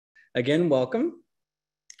Again, welcome.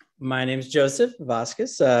 My name is Joseph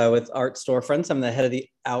Vasquez with Art Storefronts. I'm the head of the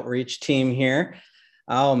outreach team here.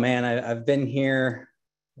 Oh man, I've been here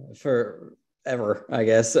forever, I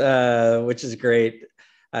guess, which is great.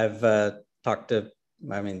 I've talked to,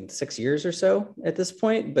 6 years or so at this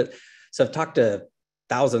point, so I've talked to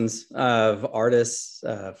thousands of artists,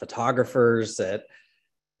 photographers at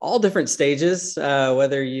all different stages,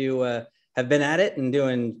 whether you have been at it and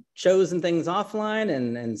doing shows and things offline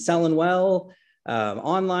and selling well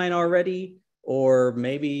online already, or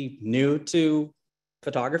maybe new to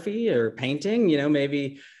photography or painting.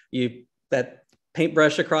 Maybe that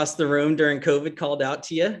paintbrush across the room during COVID called out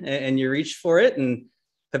to you and you reached for it and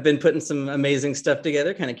have been putting some amazing stuff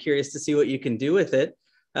together. Kind of curious to see what you can do with it.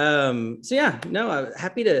 I'm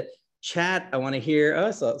happy to chat. I want to hear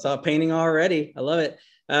us. Saw painting already. I love it.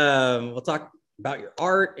 We'll talk about your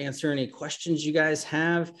art, answer any questions you guys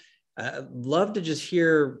have. I'd love to just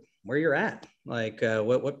hear where you're at, like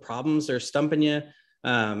what problems are stumping you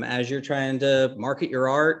as you're trying to market your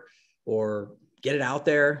art or get it out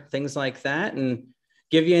there, things like that, and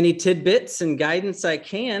give you any tidbits and guidance I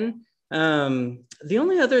can. The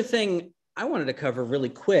only other thing I wanted to cover really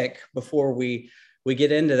quick before we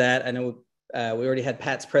get into that, I know we already had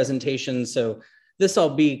Pat's presentation, so this I'll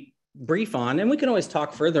be brief on, and we can always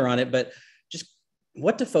talk further on it, but just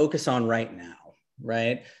what to focus on right now,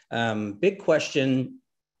 right? Big question,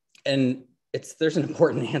 and there's an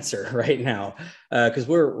important answer right now because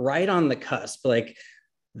we're right on the cusp. Like,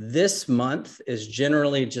 this month is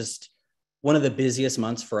generally just one of the busiest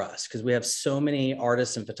months for us because we have so many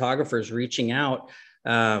artists and photographers reaching out,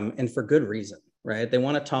 and for good reason, right? They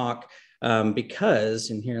want to talk because,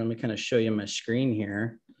 and here, let me kind of show you my screen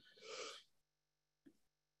here.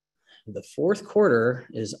 The fourth quarter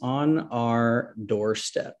is on our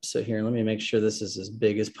doorstep. So here, let me make sure this is as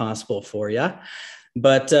big as possible for you.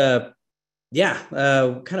 But kind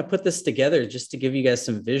of put this together just to give you guys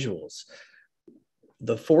some visuals.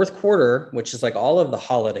 The fourth quarter, which is like all of the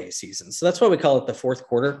holiday season. So that's why we call it the fourth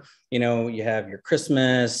quarter. You have your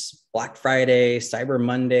Christmas, Black Friday, Cyber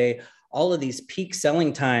Monday, all of these peak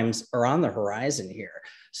selling times are on the horizon here.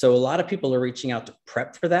 So a lot of people are reaching out to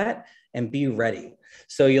prep for that and be ready.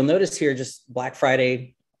 So you'll notice here, just Black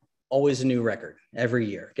Friday, always a new record every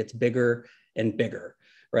year. It gets bigger and bigger,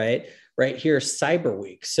 right? Right here, Cyber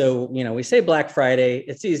Week. So, we say Black Friday,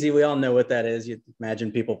 it's easy. We all know what that is. You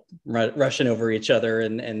imagine people rushing over each other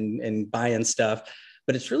and buying stuff,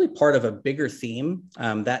 but it's really part of a bigger theme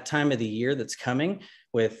that time of the year that's coming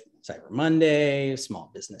with Cyber Monday,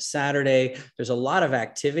 Small Business Saturday. There's a lot of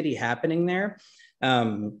activity happening there.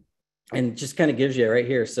 And just kind of gives you right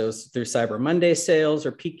here. So through Cyber Monday, sales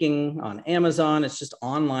are peaking on Amazon. It's just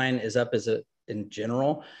online is up in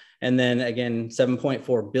general. And then again,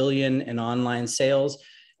 7.4 billion in online sales.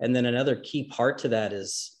 And then another key part to that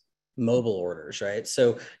is mobile orders, right?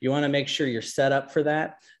 So you want to make sure you're set up for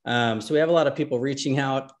that. So we have a lot of people reaching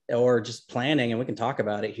out or just planning, and we can talk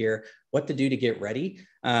about it here, what to do to get ready.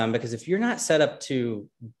 Because if you're not set up to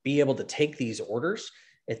be able to take these orders,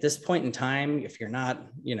 at this point in time, if you're not,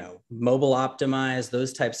 mobile optimized,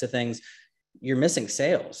 those types of things, you're missing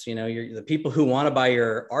sales. You're the people who want to buy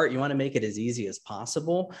your art, you want to make it as easy as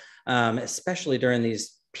possible, especially during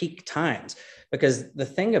these peak times. Because the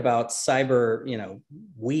thing about Cyber,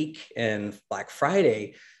 Week and Black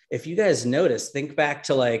Friday, if you guys notice, think back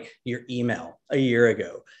to like your email a year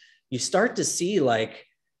ago, you start to see like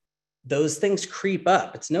those things creep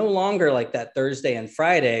up. It's no longer like that Thursday and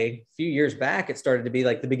Friday. A few years back, it started to be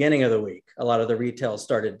like the beginning of the week. A lot of the retail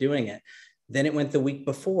started doing it. Then it went the week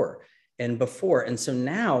before and before. And so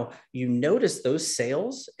now you notice those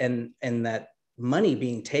sales and that money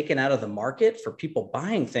being taken out of the market for people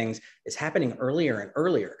buying things is happening earlier and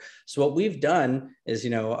earlier. So what we've done is,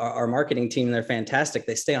 our marketing team, they're fantastic.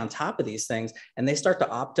 They stay on top of these things and they start to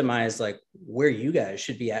optimize like where you guys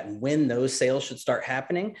should be at and when those sales should start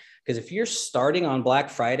happening. Because if you're starting on Black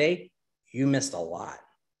Friday, you missed a lot,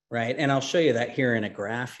 right? And I'll show you that here in a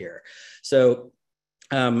graph here. So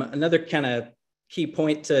another kind of key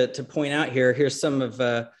point to point out here, here's some of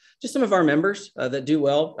just some of our members that do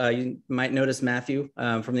well. You might notice Matthew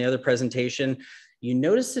from the other presentation. You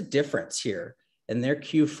notice a difference here in their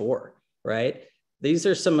Q4, right? These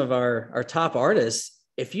are some of our top artists.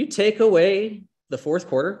 If you take away the fourth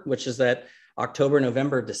quarter, which is that October,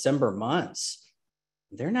 November, December months,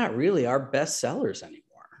 they're not really our best sellers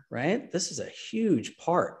anymore, right? This is a huge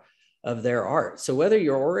part of their art. So whether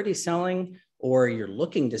you're already selling or you're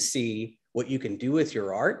looking to see what you can do with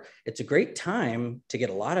your art, it's a great time to get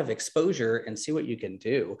a lot of exposure and see what you can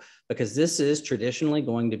do, because this is traditionally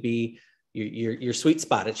going to be your sweet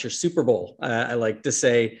spot. It's your Super Bowl, I like to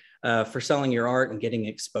say, for selling your art and getting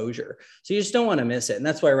exposure. So you just don't want to miss it. And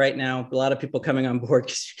that's why right now, a lot of people coming on board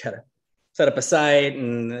because you got to set up a site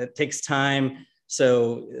and it takes time.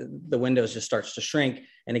 So the windows just starts to shrink.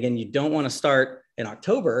 And again, you don't want to start in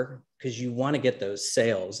October because you want to get those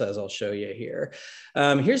sales, as I'll show you here.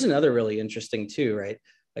 Here's another really interesting too, right?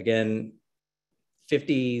 Again,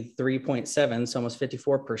 53.7, so almost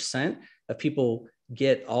 54% of people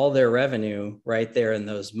get all their revenue right there in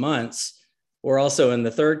those months. We're also in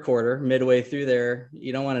the third quarter, midway through there.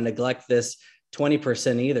 You don't want to neglect this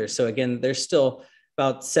 20% either. So again, there's still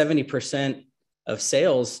about 70% of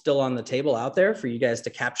sales still on the table out there for you guys to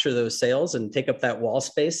capture those sales and take up that wall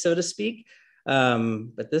space, so to speak.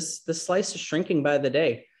 But this slice is shrinking by the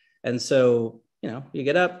day. And so, you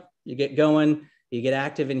get up, you get going, you get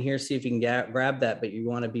active in here, see if you can grab that, but you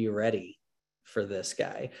want to be ready for this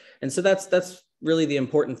guy. And so that's really the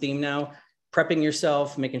important theme now, prepping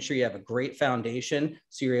yourself, making sure you have a great foundation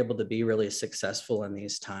so you're able to be really successful in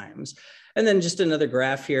these times. And then just another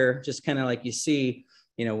graph here, just kind of like you see,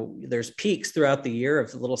 there's peaks throughout the year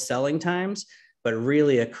of little selling times, but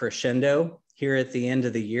really a crescendo here at the end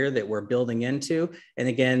of the year that we're building into. And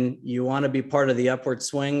again, you want to be part of the upward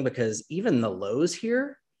swing because even the lows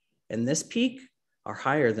here in this peak are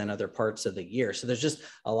higher than other parts of the year. So there's just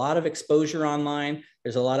a lot of exposure online.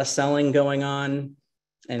 There's a lot of selling going on.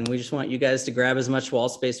 And we just want you guys to grab as much wall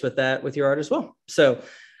space with that, with your art as well. So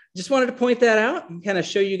just wanted to point that out and kind of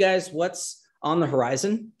show you guys what's on the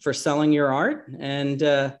horizon for selling your art. And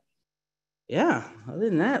yeah, other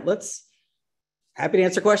than that, happy to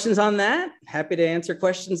answer questions on that. Happy to answer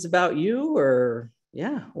questions about you or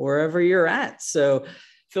wherever you're at. So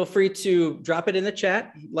feel free to drop it in the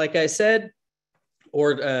chat, like I said,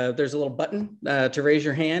 or there's a little button to raise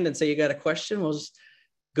your hand and say you got a question. We'll just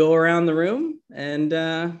go around the room and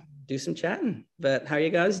do some chatting. But how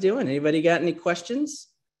you guys doing? Anybody got any questions?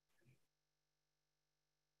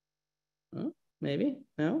 Oh, maybe.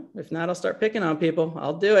 No? If not, I'll start picking on people.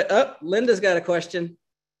 I'll do it. Oh, Linda's got a question.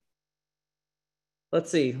 Let's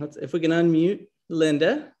see. If we can unmute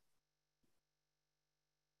Linda.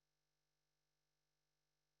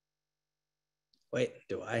 Wait,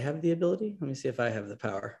 do I have the ability? Let me see if I have the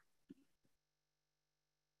power.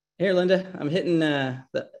 Here, Linda, I'm hitting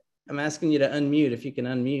I'm asking you to unmute. If you can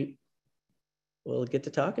unmute, we'll get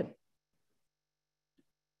to talking.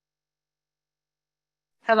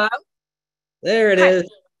 Hello? There it is.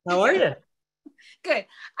 How are you? Good.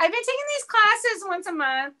 I've been taking these classes once a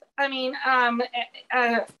month. I mean,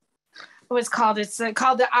 what's called? It's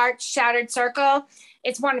called the Art Shattered Circle.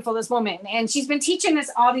 It's wonderful, this woman. And she's been teaching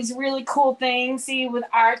us all these really cool things, see, with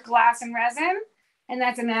art, glass, and resin. And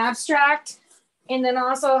that's an abstract. And then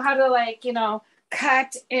also how to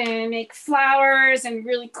cut and make flowers and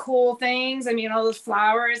really cool things. I mean, all those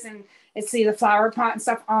flowers and see the flower pot and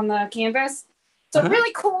stuff on the canvas. So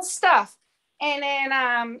really cool stuff. And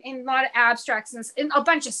then in a lot of abstracts and a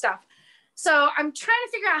bunch of stuff. So I'm trying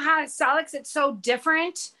to figure out how to sell it because it's so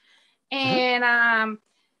different. And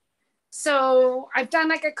so I've done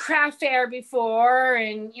like a craft fair before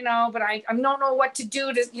and, but I don't know what to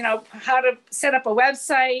do to, how to set up a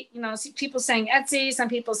website, see people saying Etsy, some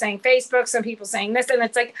people saying Facebook, some people saying this. And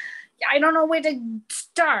it's like, I don't know where to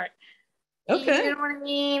start. Okay. You know what I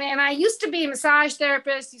mean? And I used to be a massage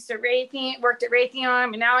therapist, worked at Raytheon,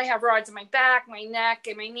 and now I have rods in my back, my neck,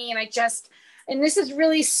 and my knee. And this is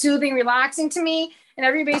really soothing, relaxing to me. And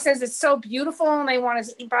everybody says it's so beautiful and they want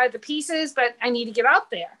to buy the pieces, but I need to get out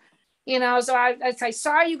there. So I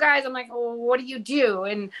saw you guys, I'm like, oh, what do you do?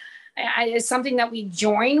 And it's something that we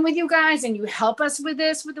join with you guys and you help us with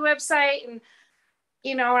this, with the website. And,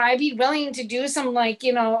 and I'd be willing to do some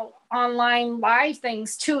online live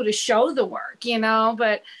things too, to show the work,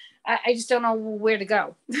 but I just don't know where to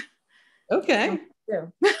go. Okay. Yeah.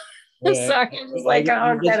 Sorry, I'm just like, I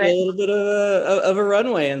don't get it. A little bit of a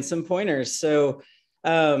runway and some pointers. So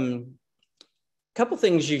a couple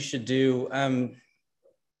things you should do.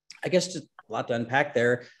 I guess just a lot to unpack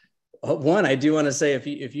there. One, I do want to say if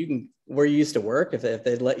you can, where you used to work, if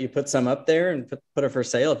they'd let you put some up there and put it for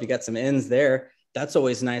sale, if you got some ends there, that's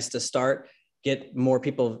always nice to start, get more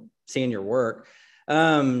people seeing your work.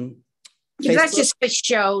 That's just for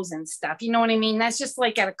shows and stuff. You know what I mean? That's just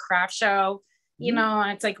like at a craft show,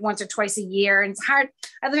 it's like once or twice a year. And it's hard.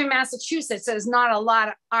 I live in Massachusetts, so there's not a lot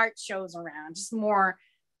of art shows around, just more,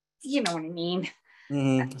 you know what I mean?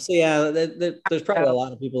 Mm-hmm. So yeah, there's probably a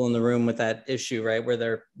lot of people in the room with that issue, right? Where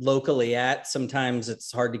they're locally at. Sometimes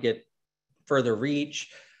it's hard to get further reach.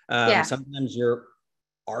 Sometimes your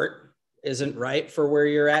art isn't right for where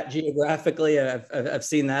you're at geographically. I've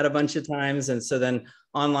seen that a bunch of times. And so then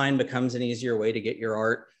online becomes an easier way to get your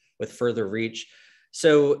art with further reach.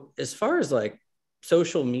 So as far as like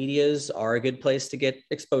social medias are a good place to get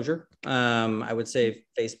exposure. I would say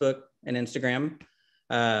Facebook and Instagram.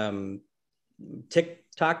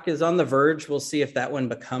 TikTok is on the verge. We'll see if that one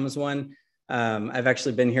becomes one. I've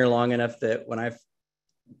actually been here long enough that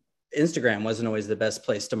Instagram wasn't always the best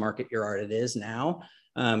place to market your art. It is now.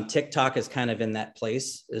 TikTok is kind of in that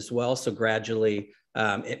place as well. So gradually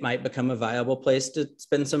it might become a viable place to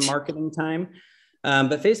spend some marketing time.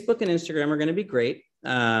 But Facebook and Instagram are going to be great.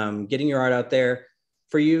 Getting your art out there.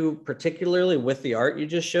 For you, particularly with the art you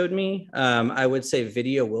just showed me, I would say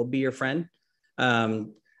video will be your friend.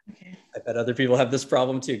 Okay. I bet other people have this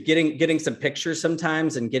problem too. Getting some pictures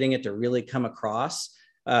sometimes and getting it to really come across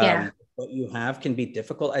what you have can be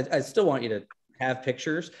difficult. I still want you to have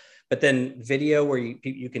pictures, but then video where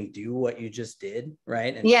you can do what you just did,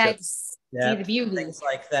 right? And see the beauty. Things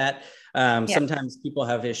like that. Sometimes people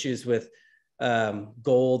have issues with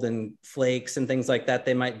gold and flakes and things like that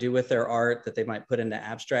they might do with their art that they might put into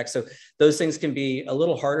abstract. So those things can be a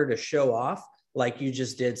little harder to show off like you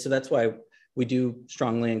just did. So that's why we do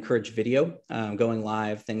strongly encourage video, going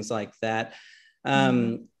live, things like that.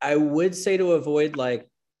 I would say to avoid like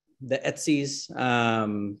the Etsy's.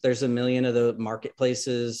 There's a million of the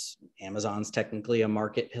marketplaces. Amazon's technically a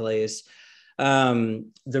marketplace. The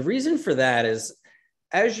reason for that is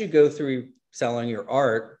as you go through selling your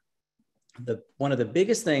art, one of the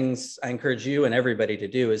biggest things I encourage you and everybody to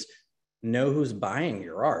do is know who's buying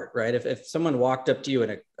your art, right? If someone walked up to you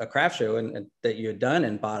at a craft show and that you had done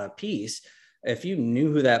and bought a piece, if you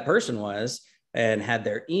knew who that person was and had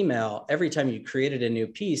their email, every time you created a new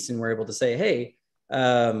piece and were able to say, hey,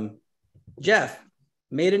 Jeff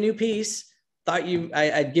made a new piece, thought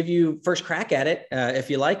I'd give you first crack at it. If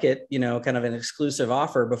you like it, kind of an exclusive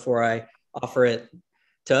offer before I offer it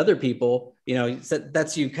to other people,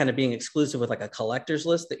 that's you kind of being exclusive with like a collector's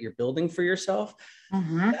list that you're building for yourself.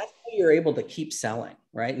 That's how you're able to keep selling,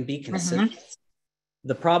 right? And be consistent.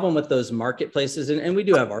 The problem with those marketplaces, and we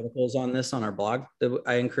do have articles on this on our blog that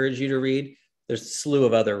I encourage you to read. There's a slew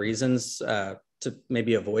of other reasons to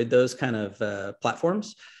maybe avoid those kind of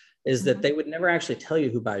platforms, is that they would never actually tell you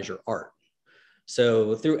who buys your art.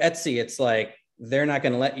 So through Etsy, it's like, they're not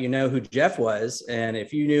going to let you know who Jeff was. And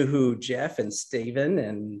if you knew who Jeff and Steven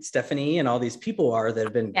and Stephanie and all these people are that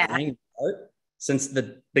have been buying art since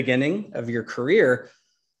the beginning of your career,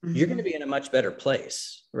 you're going to be in a much better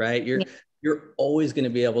place, right? You're always going to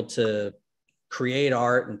be able to create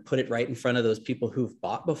art and put it right in front of those people who've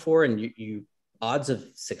bought before. And you odds of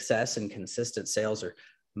success and consistent sales are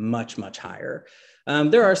much, much higher.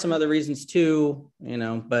 There are some other reasons too,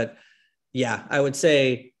 but yeah, I would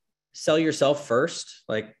say sell yourself first,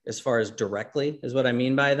 like as far as directly is what I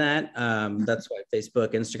mean by that. That's why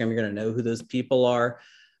Facebook, Instagram, you're going to know who those people are.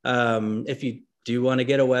 If you do want to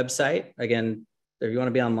get a website, again, if you want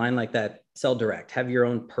to be online like that, sell direct, have your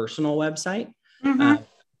own personal website.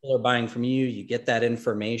 People are buying from you, you get that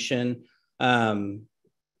information. So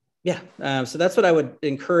that's what I would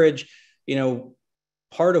encourage,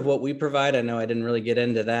 part of what we provide. I know I didn't really get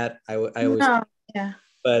into that.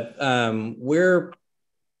 But we're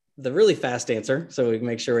the really fast answer. So we can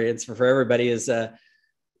make sure it's for everybody is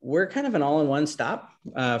we're kind of an all-in-one stop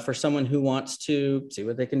for someone who wants to see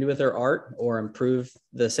what they can do with their art or improve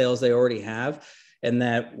the sales they already have. And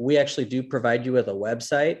that we actually do provide you with a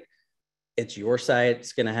website. It's your site.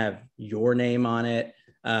 It's going to have your name on it,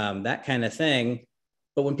 that kind of thing.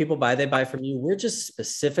 But when people buy, they buy from you. We're just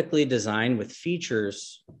specifically designed with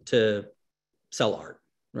features to sell art,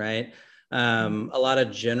 right? A lot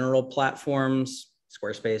of general platforms,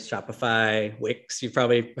 Squarespace, Shopify, Wix, you've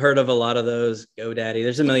probably heard of a lot of those, GoDaddy,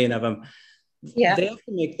 there's a million of them. Yeah. They have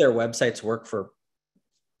to make their websites work for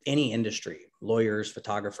any industry, lawyers,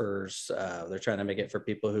 photographers. They're trying to make it for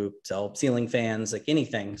people who sell ceiling fans, like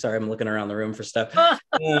anything. Sorry, I'm looking around the room for stuff.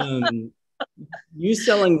 You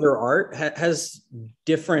selling your art has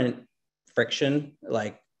different friction,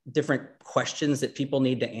 like different questions that people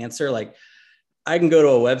need to answer. Like I can go to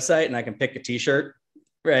a website and I can pick a t-shirt,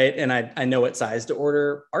 right? And I know what size to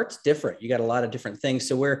order. Art's different. You got a lot of different things.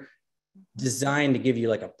 So we're designed to give you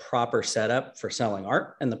like a proper setup for selling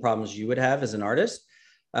art and the problems you would have as an artist.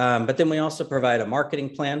 But then we also provide a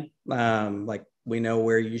marketing plan. Like we know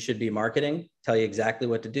where you should be marketing, tell you exactly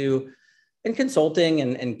what to do, and consulting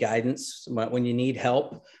and guidance when you need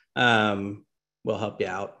help. We'll help you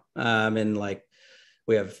out. And like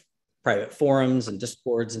we have private forums and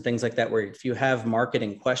discords and things like that, where if you have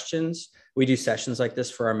marketing questions, we do sessions like this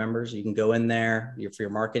for our members. You can go in there for your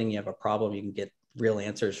marketing, you have a problem, you can get real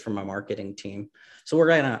answers from a marketing team. So we're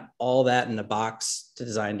going to all that in a box to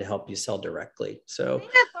design to help you sell directly. So I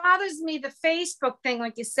think that's bothers me, the Facebook thing,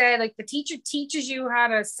 like you said, like the teacher teaches you how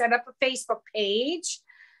to set up a Facebook page.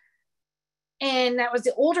 And that was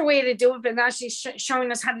the older way to do it, but now she's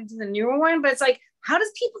showing us how to do the newer one. But it's like, how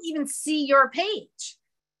does people even see your page?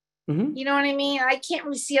 Mm-hmm. You know what I mean? I can't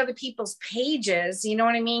really see other people's pages. You know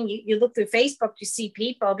what I mean? You look through Facebook, you see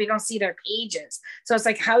people, but you don't see their pages. So it's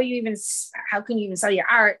like, how can you even sell your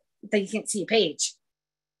art that you can't see a page?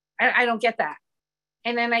 I don't get that.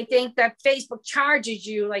 And then I think that Facebook charges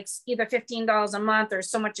you like either $15 a month or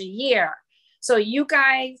so much a year. So you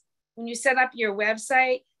guys, when you set up your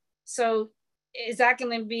website, so is that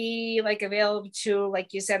going to be like available to,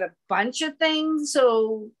 like you said, a bunch of things?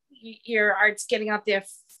 So your art's getting out there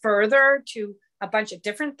further to a bunch of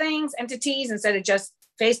different things, entities, instead of just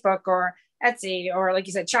Facebook or Etsy or, like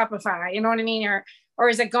you said, Shopify, you know what I mean? Or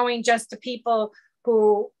is it going just to people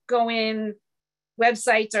who go in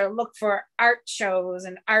websites or look for art shows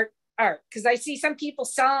and art? Because I see some people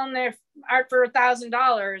selling their art for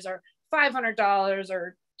 $1,000 or $500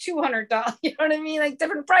 or $200, you know what I mean? Like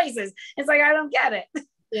different prices. It's like, I don't get it.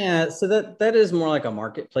 Yeah, so that is more like a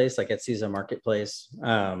marketplace, like Etsy's a marketplace.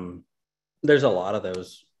 There's a lot of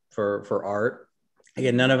those for art.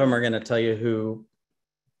 Again, none of them are going to tell you who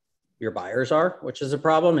your buyers are, which is a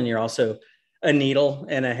problem. And you're also a needle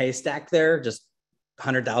in a haystack there, just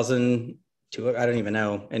 100,000 to, I don't even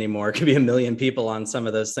know anymore. It could be 1 million people on some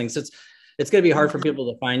of those things. It's going to be hard for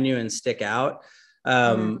people to find you and stick out.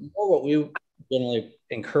 More what we generally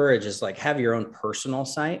encourage is like have your own personal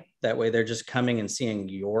site. That way they're just coming and seeing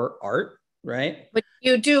your art, right? But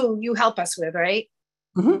you help us with, right?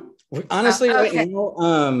 Mm-hmm. Honestly, okay. Right now,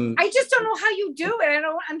 I just don't know how you do it. I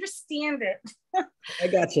don't understand it. I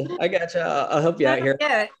got you. I'll help you out here.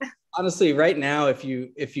 Honestly, right now, if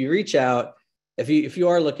you reach out, if you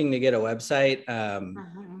are looking to get a website,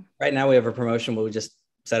 right now we have a promotion where we just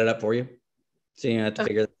set it up for you. So you don't have to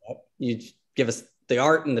figure that out. You give us the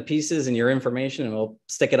art and the pieces and your information, and we'll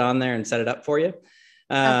stick it on there and set it up for you.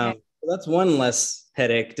 So that's one less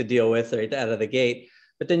headache to deal with right out of the gate.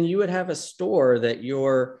 But then you would have a store that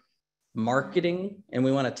you're marketing, and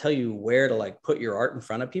we want to tell you where to like put your art in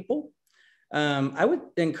front of people. I would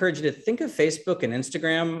encourage you to think of Facebook and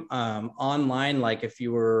Instagram online, like if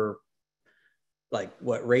you were like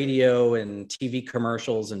what radio and TV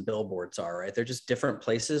commercials and billboards are, right? They're just different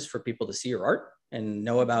places for people to see your art and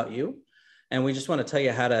know about you. And we just want to tell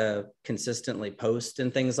you how to consistently post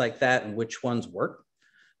and things like that and which ones work.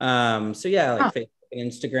 So yeah, like Facebook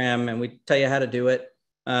and Instagram, and we tell you how to do it,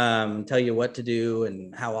 tell you what to do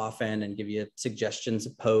and how often, and give you suggestions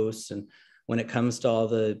of posts. And when it comes to all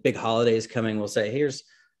the big holidays coming, we'll say, here's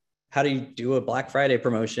how do you do a Black Friday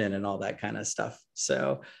promotion and all that kind of stuff.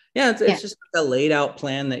 So yeah, it's just a laid out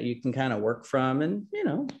plan that you can kind of work from, and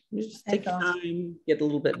you just take your time, get a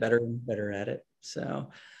little bit better and better at it. So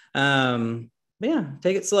yeah,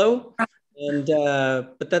 take it slow. And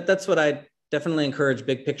but that's what I definitely encourage,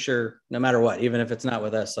 big picture, no matter what, even if it's not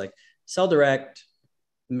with us, like sell direct,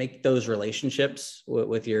 make those relationships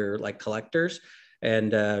with your like collectors,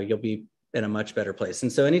 and you'll be in a much better place.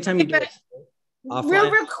 And so anytime you do it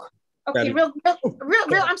offline, real,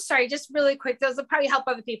 I'm sorry, just really quick. Those will probably help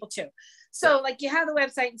other people too. So like you have the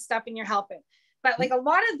website and stuff and you're helping, but like a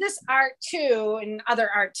lot of this art too, and other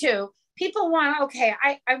art too, people want, okay,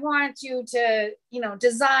 I want you to,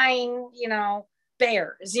 design,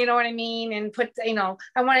 bears, you know what I mean? And put,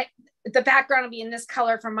 I want the background to be in this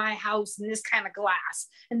color for my house and this kind of glass.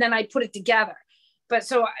 And then I put it together. But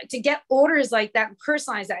so to get orders like that and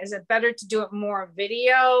personalize that, is it better to do it more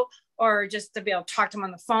video, or just to be able to talk to them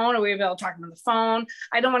on the phone, or we be able to talk to them on the phone?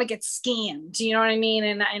 I don't want to get scammed, you know what I mean?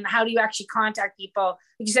 And how do you actually contact people?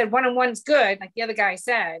 Like you said, one-on-one's good, like the other guy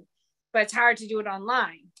said, but it's hard to do it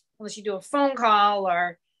online unless you do a phone call,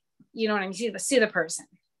 or, you know what I mean, see the person.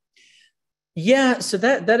 Yeah, so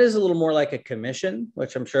that is a little more like a commission,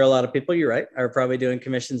 which I'm sure a lot of people, you're right, are probably doing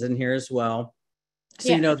commissions in here as well.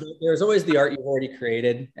 So, there's always the art you've already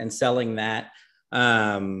created and selling that,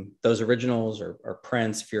 those originals or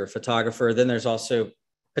prints if you're a photographer. Then there's also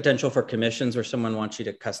potential for commissions where someone wants you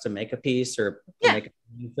to custom make a piece or make a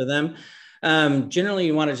piece for them. Generally,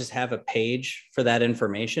 you want to just have a page for that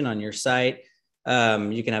information on your site.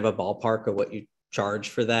 You can have a ballpark of what you charge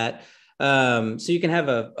for that. So you can have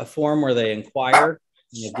a form where they inquire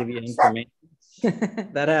and they give you information.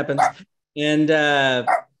 That happens. And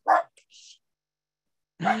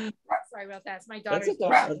sorry about that. It's my daughter's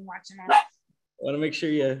watching that. I want to make sure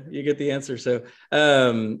you get the answer. So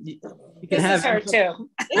you can have her too.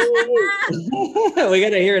 We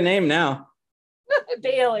got to hear a name now.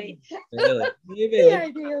 Bailey. Bailey. Hey, Bailey. Yeah,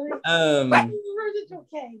 Bailey.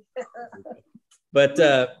 But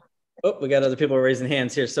Oh, we got other people raising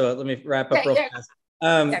hands here. So let me wrap up real fast.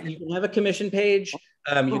 You can have a commission page.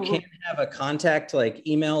 You can have a contact like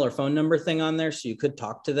email or phone number thing on there. So you could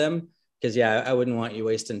talk to them because I wouldn't want you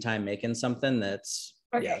wasting time making something that's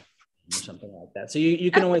or something like that. So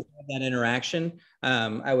you can always have that interaction.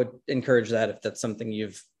 I would encourage that if that's something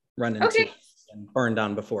you've run into and burned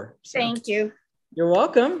on before. So. Thank you. You're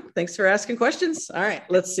welcome. Thanks for asking questions. All right,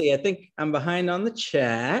 let's see. I think I'm behind on the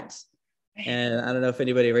chat. And I don't know if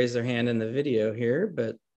anybody raised their hand in the video here,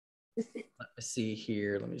 but let me see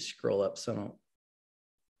here. Let me scroll up so I don't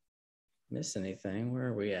miss anything. Where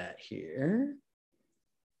are we at here?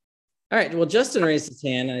 All right. Well, Justin raised his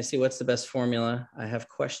hand and I see what's the best formula. I have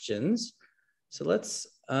questions. So let's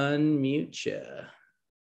unmute you.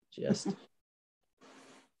 Justin.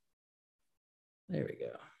 There we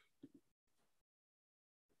go.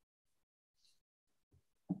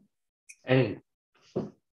 Hey.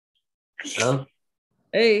 Hello.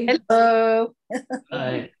 Hey. Hello.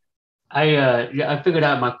 I figured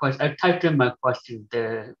out my question. I typed in my question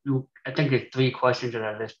there. I think there's 3 questions that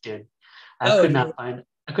I listed. I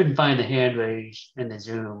couldn't find the hand raise in the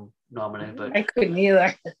Zoom normally, but I couldn't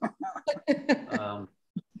either.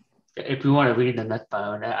 If you want to read them, that's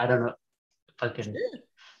fine. I don't know if I can.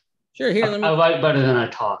 Sure. Here, I write better than I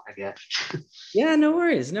talk, I guess. Yeah, no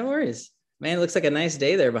worries. No worries. Man, it looks like a nice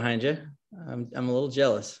day there behind you. I'm a little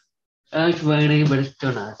jealous. It's raining, but it's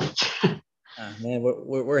still nice. Man,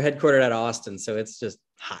 we're headquartered out of Austin, so it's just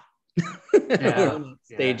hot.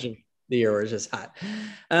 Stage of the year where it's just hot.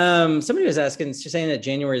 Somebody was asking, she's saying that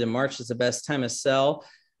January to March is the best time to sell.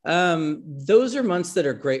 Those are months that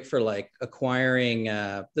are great for like acquiring.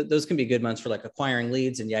 Those can be good months for like acquiring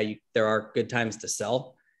leads, and there are good times to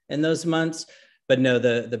sell in those months. But no,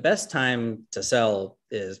 the best time to sell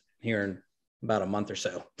is here in about a month or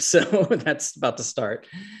so. So that's about to start.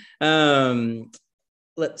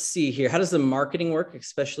 Let's see here. How does the marketing work,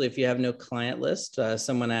 especially if you have no client list?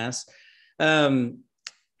 Someone asked.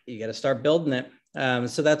 You got to start building it.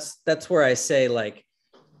 So that's where I say like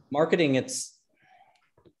marketing, it's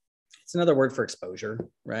another word for exposure,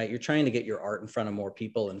 right? You're trying to get your art in front of more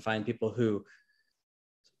people and find people who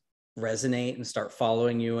resonate and start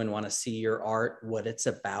following you and want to see your art, what it's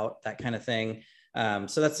about, that kind of thing.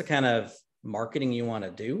 So that's the kind of marketing you want to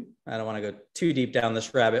do. I don't want to go too deep down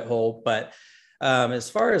this rabbit hole, but as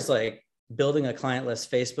far as like building a client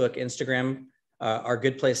list, Facebook, Instagram are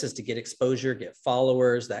good places to get exposure, get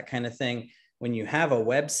followers, that kind of thing. When you have a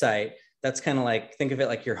website, that's kind of like, think of it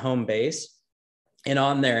like your home base. And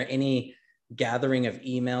on there, any gathering of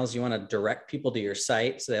emails, you want to direct people to your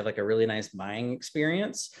site so they have like a really nice buying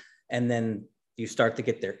experience. And then you start to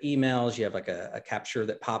get their emails. You have like a capture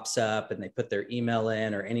that pops up and they put their email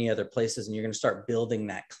in or any other places, and you're going to start building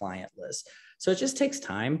that client list. So it just takes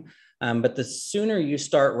time. But the sooner you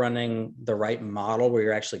start running the right model where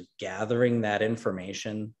you're actually gathering that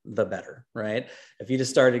information, the better, right? If you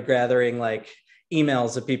just started gathering like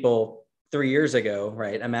emails of people 3 years ago,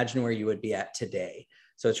 right? Imagine where you would be at today.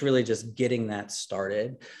 So it's really just getting that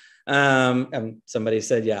started. Somebody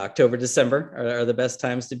said, yeah, October, December are the best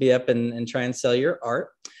times to be up and try and sell your art.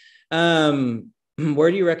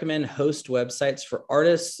 Where do you recommend host websites for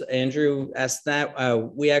artists? Andrew asked that.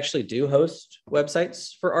 We actually do host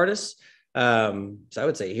websites for artists. So I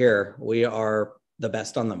would say here, we are the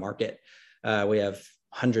best on the market. We have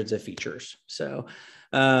hundreds of features. So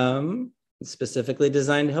specifically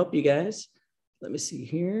designed to help you guys. Let me see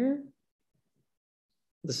here.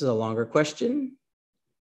 This is a longer question.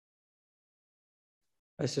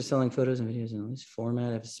 I start selling photos and videos in this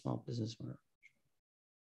format of a small business.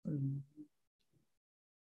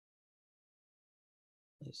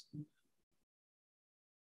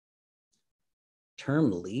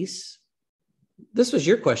 Term lease. This was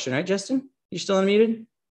your question, right, Justin? You still unmuted?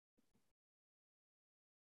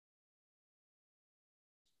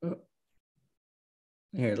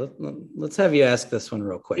 Here, let's have you ask this one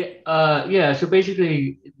real quick. Yeah. So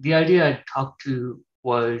basically, the idea I talked to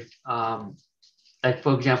was, like,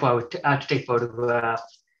 for example, I had to take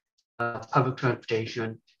photographs of public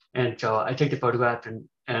transportation. And so I take the photograph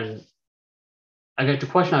and I guess the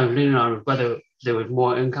question I was leaning on was whether there was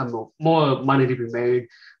more income or more money to be made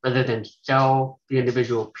rather than sell the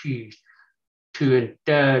individual piece, to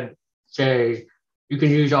instead say you can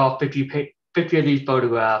use all 50 of these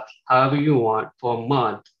photographs however you want for a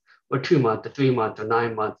month or 2 months or 3 months or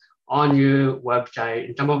 9 months on your website.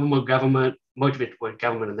 And some of them are government, most of it was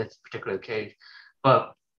government in this particular case.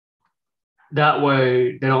 But that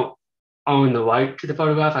way they don't own the right to the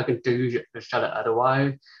photograph. I can still use it to sell it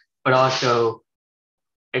otherwise. But also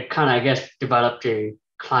it kind of, I guess, developed a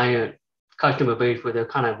client customer base where they're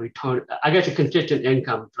kind of return, I guess a consistent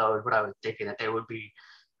income flow is what I was thinking, that there would be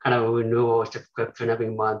kind of a renewal subscription every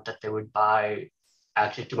month that they would buy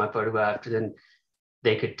access to my photographs, and then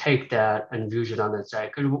they could take that and use it on their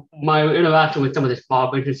site. Because my interaction with some of the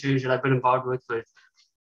small businesses that I've been involved with was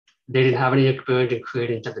they didn't have any experience in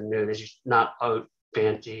creating something new. They're just not out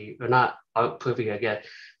fancy or not out privy, I guess.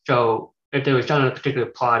 So if they were selling a particular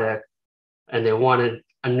product and they wanted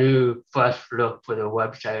a new fresh look for their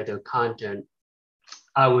website or their content,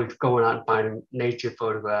 I was going out and finding nature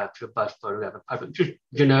photographs or bus photographs, just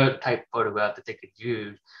generic type photograph that they could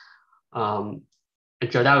use. And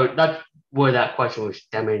so that's where that question was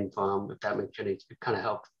stemming from, if that makes sense. It kind of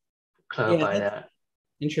helped clarify that.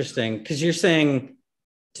 Interesting, because you're saying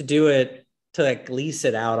to do it, to like lease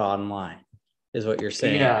it out online is what you're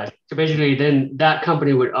saying. Yeah, so basically then that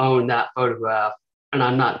company would own that photograph, and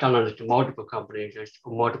I'm not telling it to multiple companies, it's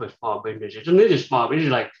multiple small businesses. And these are small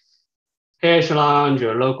businesses like hair salons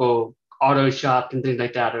or local auto shops and things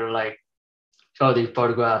like that are like, show these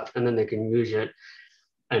photographs and then they can use it.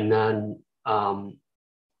 And then,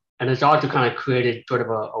 and it's also kind of created sort of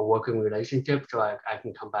a working relationship. So I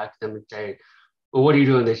can come back to them and say, well, what are you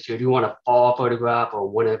doing this year? Do you want a fall photograph or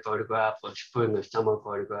winter photograph or spring or summer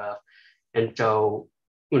photograph? And so,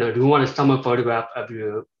 do you want a summer photograph of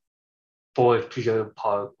your forest preserve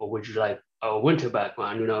park, or would you like a winter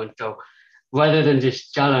background? And so rather than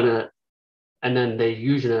just selling it and then they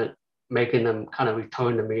using it, making them kind of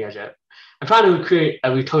return to me I'm trying to create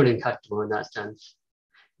a returning customer in that sense.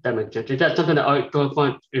 That makes sense. Is that something that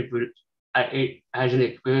Storefront has an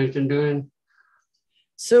experience in doing?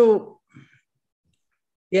 So,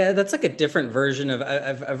 yeah, that's like a different version of.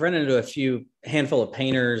 I've run into a handful of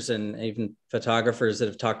painters and even photographers that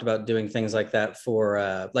have talked about doing things like that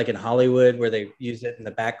for like in Hollywood, where they use it in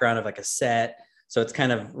the background of like a set, so it's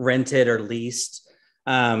kind of rented or leased.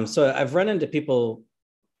 So I've run into people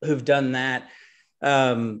who've done that.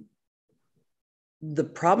 The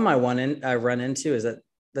problem I run into is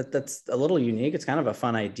that's a little unique. It's kind of a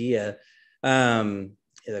fun idea. The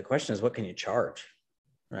question is, what can you charge,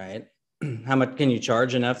 right? How much can you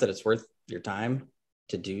charge enough that it's worth your time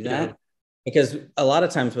to do that? Yeah. Because a lot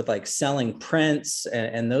of times with like selling prints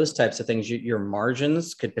and those types of things, your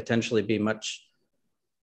margins could potentially be much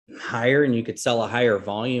higher and you could sell a higher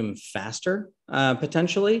volume faster,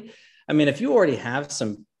 potentially. I mean, if you already have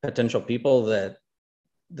some potential people that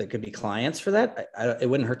could be clients for that, it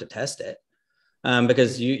wouldn't hurt to test it.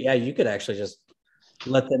 Because you could actually just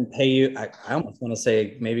let them pay you. I almost want to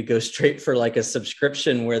say maybe go straight for like a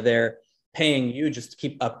subscription where they're paying you just to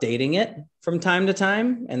keep updating it from time to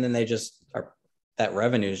time. And then that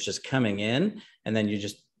revenue is just coming in, and then you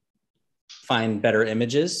just find better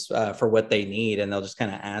images for what they need. And they'll just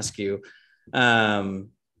kind of ask you.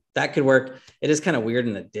 That could work. It is kind of weird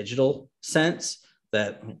in a digital sense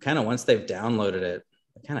that kind of once they've downloaded it,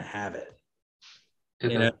 they kind of have it.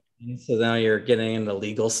 Okay. So now you're getting into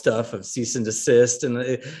legal stuff of cease and desist, and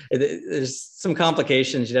there's some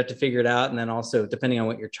complications. You'd have to figure it out. And then also, depending on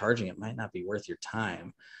what you're charging, it might not be worth your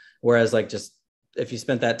time. Whereas like just if you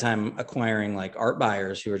spent that time acquiring like art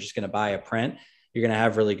buyers who are just going to buy a print, you're going to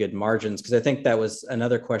have really good margins. Because I think that was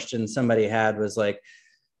another question somebody had, was like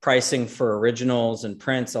pricing for originals and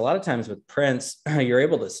prints. A lot of times with prints, you're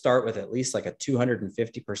able to start with at least like a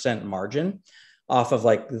 250% margin off of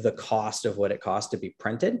like the cost of what it costs to be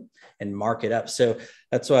printed and mark it up. So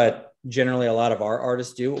that's what generally a lot of our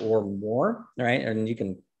artists do, or more, right? And you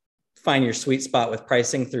can find your sweet spot with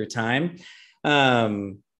pricing through time.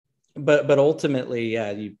 But ultimately,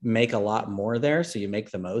 you make a lot more there. So you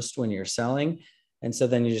make the most when you're selling. And so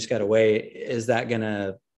then you just got to weigh, is that going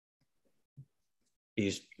to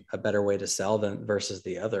be a better way to sell than versus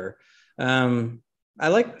the other? I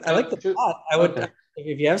like the thought. I would,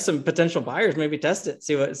 if you have some potential buyers, maybe test it,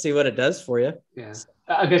 see what it does for you. Yeah,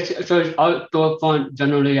 I guess so. Outdoor font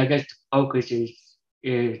generally, I guess the focus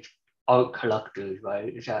is art collectors,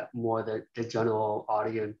 right? Is that more the general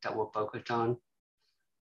audience that we're focused on?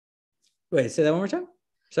 Wait, say that one more time.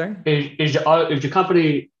 Sorry. Is the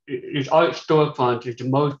company, is Art Storefront, is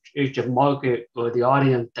the market or the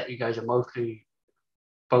audience that you guys are mostly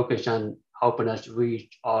focused on helping us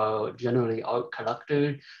reach are generally art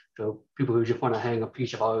collectors, so people who just want to hang a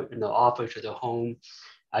piece of art in their office or their home,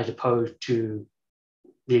 as opposed to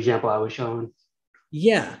the example I was showing?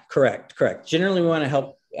 Yeah, correct. Generally, we want to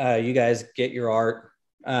help you guys get your art,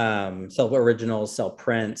 sell originals, sell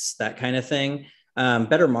prints, that kind of thing.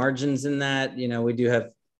 Better margins in that. We do have,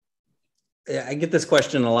 I get this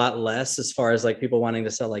question a lot less as far as like people wanting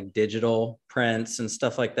to sell like digital prints and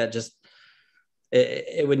stuff like that. Just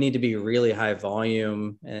it would need to be really high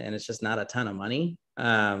volume, and it's just not a ton of money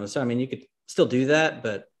So, I mean, you could still do that,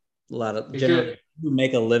 but a lot of generally who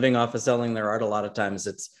make a living off of selling their art, a lot of times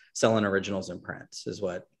it's selling originals and prints is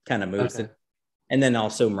what kind of moves it. And then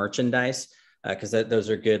also merchandise, because those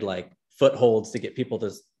are good like footholds to get people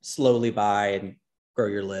to slowly buy and grow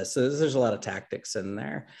your list. So there's a lot of tactics in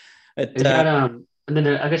there. And then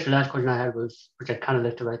I guess the last question I had was, which I kind of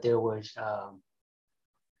left right there, was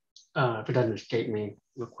if it doesn't escape me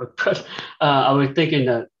real quick, but I was thinking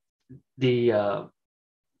that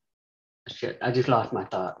shit, I just lost my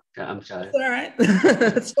thought. I'm sorry. That's all right.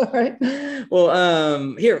 That's all right.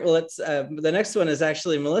 Well, let's. The next one is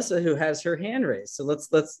actually Melissa, who has her hand raised. So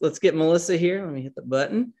let's get Melissa here. Let me hit the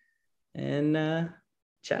button and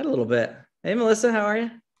chat a little bit. Hey, Melissa, how are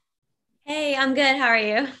you? Hey, I'm good. How are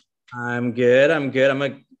you? I'm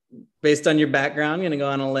good. Based on your background, I'm gonna go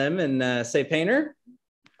on a limb and say painter.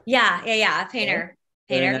 Yeah. Painter.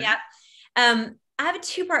 Yeah. I have a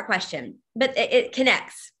two-part question, but it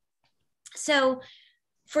connects. So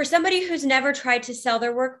for somebody who's never tried to sell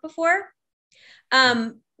their work before,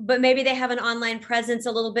 but maybe they have an online presence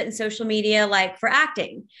a little bit in social media, like for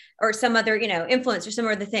acting or some other, influence or some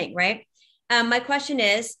other thing, right? My question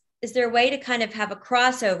is there a way to kind of have a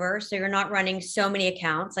crossover so you're not running so many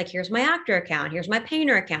accounts? Like here's my actor account, here's my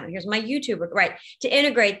painter account, here's my YouTuber, right? To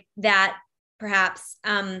integrate that perhaps.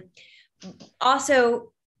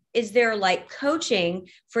 Also, is there like coaching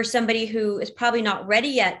for somebody who is probably not ready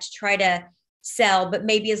yet to try to sell, but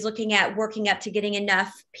maybe is looking at working up to getting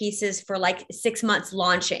enough pieces for like 6 months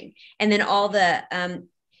launching, and then all the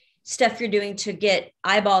stuff you're doing to get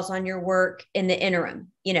eyeballs on your work in the interim,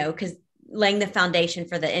 because laying the foundation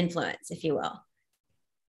for the influence, if you will.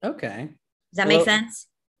 Okay. Does that make sense?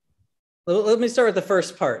 Let me start with the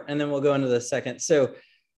first part and then we'll go into the second. So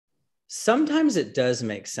sometimes it does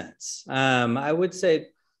make sense. I would say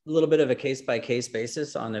a little bit of a case-by-case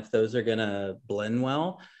basis on if those are going to blend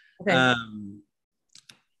well. Okay.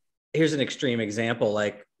 Here's an extreme example,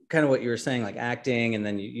 like kind of what you were saying, like acting, and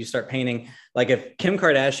then you start painting. Like if Kim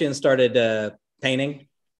Kardashian started painting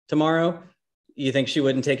tomorrow, you think she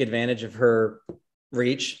wouldn't take advantage of her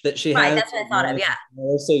reach that she has? Right, that's what I thought of, yeah.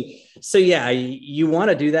 So yeah, you want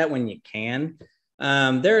to do that when you can.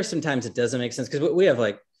 There are some times it doesn't make sense because we have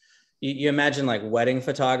like, you imagine like wedding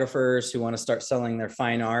photographers who want to start selling their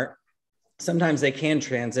fine art. Sometimes they can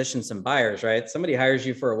transition some buyers, right? Somebody hires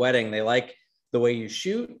you for a wedding. They like the way you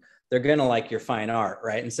shoot. They're going to like your fine art,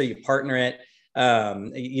 right? And so you partner it.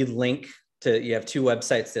 You have two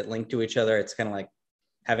websites that link to each other. It's kind of like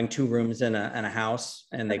having two rooms in a house,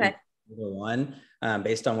 and they get one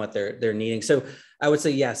based on what they're needing. So I would say,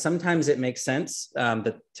 yeah, sometimes it makes sense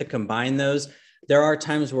to combine those. There are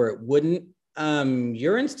times where it wouldn't.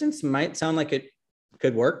 Your instance might sound like it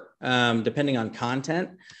could work depending on content,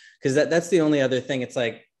 because that's the only other thing. It's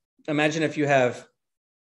like, imagine if you have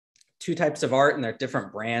two types of art and they're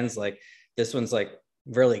different brands. Like this one's like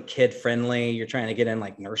really kid friendly. You're trying to get in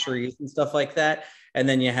like nurseries and stuff like that. And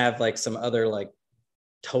then you have like some other like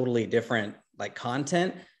totally different like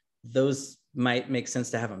content. Those might make sense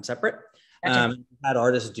to have them separate. Had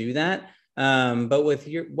artists do that. But with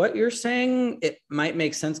what you're saying, it might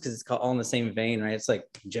make sense because it's all in the same vein, right? It's like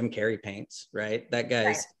Jim Carrey paints, right? That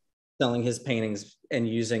guy's selling his paintings and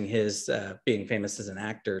using his being famous as an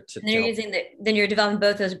actor to. Then you're developing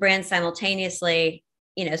both those brands simultaneously.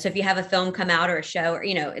 So if you have a film come out or a show, or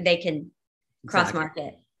they can cross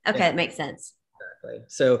market. Okay, that makes sense. Exactly.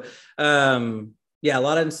 So yeah, a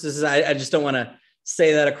lot of instances, I just don't want to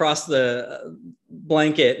say that across the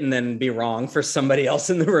blanket and then be wrong for somebody else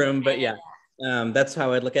in the room. But yeah, that's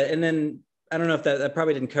how I'd look at it. And then I don't know if that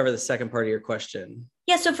probably didn't cover the second part of your question.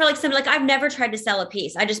 Yeah. So for like I've never tried to sell a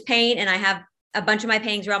piece. I just paint, and I have a bunch of my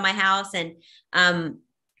paintings around my house. And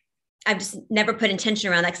I've just never put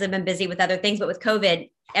intention around that because I've been busy with other things. But with COVID,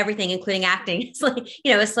 everything, including acting, it's like,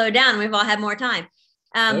 it's slowed down. We've all had more time.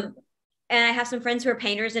 And I have some friends who are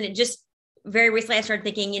painters, and it just, very recently I started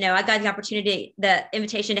thinking, I got the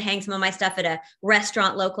invitation to hang some of my stuff at a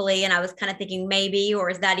restaurant locally. And I was kind of thinking maybe, or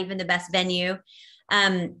is that even the best venue?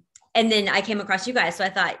 And then I came across you guys. So I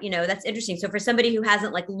thought, that's interesting. So for somebody who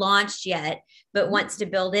hasn't like launched yet, but wants to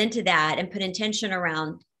build into that and put intention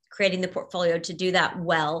around creating the portfolio to do that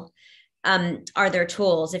well, are there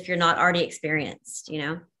tools if you're not already experienced,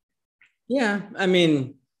 Yeah. I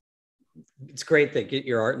mean, it's great that get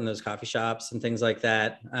your art in those coffee shops and things like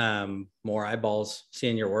that. More eyeballs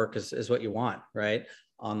seeing your work is what you want, right?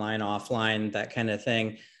 Online, offline, that kind of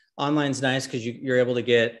thing. Online's nice because you're able to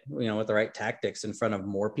get, with the right tactics in front of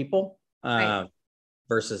more people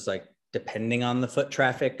versus like depending on the foot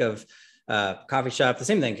traffic of coffee shop. The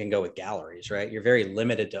same thing can go with galleries, right? You're very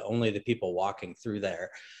limited to only the people walking through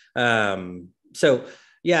there. So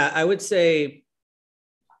yeah, I would say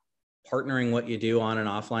partnering what you do on and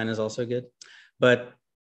offline is also good, but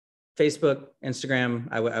Facebook, Instagram,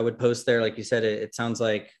 I would post there. Like you said, it sounds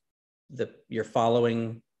like you're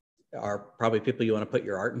following are probably people you want to put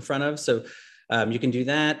your art in front of. So you can do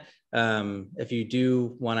that. If you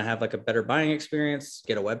do want to have like a better buying experience,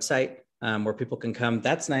 get a website where people can come.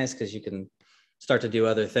 That's nice because you can start to do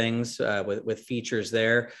other things with features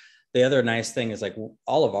there. The other nice thing is like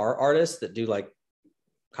all of our artists that do like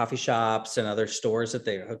coffee shops and other stores that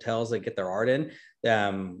hotels they get their art in.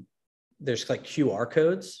 There's like QR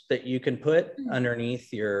codes that you can put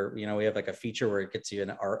underneath your, we have like a feature where it gets you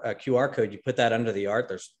a QR code. You put that under the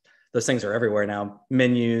art. Those things are everywhere now,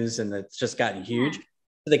 menus, and it's just gotten huge.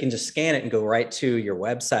 So they can just scan it and go right to your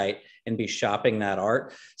website and be shopping that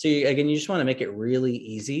art. So you just want to make it really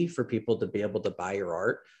easy for people to be able to buy your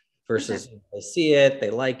art versus they see it,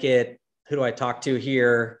 they like it. Who do I talk to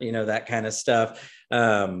here? That kind of stuff.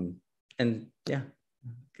 And yeah,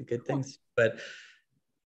 good things. But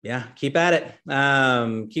yeah, keep at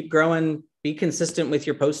it. Keep growing. Be consistent with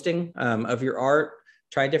your posting of your art.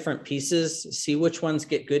 Try different pieces. See which ones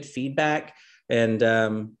get good feedback. And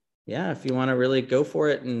yeah, if you want to really go for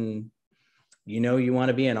it and you want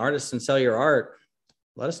to be an artist and sell your art,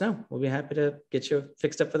 let us know. We'll be happy to get you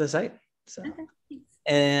fixed up for the site. So,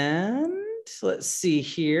 and let's see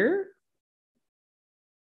here.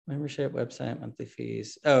 Membership, website, monthly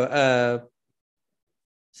fees.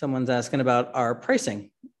 Someone's asking about our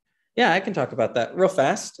pricing. Yeah, I can talk about that real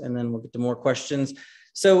fast and then we'll get to more questions.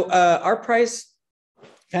 So our price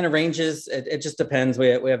kind of ranges. It just depends. We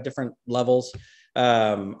have different levels.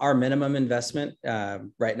 Our minimum investment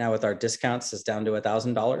right now with our discounts is down to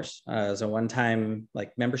 $1,000 as a one-time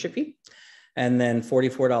like membership fee, and then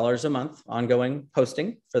 $44 a month ongoing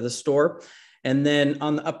hosting for the store. And then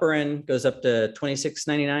on the upper end goes up to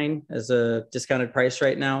 $26.99 as a discounted price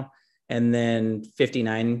right now, and then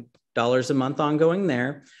 $59 a month ongoing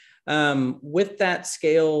there. With that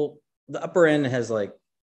scale, the upper end has like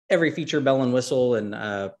every feature, bell and whistle,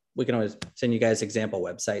 and we can always send you guys example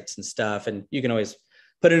websites and stuff. And you can always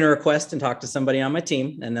put in a request and talk to somebody on my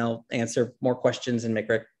team, and they'll answer more questions and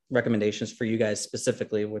make recommendations for you guys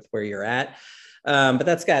specifically with where you're at. But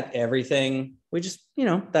that's got everything. We just,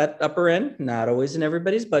 that upper end, not always in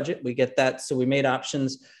everybody's budget. We get that. So we made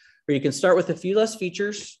options where you can start with a few less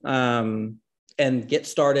features and get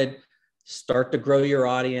started, start to grow your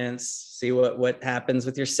audience, see what happens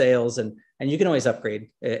with your sales. And you can always upgrade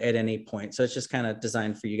at any point. So it's just kind of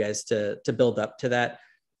designed for you guys to build up to that.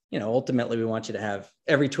 Ultimately, we want you to have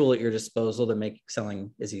every tool at your disposal to make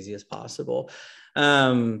selling as easy as possible.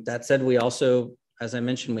 That said, we also, as I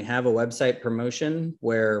mentioned, we have a website promotion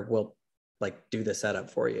where we'll do the setup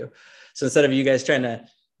for you. So instead of you guys trying to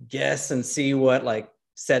guess and see what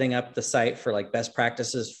setting up the site for best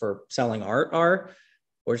practices for selling art are,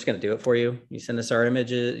 we're just going to do it for you. You send us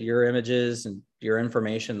your images and your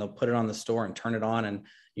information. They'll put it on the store and turn it on, and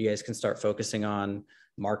you guys can start focusing on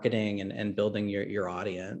marketing and building your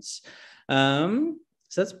audience. So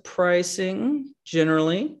that's pricing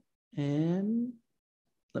generally. And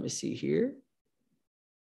let me see here.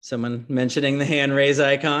 Someone mentioning the hand raise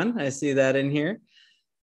icon. I see that in here.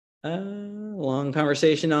 Long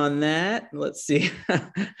conversation on that. Let's see.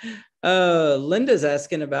 Linda's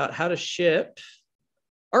asking about how to ship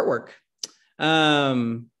artwork.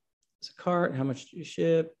 It's a cart. How much do you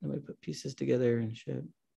ship? Let me put pieces together and ship.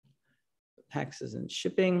 Taxes and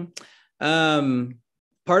shipping.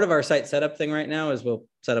 Part of our site setup thing right now is we'll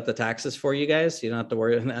set up the taxes for you guys. You don't have to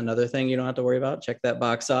worry. Another thing you don't have to worry about. Check that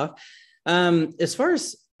box off. As far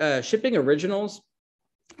as shipping originals,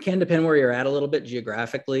 can depend where you're at a little bit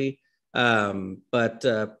geographically. But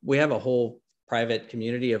we have a whole private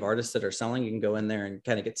community of artists that are selling. You can go in there and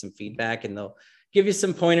kind of get some feedback, and they'll give you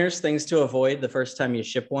some pointers, things to avoid the first time you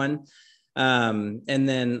ship one. And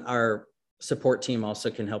then our support team also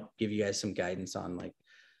can help give you guys some guidance on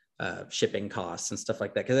shipping costs and stuff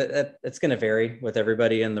like that, because it's going to vary with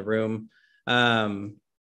everybody in the room. What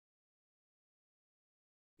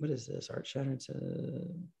is this? Art Shattered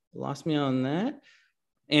lost me on that.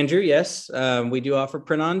 Andrew, yes, we do offer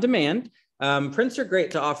print on demand. Prints are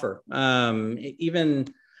great to offer.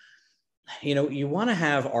 Even, you want to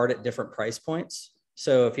have art at different price points.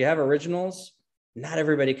 So if you have originals, not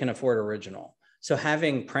everybody can afford original. So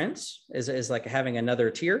having prints is like having another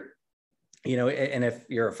tier, and if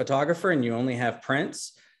you're a photographer and you only have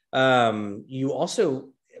prints, you also,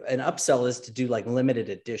 an upsell is to do limited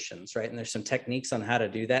editions, right? And there's some techniques on how to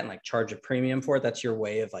do that and charge a premium for it. That's your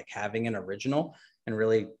way of having an original and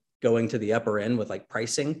really going to the upper end with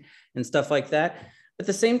pricing and stuff like that. But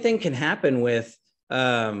the same thing can happen with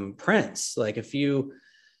prints. Like if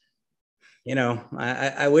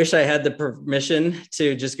I wish I had the permission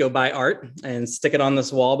to just go buy art and stick it on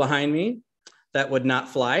this wall behind me. That would not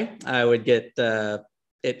fly. I would get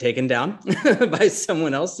it taken down by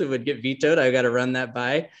someone else who would get vetoed. I got to run that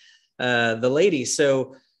by the lady.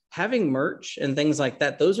 So having merch and things like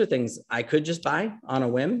that, those are things I could just buy on a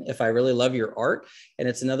whim if I really love your art. And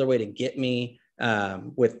it's another way to get me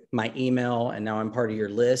with my email, and now I'm part of your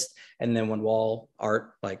list. And then when wall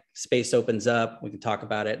art like space opens up, we can talk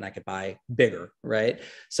about it and I could buy bigger, right?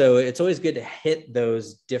 So it's always good to hit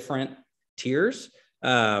those different tiers.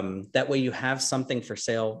 That way you have something for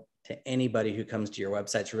sale to anybody who comes to your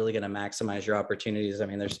website. It's really going to maximize your opportunities. I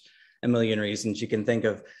mean, there's a million reasons you can think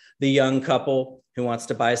of. The young couple who wants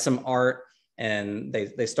to buy some art and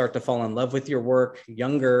they start to fall in love with your work,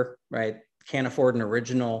 younger, right? Can't afford an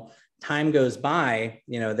original. Time goes by,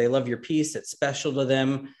 they love your piece. It's special to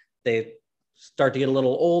them. They start to get a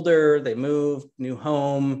little older. They move, new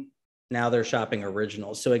home. Now they're shopping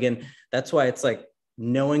originals. So again, that's why it's like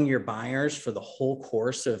knowing your buyers for the whole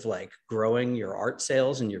course of like growing your art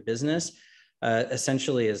sales and your business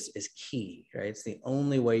essentially is key, right? It's the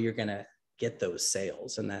only way you're going to get those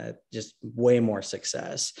sales, and that just way more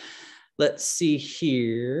success. Let's see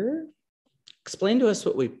here. Explain to us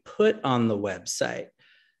what we put on the website.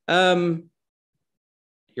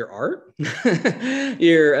 Your art,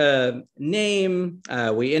 your name,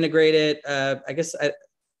 we integrate it. I guess I'm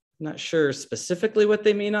not sure specifically what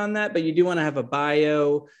they mean on that, but you do want to have a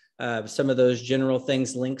bio, some of those general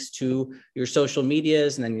things, links to your social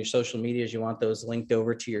medias, and then your social medias, you want those linked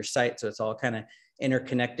over to your site. So it's all kind of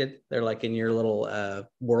interconnected. They're like in your little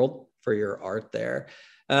world for your art there.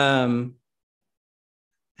 How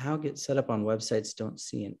get set up on websites don't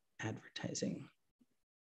see in advertising?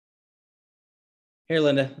 Here,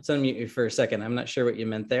 Linda, let's unmute you for a second. I'm not sure what you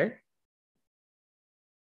meant there.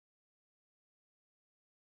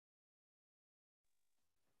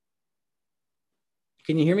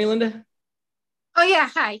 Can you hear me, Linda? Oh yeah,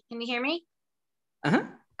 hi. Can you hear me? Uh-huh.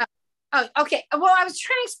 Oh, okay. Well, I was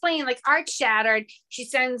trying to explain, like Art Shattered, she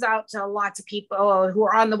sends out to lots of people who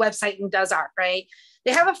are on the website and does art, right?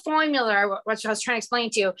 They have a formula, which I was trying to explain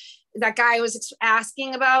to you, that guy was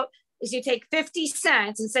asking about, is you take 50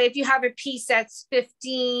 cents and say, if you have a piece that's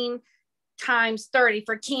 15 times 30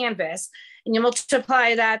 for canvas, and you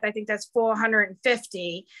multiply that, I think that's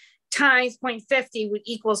 450 times 0.50 would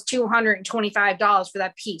equals $225 for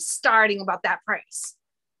that piece, starting about that price.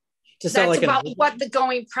 That's like about what the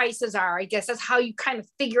going prices are. I guess that's how you kind of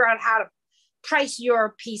figure out how to price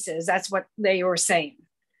your pieces. That's what they were saying.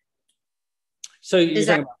 So you're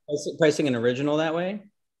talking about pricing an original that way?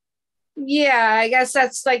 Yeah, I guess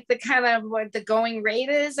that's like the kind of what the going rate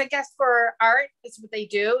is, I guess, for art. That's what they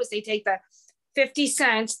do, is they take the 50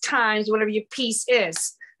 cents times whatever your piece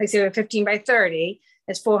is. Like say 15 by 30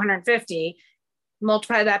 is 450.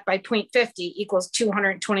 Multiply that by 0.50 equals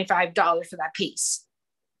 $225 for that piece.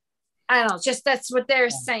 I don't know, just that's what they're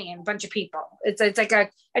saying, a bunch of people. It's like a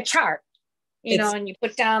chart, and you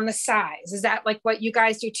put down the size. Is that like what you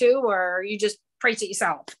guys do too, or you just price it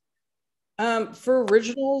yourself? For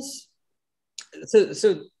originals, so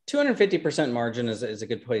 250% margin is a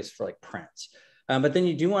good place for like prints. But then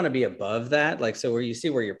you do want to be above that, like so where you see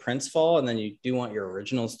where your prints fall, and then you do want your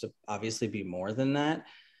originals to obviously be more than that.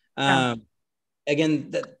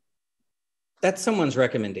 Again, that's someone's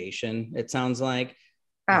recommendation. It sounds like.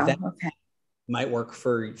 That might work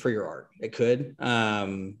for your art. It could.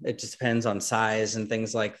 It just depends on size and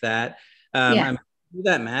things like that. Do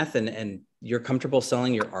that math and you're comfortable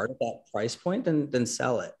selling your art at that price point, then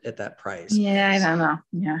sell it at that price. Yeah, I don't know.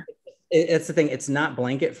 Yeah. It's the thing. It's not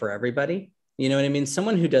blanket for everybody. You know what I mean?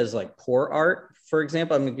 Someone who does like pour art, for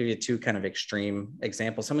example, I'm going to give you two kind of extreme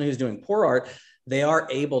examples. Someone who's doing pour art, they are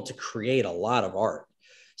able to create a lot of art.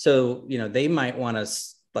 So, they might want to,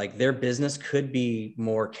 like their business could be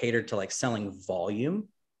more catered to like selling volume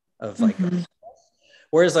of like,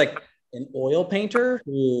 whereas like an oil painter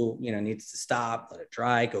who, needs to stop, let it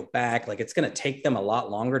dry, go back, like it's going to take them a lot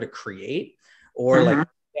longer to create. Or like,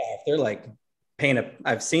 if they're like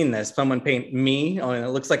I've seen this, someone paint me and it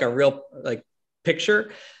looks like a real like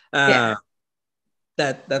picture.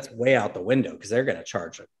 That's way out the window because they're going to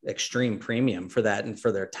charge an extreme premium for that and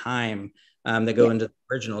for their time that go into the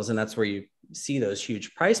originals. And that's where you see those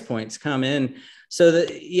huge price points come in. So that,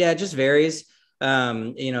 it just varies.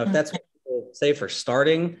 If that's what people say for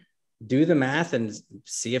starting, do the math and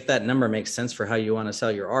see if that number makes sense for how you want to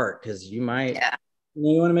sell your art. Cause you might,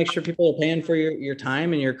 you want to make sure people are paying for your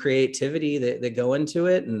time and your creativity that go into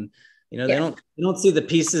it. And, they don't see the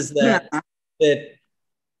pieces that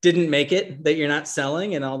didn't make it that you're not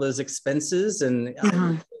selling, and all those expenses, and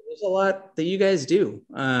there's a lot that you guys do.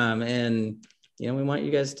 And we want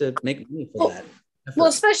you guys to make money for that. Well,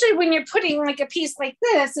 especially when you're putting like a piece like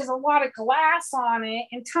this, there's a lot of glass on it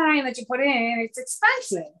and time that you put in, it's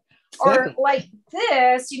expensive. Exactly. Or like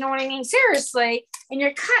this, you know what I mean? Seriously. And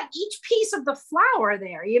you're cut each piece of the flower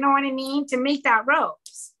there, you know what I mean? To make that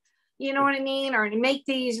rose, you know what I mean? Or to make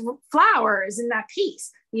these flowers in that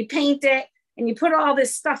piece. You paint it and you put all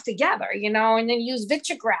this stuff together, and then use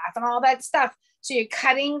Vitrograph and all that stuff. So you're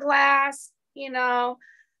cutting glass, you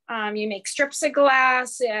make strips of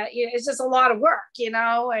glass. It's just a lot of work,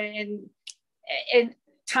 and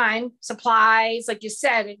time, supplies, like you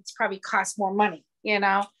said, it's probably costs more money, And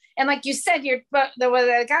like you said,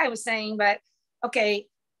 the guy was saying, but okay,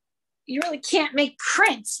 you really can't make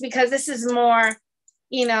prints because this is more,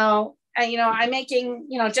 I'm making,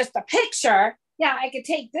 just a picture. Yeah, I could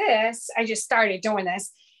take this. I just started doing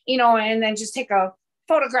this, and then just take a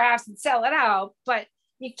photographs and sell it out. But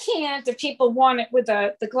you can't if people want it with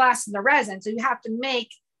the glass and the resin. So you have to make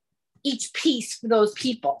each piece for those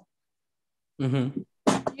people. Mm-hmm.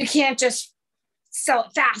 You can't just sell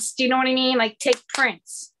it fast. Do you know what I mean? Like take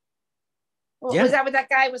prints. Well, yeah. Was that what that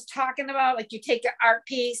guy was talking about? Like you take an art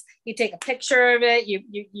piece, you take a picture of it, you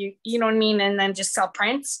know what I mean? And then just sell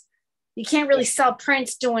prints. You can't really sell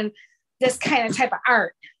prints doing this kind of type of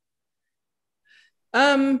art.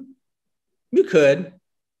 You could.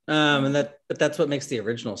 But that's what makes the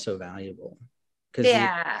original so valuable.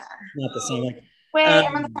 Yeah. Not the same. Wait,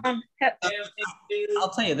 I'm on the phone. I'll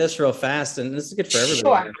tell you this real fast, and this is good for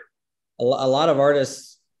everybody. Sure. A lot of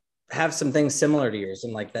artists have some things similar to yours,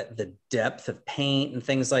 and like that, the depth of paint and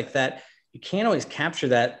things like that. You can't always capture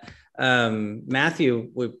that.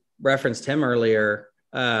 Matthew, we referenced him earlier.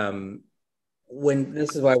 When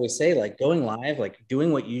this is why we say like going live, like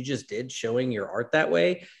doing what you just did, showing your art that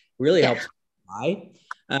way really helps.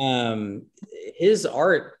 His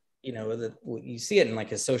art, you see it in like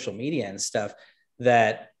his social media and stuff,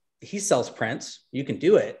 that he sells prints. You can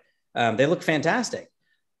do it. They look fantastic.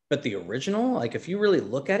 But the original, like if you really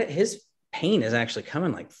look at it, his paint is actually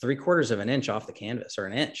coming like 3/4 of an inch off the canvas, or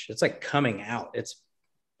an inch. It's like coming out. It's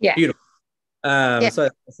beautiful. So I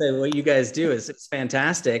say what you guys do is it's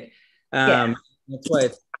fantastic. That's why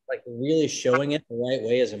it's like really showing it the right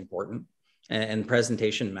way is important, and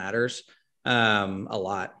presentation matters a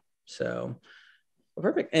lot. So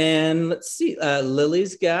perfect. And let's see,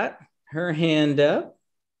 Lily's got her hand up.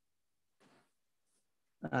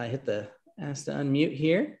 I hit the ask to unmute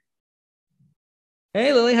here.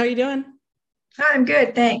 Hey, Lily, how you doing? I'm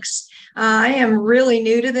good, thanks. I am really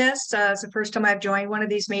new to this. It's the first time I've joined one of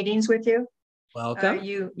these meetings with you. Welcome.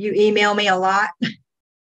 You email me a lot.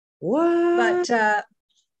 What?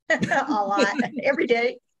 But a lot every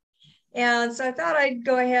day. And so I thought I'd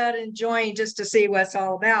go ahead and join just to see what it's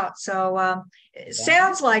all about. So it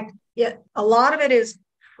sounds like a lot of it is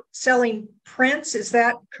selling prints. Is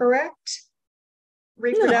that correct?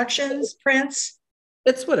 Reproductions, prints?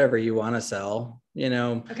 It's whatever you want to sell,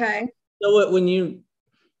 Okay. So when you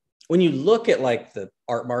look at like the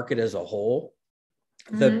art market as a whole,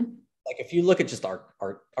 like if you look at just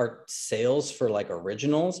art sales for like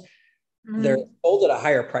originals, they're sold at a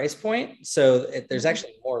higher price point. So there's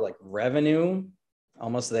actually more like revenue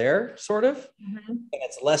almost there, sort of, and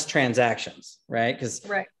it's less transactions, right? Because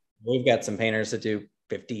we've got some painters that do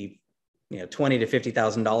 $20,000 to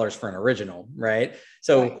 $50,000 for an original, right?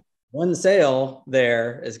 So one sale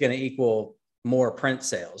there is going to equal more print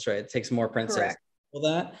sales, right? It takes more print sales for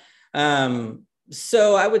that.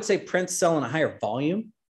 So I would say prints sell in a higher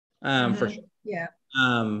volume, for sure. Yeah.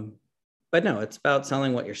 But no, it's about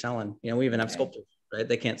selling what you're selling. We even have sculptors, right?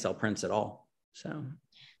 They can't sell prints at all.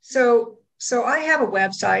 So I have a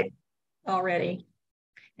website already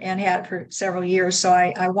and had it for several years. So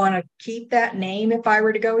I want to keep that name. If I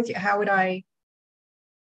were to go with you, how would I?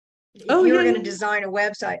 Oh, you were going to design a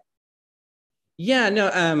website. Yeah, no,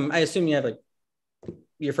 I assume you have like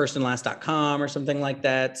your first and last.com or something like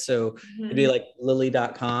that. So it'd be like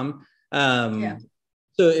lily.com.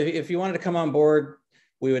 So if you wanted to come on board,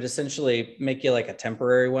 we would essentially make you like a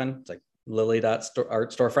temporary one. It's like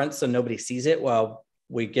lily.art storefront. So nobody sees it while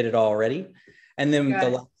we get it all ready. And then the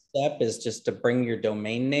last step is just to bring your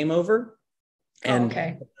domain name over and put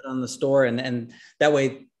it on the store. And that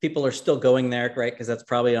way people are still going there, right? Because that's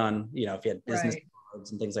probably on, if you had business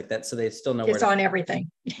cards and things like that. So they still know it's on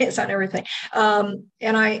everything. It's on everything. And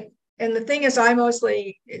the thing is,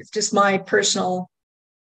 it's just my personal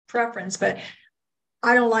preference, but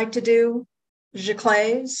I don't like to do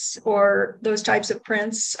giclées or those types of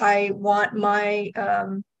prints. I want my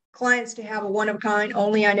clients to have a one of a kind,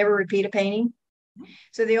 only I never repeat a painting.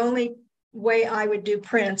 So the only way I would do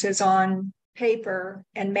prints is on paper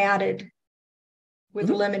and matted with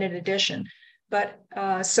a limited edition. But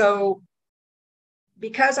so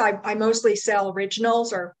because I mostly sell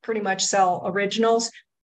originals, or pretty much sell originals,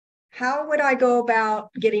 how would I go about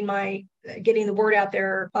getting the word out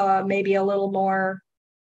there maybe a little more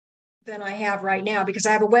than I have right now? Because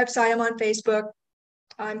I have a website, I'm on Facebook.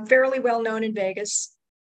 I'm fairly well known in Vegas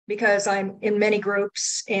because I'm in many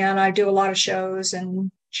groups and I do a lot of shows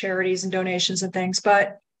and charities and donations and things,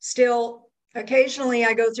 but still occasionally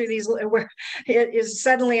I go through these where it is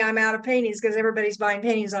suddenly I'm out of paintings because everybody's buying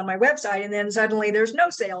paintings on my website, and then suddenly there's no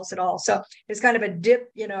sales at all. So it's kind of a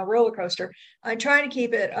dip, roller coaster. I'm trying to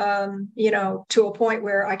keep it, to a point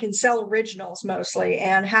where I can sell originals mostly.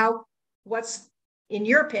 And what's, in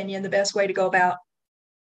your opinion, the best way to go about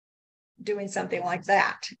doing something like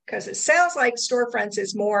that? Because it sounds like Storefronts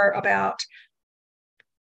is more about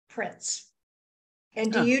prints.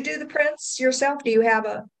 And do you do the prints yourself? Do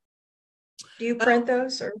you print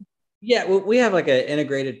those, or? Yeah, well, we have like an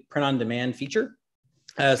integrated print on demand feature.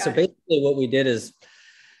 So basically what we did is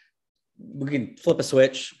we can flip a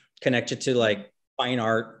switch, connect it to like fine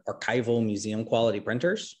art, archival, museum quality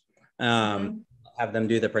printers, have them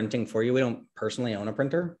do the printing for you. We don't personally own a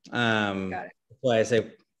printer. Got it. That's why I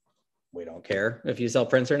say we don't care if you sell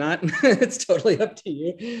prints or not. It's totally up to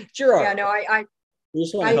you. It's your art. Yeah, no, I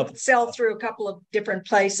sell through a couple of different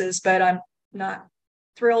places, but I'm not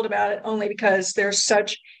thrilled about it, only because there's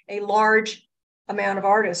such a large amount of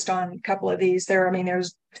artists on a couple of these.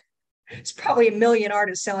 There's probably 1 million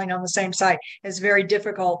artists selling on the same site. It's very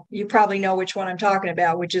difficult. You probably know which one I'm talking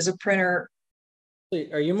about, which is a printer.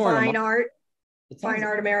 Are you more Fine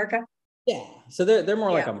Art America? Yeah. So they're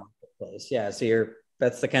more like a marketplace. Yeah. So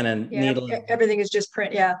that's the kind of needle. Everything is just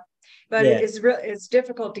print. Yeah. But it's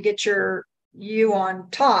difficult to get you on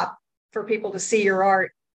top for people to see your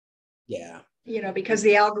art. Yeah. Because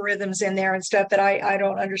the algorithms in there and stuff that I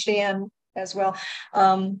don't understand as well.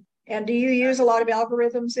 And do you use a lot of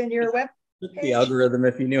algorithms in your web page? The algorithm,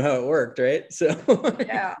 if you knew how it worked, right? So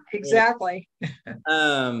yeah, exactly.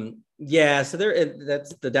 Yeah. So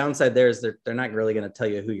that's the downside there, is they're not really going to tell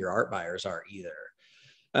you who your art buyers are either.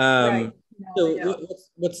 Right. No, so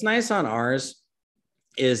what's nice on ours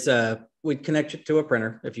is we connect it to a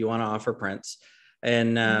printer if you want to offer prints.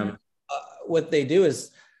 And what they do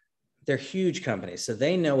is, they're huge companies, so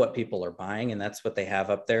they know what people are buying, and that's what they have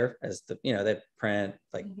up there as they print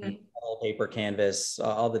like metal, paper, canvas,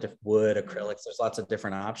 all the different wood, acrylics. There's lots of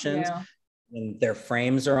different options. Yeah. And their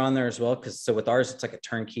frames are on there as well, because with ours it's like a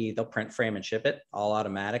turnkey. They'll print, frame, and ship it all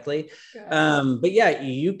automatically. But yeah,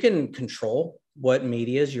 you can control what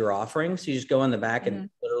medias you're offering. So you just go in the back and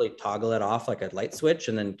literally toggle it off like a light switch,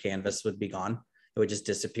 and then canvas would be gone. It would just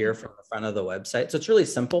disappear from the front of the website. So it's really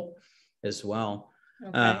simple as well.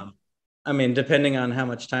 Okay. Depending on how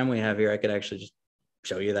much time we have here, I could actually just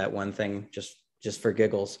show you that one thing just for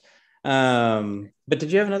giggles. But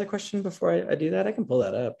did you have another question before I do that? I can pull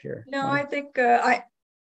that up here. No, I think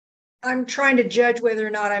I'm trying to judge whether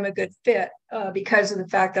or not I'm a good fit because of the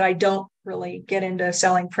fact that I don't really get into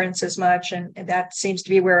selling prints as much. And that seems to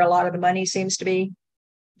be where a lot of the money seems to be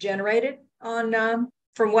generated on,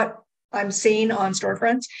 from what I'm seeing on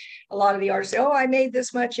Storefronts. A lot of the artists say, oh, I made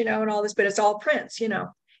this much, and all this, but it's all prints,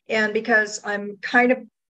 And because I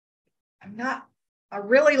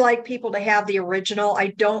really like people to have the original. I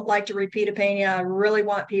don't like to repeat a painting. I really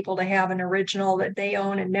want people to have an original that they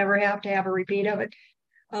own and never have to have a repeat of it.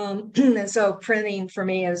 And so printing for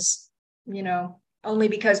me is, only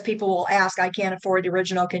because people will ask, I can't afford the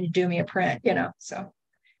original, can you do me a print? So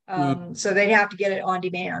they'd have to get it on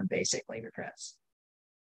demand, basically, the prints.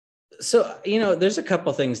 So, there's a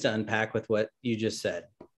couple things to unpack with what you just said.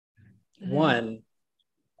 One,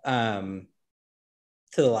 to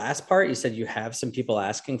the last part, you said you have some people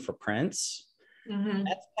asking for prints.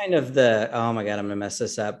 That's kind of oh my God, I'm gonna mess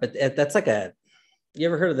this up. But that's like you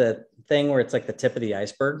ever heard of the thing where it's like the tip of the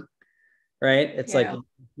iceberg, right? It's like you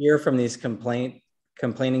hear from these complaining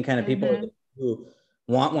kind of people who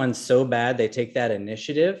want one so bad, they take that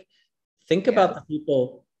initiative. Think about the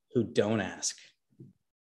people who don't ask.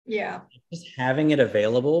 Yeah. Just having it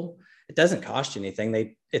available, it doesn't cost you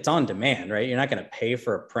anything. It's on demand, right? You're not going to pay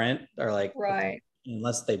for a print or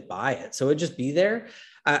unless they buy it. So it'd just be there.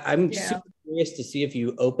 I'm super curious to see if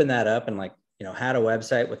you open that up and had a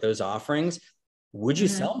website with those offerings, would you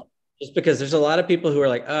sell them? Just because there's a lot of people who are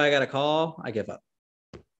like, oh, I got a call, I give up.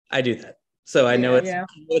 I do that. So I know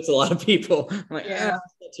it's a lot of people. I'm like,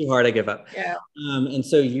 it's too hard, I give up. Yeah. And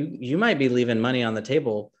so you might be leaving money on the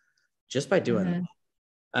table just by doing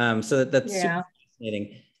that. So that's super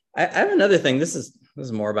fascinating. I have another thing. This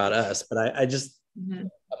is more about us, but I just Mhm.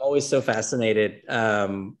 I'm always so fascinated.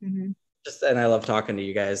 Mhm. And I love talking to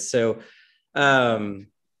you guys. So,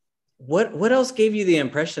 what else gave you the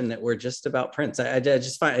impression that we're just about prints? I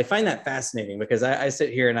just find that fascinating because I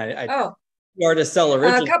sit here and I Oh, artists sell a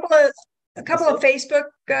original. couple of Facebook,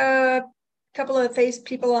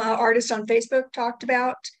 people, artists on Facebook talked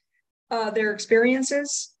about their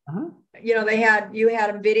experiences. Uh-huh. You know, you had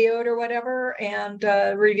them videoed or whatever, and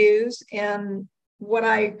reviews. And what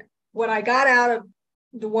I got out of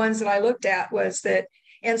the ones that I looked at was that,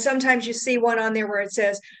 and sometimes you see one on there where it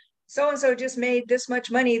says, so and so just made this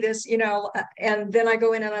much money, this, you know, and then I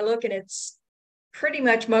go in and I look, and it's pretty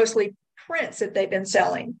much mostly prints that they've been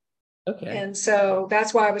selling. Okay. And so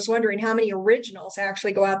that's why I was wondering how many originals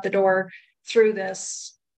actually go out the door through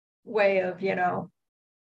this way of, you know,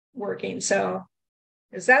 working. So,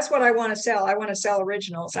 because that's what I want to sell. I want to sell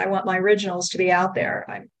originals. I want my originals to be out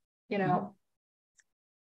there. You know,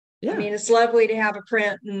 yeah. I mean, it's lovely to have a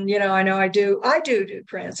print, and you know I do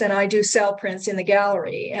prints, and I do sell prints in the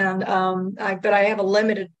gallery, and but I have a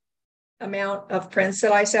limited amount of prints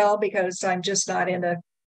that I sell because I'm just not into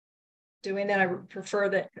doing that. I prefer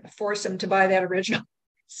that force them to buy that original.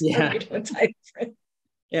 So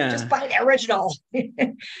Yeah. Just buy the original.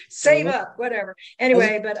 Save up, whatever.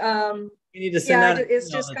 Anyway, but you need to send out it's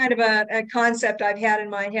just kind of a concept I've had in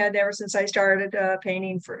my head ever since I started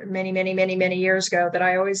painting for many years ago, that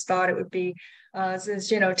I always thought it would be this,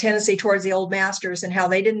 you know, tendency towards the old masters and how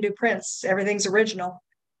they didn't do prints. Everything's original.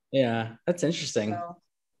 Yeah, that's interesting. So,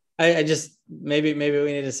 I just maybe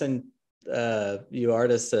we need to send you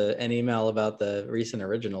artists an email about the recent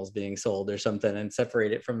originals being sold or something, and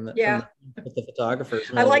separate it from the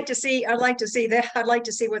photographers. I'd like to see that. I'd like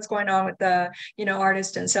to see what's going on with the, you know,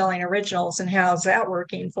 artists and selling originals, and how's that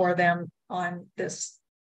working for them on this,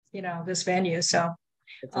 you know, this venue. So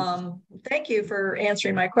thank you for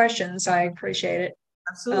answering my questions. I appreciate it.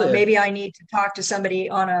 Absolutely. Maybe I need to talk to somebody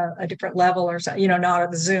on a different level or something, you know, not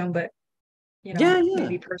on the Zoom, but you know,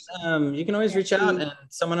 maybe personally. You can always reach out, and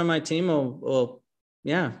someone on my team will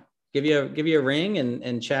give you a ring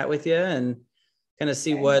and chat with you and kind of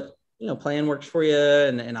see what, you know, plan works for you,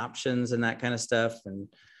 and options and that kind of stuff. And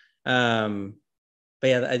but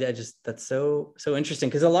yeah, I just, that's so interesting,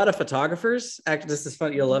 because a lot of photographers this is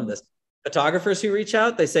fun, you'll love this. Photographers who reach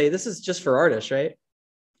out, they say this is just for artists, right?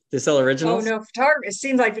 To sell originals. Oh no, photography. It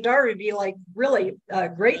seems like photography would be like really a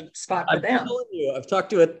great spot for them. I've talked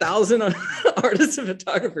to 1,000 artists and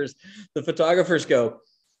photographers. The photographers go,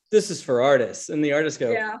 "This is for artists," and the artists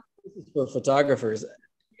go, "This is for photographers."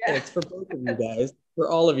 Yeah. It's for both of you guys, for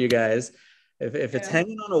all of you guys. If it's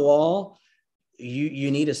hanging on a wall,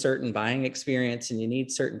 you need a certain buying experience, and you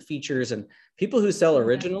need certain features. And people who sell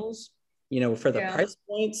originals, you know, for the price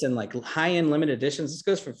points and like high-end limited editions, this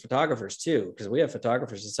goes for photographers too, because we have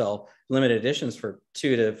photographers that sell limited editions for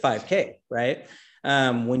 $2,000 to $5,000, right?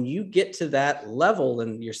 When you get to that level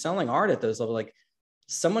and you're selling art at those levels, like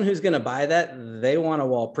someone who's going to buy that, they want a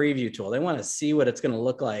wall preview tool. They want to see what it's going to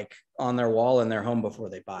look like on their wall in their home before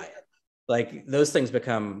they buy it. Like those things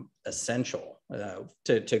become essential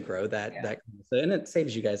to grow that kind of, and it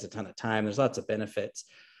saves you guys a ton of time. There's lots of benefits.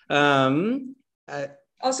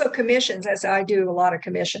 Also commissions, as I do a lot of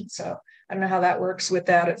commissions. So I don't know how that works with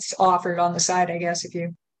that. It's offered on the side, I guess, if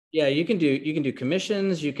you. Yeah, you can do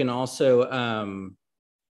commissions. You can also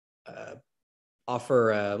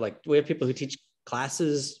offer like, we have people who teach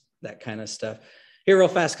classes, that kind of stuff. Here real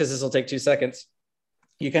fast, because this will take 2 seconds.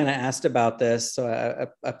 You kind of asked about this, so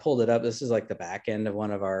I pulled it up. This is like the back end of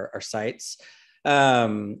one of our sites.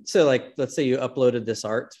 So like, let's say you uploaded this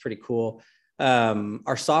art. It's pretty cool.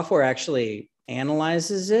 Our software actually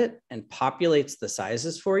analyzes it and populates the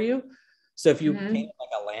sizes for you. So if you paint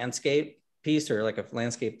like a landscape piece, or like a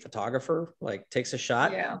landscape photographer like takes a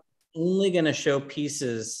shot, only going to show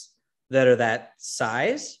pieces that are that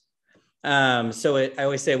size. So I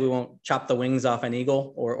always say we won't chop the wings off an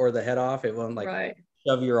eagle or the head off. It won't like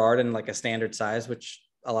shove your art in like a standard size, which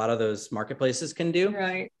a lot of those marketplaces can do.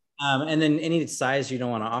 And then any size you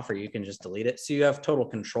don't want to offer, you can just delete it. So you have total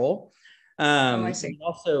control. I see. It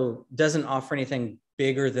also doesn't offer anything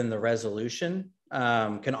bigger than the resolution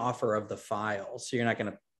can offer of the file. So you're not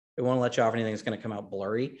going to, it won't let you offer anything that's going to come out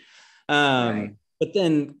blurry. But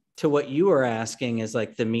then to what you were asking is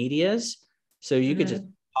like the medias. So you could just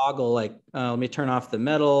toggle like, let me turn off the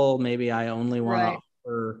metal. Maybe I only want to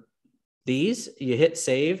offer these. You hit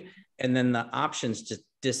save, and then the options just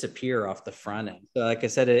disappear off the front end. So like I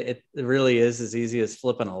said, it really is as easy as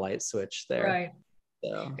flipping a light switch there.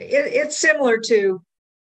 So. It's similar to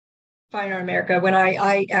Fine Art America when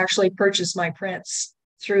I actually purchased my prints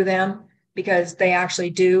through them, because they actually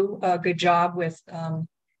do a good job with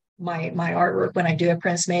my artwork when I do a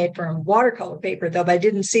prints made from watercolor paper, though. But I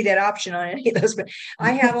didn't see that option on any of those. But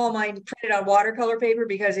I have all mine printed on watercolor paper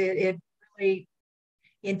because it really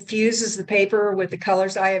infuses the paper with the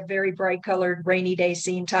colors. I have very bright colored rainy day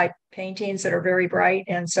scene type paintings that are very bright.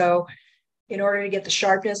 And so in order to get the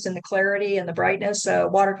sharpness and the clarity and the brightness,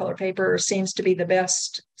 watercolor paper seems to be the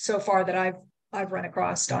best so far that I've run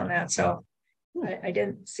across on that. So I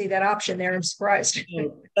didn't see that option there. I'm surprised.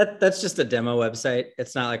 That's just a demo website.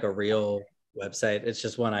 It's not like a real website. It's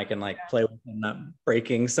just one I can like play with and not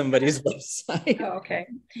breaking somebody's website. Oh, okay.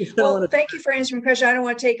 Well, thank you for answering the question. I don't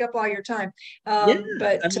want to take up all your time,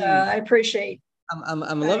 but I appreciate. I'm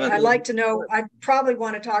loving. I'd like to know. I probably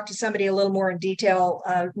want to talk to somebody a little more in detail,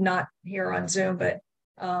 not here on Zoom, but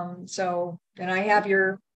so. And I have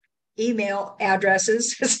your email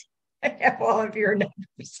addresses. I have all of your numbers.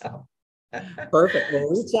 So. Perfect. Well,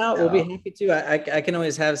 reach out. We'll be happy to. I can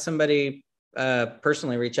always have somebody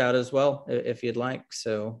personally reach out as well if you'd like.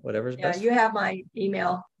 So whatever's best. You have my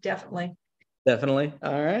email. Definitely.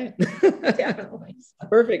 All right. Definitely.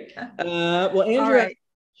 Perfect. Well, Andrew, right.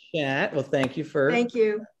 Chat. Well, thank you for. Thank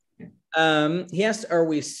you. He asked, are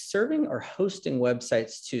we serving or hosting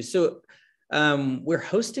websites too? So we're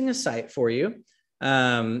hosting a site for you.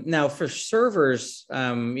 Now for servers,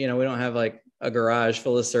 we don't have like a garage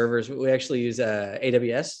full of servers. We actually use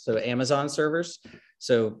AWS, so Amazon servers.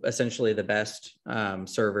 So essentially the best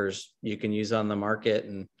servers you can use on the market.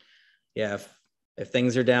 And yeah, if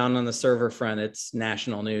things are down on the server front, it's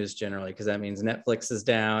national news generally, because that means Netflix is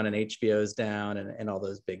down and HBO is down and all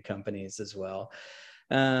those big companies as well.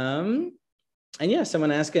 And yeah,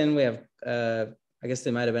 someone asking, we have, I guess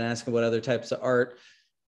they might've been asking what other types of art.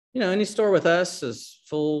 Any store with us is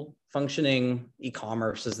full functioning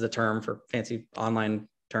e-commerce is the term for fancy online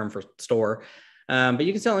term for store. But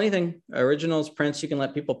you can sell anything, originals, prints. You can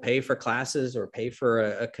let people pay for classes or pay for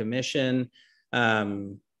a commission.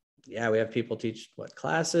 Yeah, we have people teach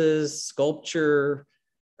classes, sculpture.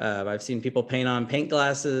 I've seen people paint on paint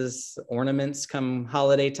glasses, ornaments come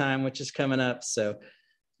holiday time, which is coming up. So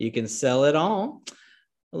you can sell it all.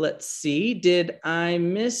 Let's see. Did I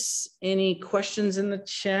miss any questions in the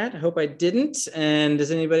chat? I hope I didn't. And does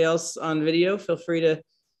anybody else on video? Feel free to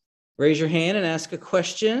raise your hand and ask a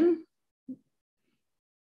question.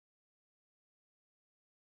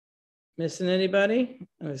 Missing anybody?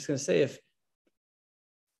 I was going to say, if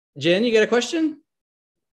Jen, you got a question?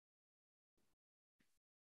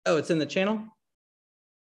 Oh, it's in the channel.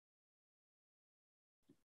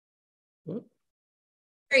 There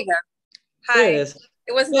you go. Hi. There it is.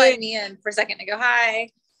 It wasn't letting me in for a second to go. Hi.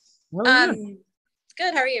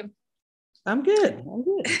 Good. How are you? I'm good.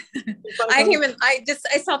 I came in. I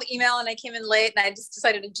saw the email and I came in late, and I just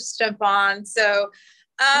decided to just jump on. So,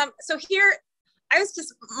 here,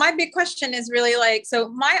 my big question is really so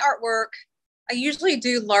my artwork, I usually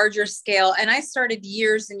do larger scale, and I started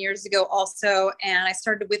years and years ago also, and I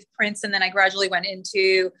started with prints, and then I gradually went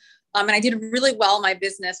into and I did really well in my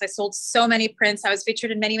business. I sold so many prints. I was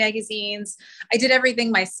featured in many magazines. I did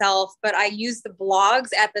everything myself, but I used the blogs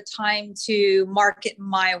at the time to market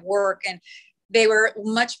my work. And they were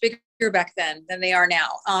much bigger back then than they are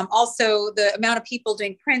now. Also, the amount of people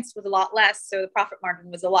doing prints was a lot less. So the profit margin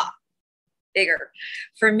was a lot bigger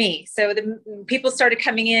for me. So the people started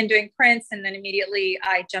coming in doing prints, and then immediately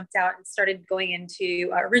I jumped out and started going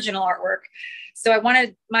into original artwork. So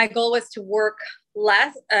my goal was to work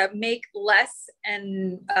less, make less,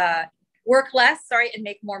 and work less, and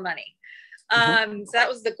make more money. So that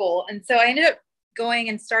was the goal. And so I ended up going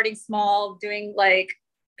and starting small, doing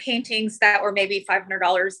paintings that were maybe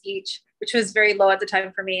 $500 each, which was very low at the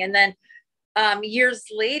time for me. And then years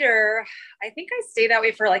later, I think I stayed that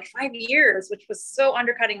way for 5 years, which was so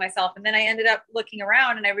undercutting myself. And then I ended up looking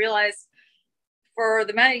around, and I realized for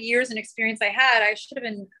the amount of years and experience I had, I should have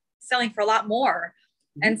been selling for a lot more.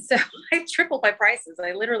 And so I tripled my prices.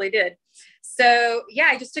 I literally did. So yeah,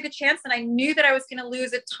 I just took a chance, and I knew that I was going to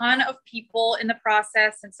lose a ton of people in the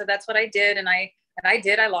process. And so that's what I did. And I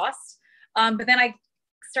lost. But then I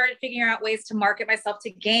started figuring out ways to market myself to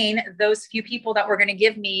gain those few people that were going to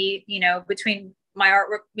give me, between my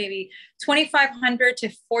artwork, maybe $2,500 to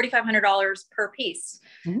 $4,500 per piece.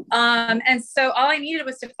 And so all I needed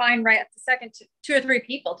was to find right at the second 2 or 3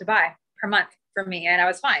 people to buy per month for me. And I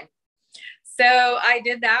was fine. So I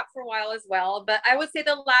did that for a while as well. But I would say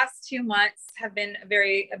the last 2 months have been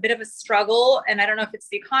a bit of a struggle. And I don't know if it's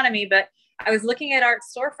the economy, but I was looking at art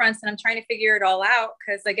storefronts, and I'm trying to figure it all out,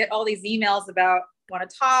 because I get all these emails about want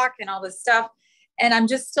to talk and all this stuff. And I'm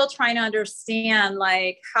just still trying to understand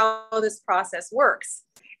how this process works.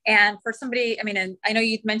 And for somebody, and I know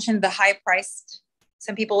you mentioned the high priced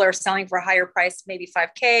Some people are selling for a higher price, maybe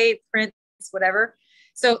 5K, prints, whatever.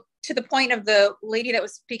 So to the point of the lady that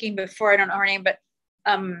was speaking before, I don't know her name, but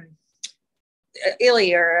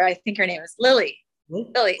Illy, or I think her name is Lily.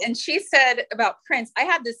 Lily. And she said about prints, I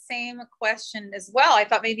had the same question as well. I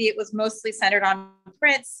thought maybe it was mostly centered on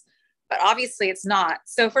prints, but obviously it's not.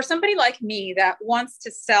 So for somebody like me that wants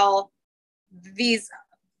to sell these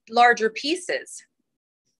larger pieces,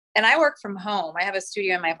 and I work from home, I have a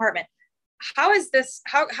studio in my apartment. How is this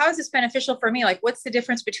beneficial for me? Like, what's the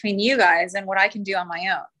difference between you guys and what I can do on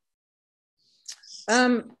my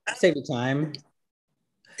own? Save you time.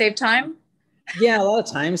 Save time? Yeah, a lot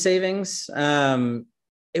of time savings.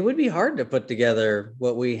 It would be hard to put together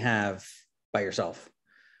what we have by yourself.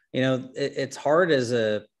 You know, it's hard as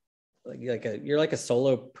you're like a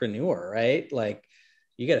solopreneur, right? Like,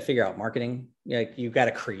 you got to figure out marketing. Like, you've got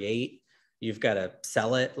to create, you've got to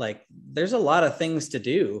sell it. Like, there's a lot of things to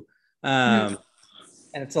do. And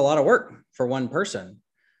it's a lot of work for one person.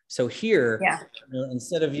 So here,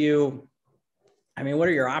 instead of what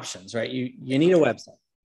are your options, right? You need a website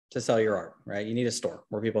to sell your art, right? You need a store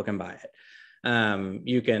where people can buy it.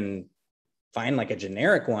 You can find like a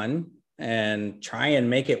generic one and try and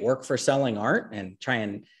make it work for selling art and try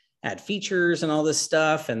and add features and all this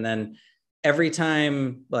stuff. And then every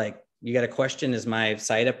time, like, you got a question, is my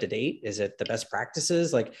site up to date? Is it the best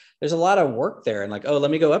practices? Like, there's a lot of work there, and like, oh, let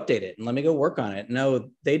me go update it and let me go work on it. No,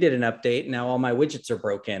 they did an update. Now all my widgets are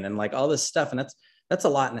broken and like all this stuff. And that's a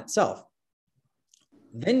lot in itself.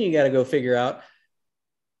 Then you got to go figure out,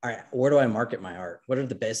 all right, where do I market my art? What are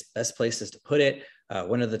the best places to put it?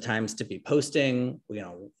 When are the times to be posting? You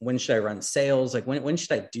know, when should I run sales? Like, when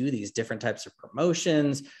should I do these different types of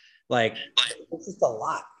promotions? Like, it's just a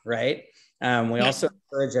lot, right? We also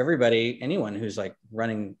encourage anyone who's like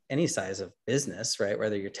running any size of business, right?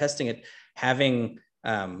 Whether you're testing it, having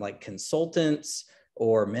like consultants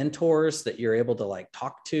or mentors that you're able to like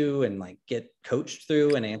talk to and like get coached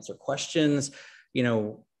through and answer questions. You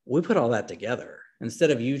know, we put all that together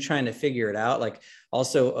instead of you trying to figure it out. Like,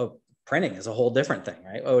 also printing is a whole different thing,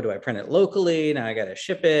 right? Oh, do I print it locally? Now I got to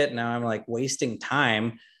ship it. Now I'm like wasting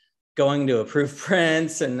time going to approve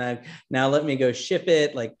prints, and now let me go ship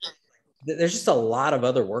it. Like, there's just a lot of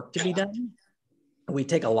other work to be done. We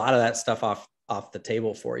take a lot of that stuff off the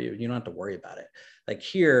table for you. You don't have to worry about it. Like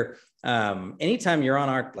here, anytime you're on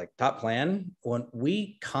our like top plan, when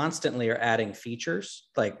we constantly are adding features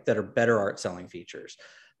like that are better art selling features.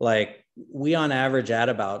 Like, we on average add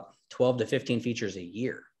about 12 to 15 features a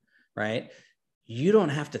year, right? You don't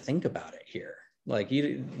have to think about it here. Like,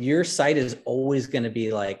 your site is always going to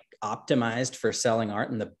be like optimized for selling art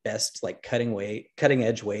in the best, like cutting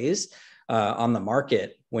edge ways on the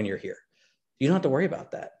market when you're here. You don't have to worry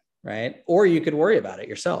about that, right? Or you could worry about it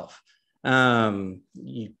yourself. Am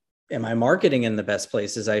I marketing in the best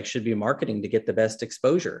places I should be marketing to get the best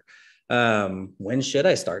exposure? When should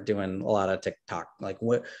I start doing a lot of TikTok? Like,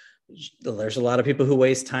 there's a lot of people who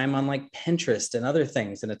waste time on like Pinterest and other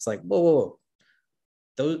things. And it's like, whoa.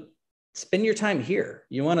 Spend your time here.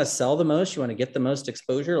 You want to sell the most, you want to get the most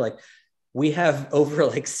exposure. Like, we have over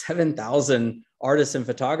like 7,000 artists and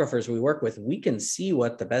photographers we work with. We can see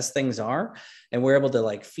what the best things are, and we're able to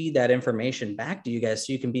like feed that information back to you guys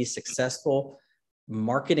so you can be successful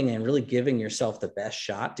marketing and really giving yourself the best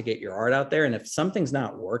shot to get your art out there. And if something's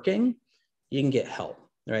not working, you can get help,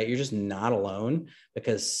 right? You're just not alone,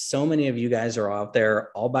 because so many of you guys are out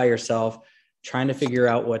there all by yourself trying to figure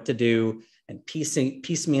out what to do and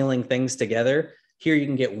piecemealing things together. Here you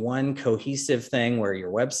can get one cohesive thing where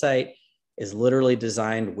your website is literally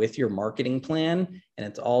designed with your marketing plan, and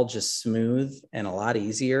it's all just smooth and a lot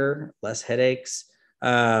easier, less headaches.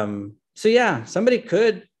 So yeah, somebody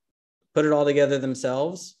could put it all together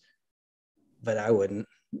themselves, but I wouldn't.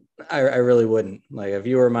 I really wouldn't. Like, if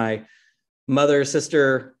you were my mother,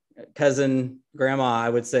 sister, cousin, grandma, I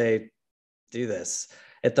would say, do this.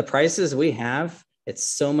 At the prices we have, it's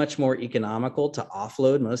so much more economical to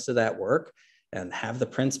offload most of that work and have the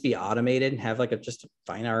prints be automated and have like just a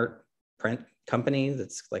fine art print company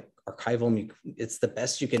that's like archival. It's the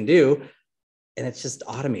best you can do. And it's just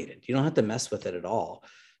automated. You don't have to mess with it at all.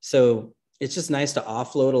 So it's just nice to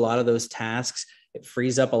offload a lot of those tasks. It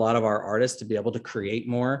frees up a lot of our artists to be able to create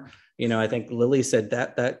more. You know, I think Lily said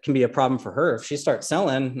that can be a problem for her. If she starts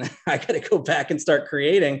selling, I got to go back and start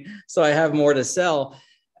creating so I have more to sell.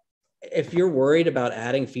 If you're worried about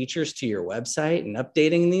adding features to your website and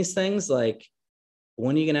updating these things, like,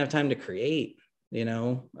 when are you going to have time to create, you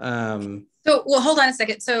know? Well, hold on a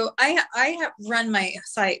second. So I have run my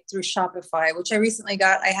site through Shopify, which I recently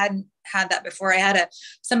got. I hadn't had that before. I had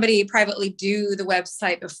somebody privately do the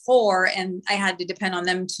website before, and I had to depend on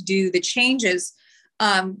them to do the changes.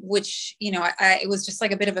 which, you know, it was just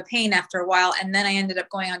like a bit of a pain after a while. And then I ended up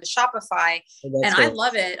going on to Shopify, and I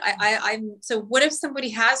love it. So what if somebody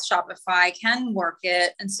has Shopify, can work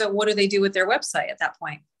it? And so what do they do with their website at that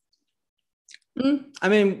point? I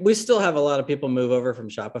mean, we still have a lot of people move over from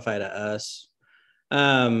Shopify to us.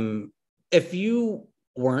 If you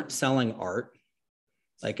weren't selling art,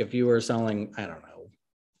 like if you were selling, I don't know,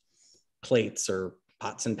 plates or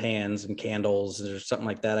pots and pans and candles or something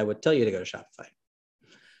like that, I would tell you to go to Shopify.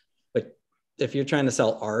 But if you're trying to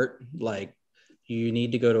sell art, like you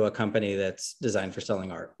need to go to a company that's designed for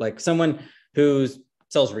selling art. Like someone who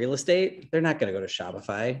sells real estate, they're not going to go to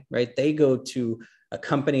Shopify, right? They go to a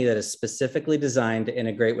company that is specifically designed to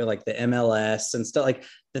integrate with like the MLS and stuff, like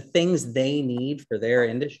the things they need for their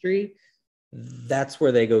industry. That's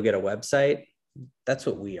where they go get a website. That's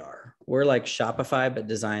what we are. We're like Shopify, but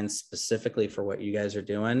designed specifically for what you guys are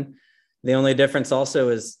doing. The only difference also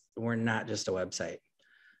is we're not just a website.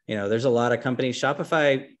 You know, there's a lot of companies,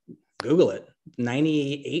 Shopify, Google it,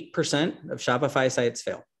 98% of Shopify sites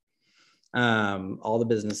fail. All the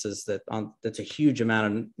businesses that's a huge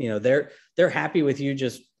amount of, you know, they're happy with you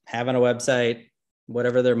just having a website,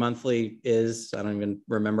 whatever their monthly is. I don't even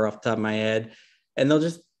remember off the top of my head. And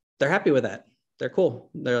they're happy with that. They're cool.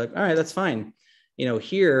 They're like, all right, that's fine. You know,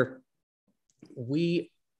 here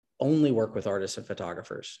we only work with artists and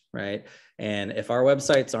photographers, right? And if our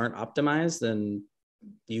websites aren't optimized, then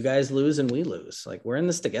you guys lose and we lose. Like we're in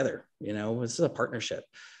this together, you know, this is a partnership.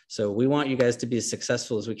 So we want you guys to be as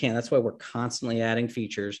successful as we can. That's why we're constantly adding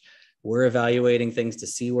features. We're evaluating things to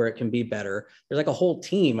see where it can be better. There's like a whole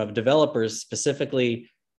team of developers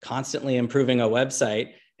specifically constantly improving a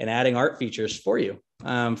website and adding art features for you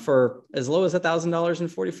for as low as $1,000 and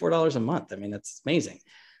 $44 a month. I mean, that's amazing.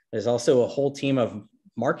 There's also a whole team of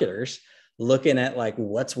marketers looking at like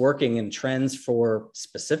what's working and trends for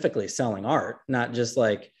specifically selling art, not just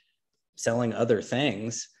like selling other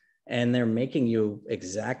things. And they're making you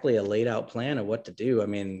exactly a laid out plan of what to do. I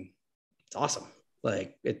mean, it's awesome.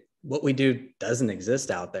 Like what we do doesn't exist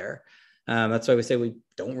out there. That's why we say we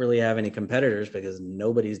don't really have any competitors, because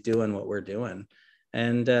nobody's doing what we're doing.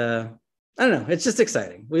 And I don't know, it's just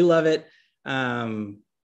exciting. We love it.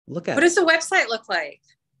 What does the website look like?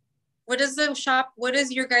 What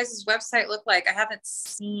does your guys' website look like? I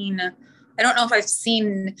don't know if I've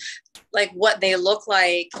seen like what they look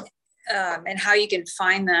like. And how you can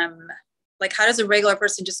find them. Like, how does a regular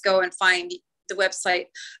person just go and find the website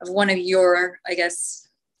of one of your, I guess,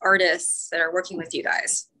 artists that are working with you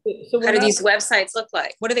guys? So how do these websites look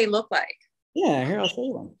like? What do they look like? Yeah, here, I'll show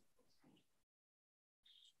you one.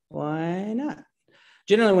 Why not?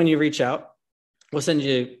 Generally, when you reach out, we'll send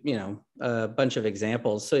you, you know, a bunch of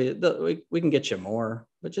examples. So we can get you more,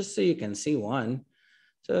 but just so you can see one.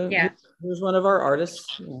 So yeah, here's one of our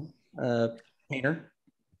artists, painter.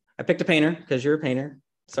 I picked a painter because you're a painter.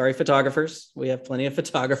 Sorry, photographers. We have plenty of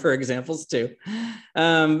photographer examples too.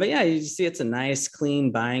 But yeah, you see it's a nice,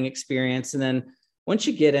 clean buying experience. And then once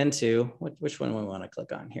you get into, which one we want to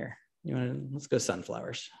click on here? Let's go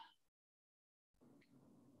sunflowers.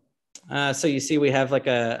 So you see we have like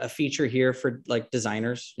a feature here for like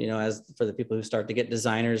designers, you know, as for the people who start to get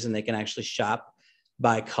designers, and they can actually shop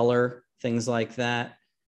by color, things like that.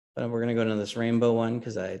 But we're going to go to this rainbow one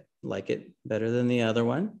because I like it better than the other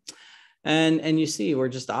one. And you see, we're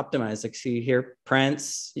just optimized. Like see here,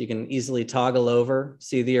 prints, you can easily toggle over,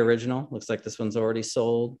 see the original. Looks like this one's already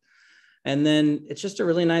sold. And then it's just a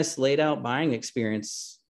really nice laid out buying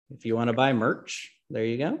experience. If you want to buy merch, there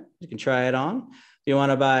you go. You can try it on. If you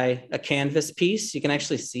want to buy a canvas piece, you can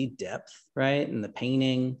actually see depth, right? And the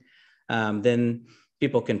painting. Then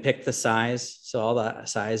people can pick the size. So all the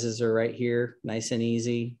sizes are right here, nice and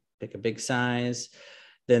easy. Pick a big size.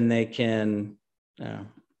 Then they can,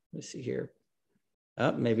 let's see here.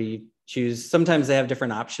 Maybe you choose, sometimes they have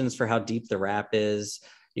different options for how deep the wrap is.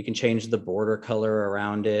 You can change the border color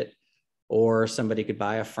around it, or somebody could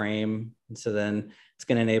buy a frame. And so then it's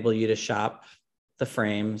going to enable you to shop the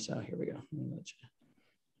frame. So here we go.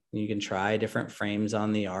 You can try different frames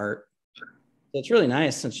on the art. So it's really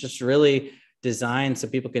nice. It's just really designed so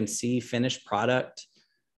people can see finished product.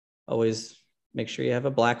 Always make sure you have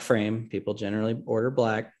a black frame. People generally order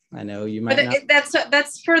black. I know you might not.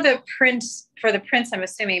 That's for the prints, I'm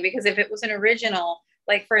assuming, because if it was an original,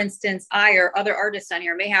 like for instance, I or other artists on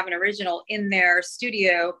here may have an original in their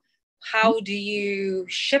studio. How do you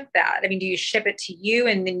ship that? I mean, do you ship it to you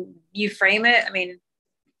and then you frame it? I mean,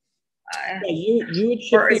 you would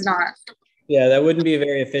ship, or is not. Yeah, that wouldn't be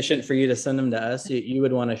very efficient for you to send them to us. You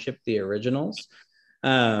would want to ship the originals.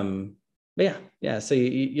 But yeah. So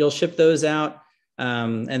you'll ship those out,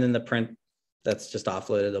 and then the print, that's just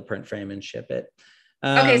offloaded. They'll print frame and ship it.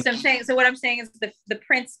 Okay, so what I'm saying is the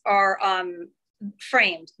prints are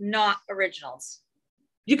framed, not originals.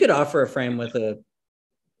 You could offer a frame with you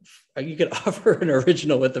could offer an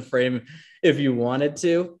original with a frame if you wanted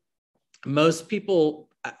to. Most people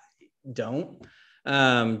don't.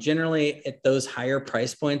 Generally, at those higher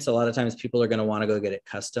price points, a lot of times people are going to want to go get it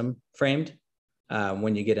custom framed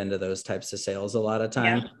when you get into those types of sales a lot of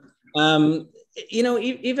time. Yeah.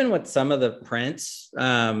 Even with some of the prints,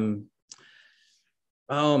 oh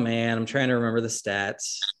man, I'm trying to remember the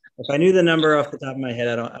stats. If I knew the number off the top of my head,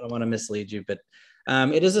 I don't want to mislead you, but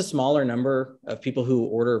it is a smaller number of people who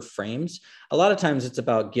order frames. A lot of times it's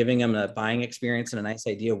about giving them a buying experience and a nice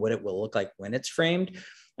idea of what it will look like when it's framed.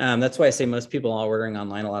 That's why I say most people are ordering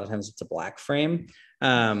online, a lot of times it's a black frame.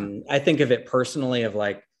 I think of it personally of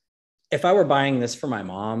like, if I were buying this for my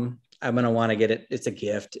mom, I'm going to want to get it. It's a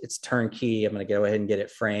gift. It's turnkey. I'm going to go ahead and get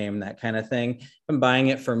it framed, that kind of thing. If I'm buying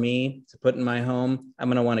it for me to put in my home, I'm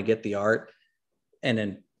going to want to get the art and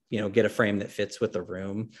then, get a frame that fits with the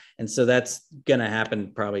room. And so that's going to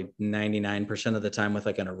happen probably 99% of the time with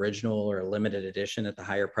like an original or a limited edition at the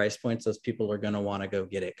higher price points. Those people are going to want to go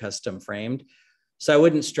get it custom framed. So I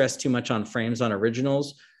wouldn't stress too much on frames on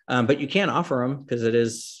originals, but you can offer them because it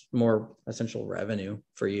is more essential revenue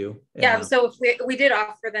for you. Yeah. So if we did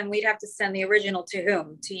offer them, we'd have to send the original to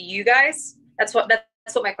whom? To you guys? That's what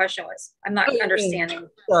my question was. I'm not understanding.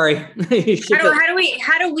 Sorry.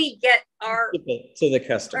 How do we get our to the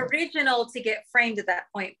customer original to get framed at that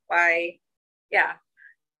point by, yeah.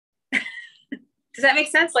 Does that make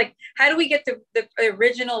sense? Like, how do we get the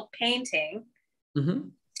original painting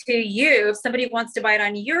to you if somebody wants to buy it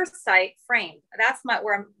on your site framed? That's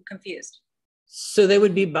where I'm confused. So they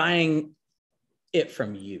would be buying it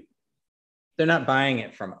from you. They're not buying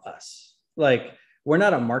it from us. Like, we're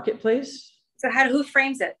not a marketplace. So who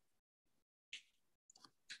frames it?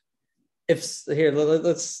 Let's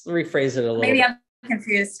rephrase it a little. Maybe I'm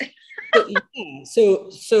confused.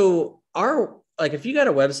 So if you got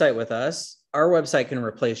a website with us, our website can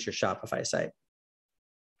replace your Shopify site.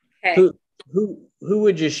 Okay. Who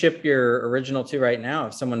would you ship your original to right now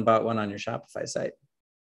if someone bought one on your Shopify site?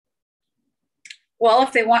 Well,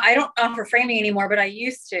 if they want, I don't offer framing anymore, but I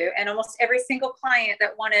used to. And almost every single client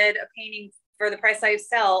that wanted a painting for the price I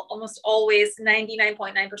sell, almost always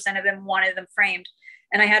 99.9% of them wanted them framed.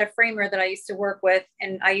 And I had a framer that I used to work with,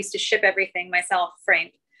 and I used to ship everything myself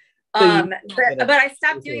framed. But I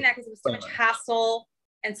stopped doing that because it was too much hassle.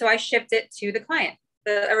 And so I shipped it to the client,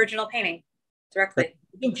 the original painting directly.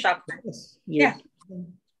 You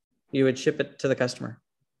would ship it to the customer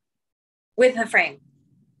with a frame.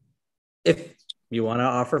 If you want to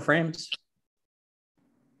offer frames.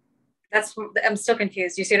 I'm still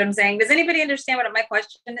confused. You see what I'm saying? Does anybody understand what my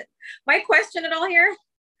question at all here?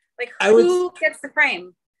 Like, who gets the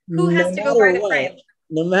frame? Who has to go buy the frame?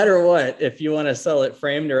 No matter what, if you want to sell it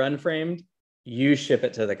framed or unframed, you ship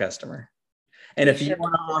it to the customer. And if you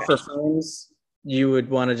want to offer frames, you would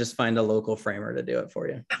want to just find a local framer to do it for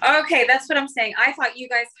you. Okay, that's what I'm saying. I thought you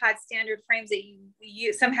guys had standard frames that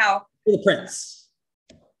you somehow for the prints.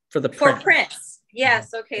 For prints.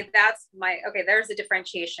 Yes. Okay. There's a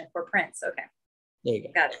differentiation for prints. Okay. There you go.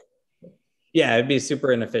 Got it. Yeah. It'd be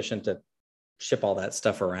super inefficient to ship all that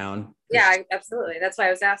stuff around. Yeah, absolutely. That's why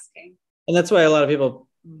I was asking. And that's why a lot of people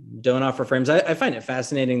don't offer frames. I find it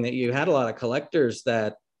fascinating that you had a lot of collectors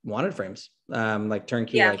that wanted frames, like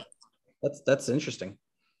turnkey. Yeah. Like, that's interesting.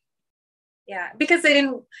 Yeah. Because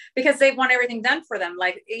they want everything done for them.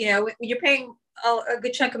 Like, you're paying a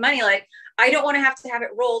good chunk of money. Like, I don't want to have it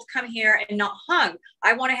rolled, come here and not hung.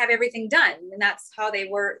 I want to have everything done. And that's how they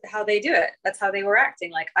do it. That's how they were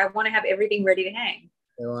acting. Like, I want to have everything ready to hang.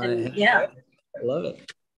 Yeah. I love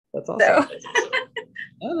it. That's awesome. So.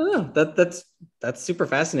 I don't know. That's super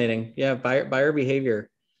fascinating. Yeah. Buyer behavior,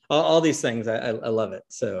 all these things. I love it.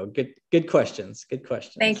 So good questions. Good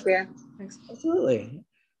questions. Thank you. Thanks. Absolutely.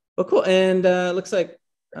 Well, cool. And looks like,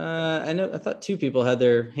 I thought two people had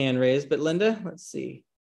their hand raised, but Linda, let's see.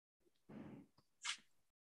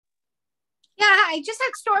 Yeah, I just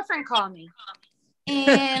had storefront call me,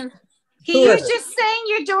 and he was just saying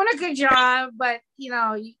you're doing a good job, but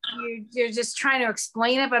you're just trying to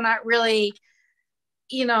explain it, but not really,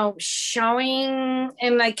 showing,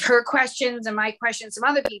 and like her questions and my questions, some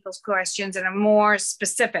other people's questions, and are more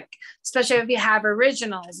specific, especially if you have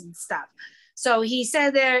originals and stuff. So he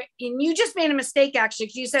said there, and you just made a mistake actually,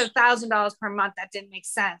 because you said $1,000 per month. That didn't make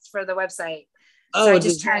sense for the website. So I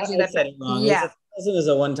just tried to do that. Yeah. $1,000 is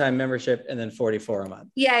a one-time membership, and then $44 a month.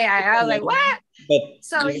 Yeah. I was like, what? But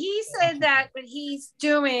so he said that what he's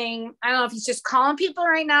doing, I don't know if he's just calling people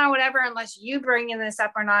right now or whatever, unless you bring in this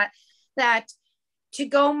up or not, that to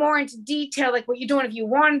go more into detail, like what you're doing, if you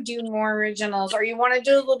want to do more originals or you want to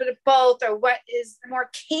do a little bit of both, or what is more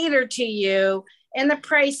catered to you and the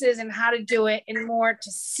prices and how to do it, and more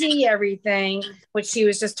to see everything, which she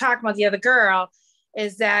was just talking about, the other girl,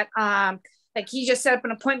 is that like he just set up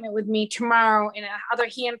an appointment with me tomorrow and another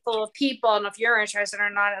handful of people. And if you're interested or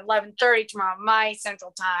not, at 11:30 tomorrow, my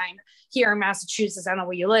central time here in Massachusetts. I don't know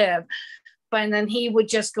where you live. But and then he would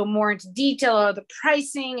just go more into detail of the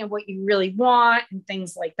pricing and what you really want and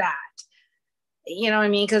things like that. You know what I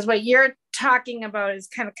mean? Because what you're talking about is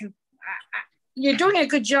kind of, you're doing a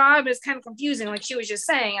good job. It's kind of confusing. Like she was just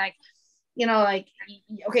saying, like, you know, like,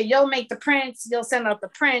 okay, you'll make the prints, you'll send out the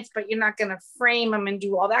prints, but you're not going to frame them and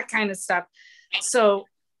do all that kind of stuff. So,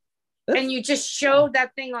 and you just showed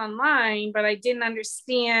that thing online, but I didn't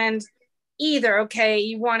understand either. Okay,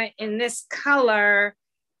 you want it in this color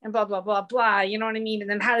and blah, blah, blah, blah. You know what I mean? And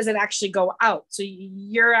then how does it actually go out? So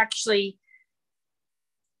you're actually,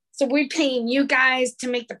 so we're paying you guys to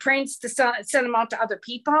make the prints to send them out to other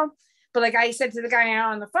people. But like I said to the guy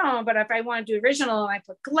on the phone, but if I want to do original and I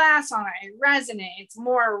put glass on it and resin it, it's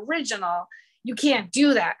more original. You can't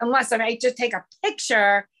do that unless I just take a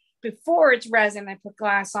picture before it's resin, I put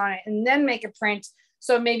glass on it and then make a print.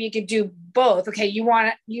 So maybe you could do both. Okay, you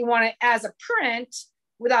want it as a print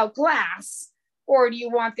without glass, or do you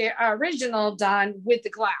want the original done with the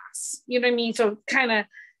glass? You know what I mean? So kind of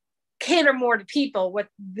cater more to people what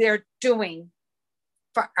they're doing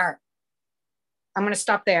for art. I'm going to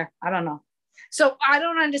stop there. I don't know. So I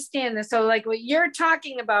don't understand this. So like what you're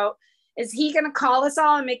talking about, is he going to call us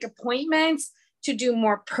all and make appointments to do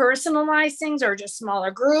more personalized things, or just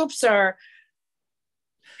smaller groups, or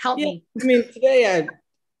help me? I mean,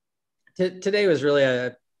 today was really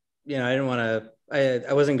I didn't want to,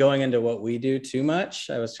 I wasn't going into what we do too much.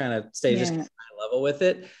 I was trying to stay just high level with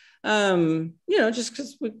it. Just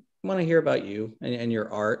because we want to hear about you and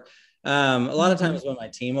your art. A lot of times when my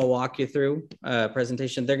team will walk you through a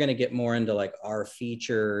presentation, they're going to get more into like our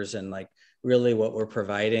features and like really what we're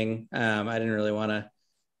providing. I didn't really want to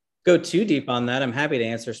go too deep on that. I'm happy to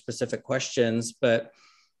answer specific questions, but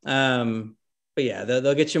yeah,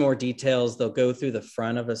 they'll get you more details. They'll go through the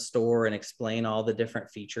front of a store and explain all the different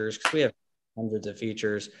features, because we have hundreds of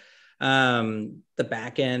features. The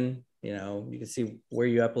back end, you can see where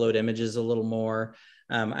you upload images a little more.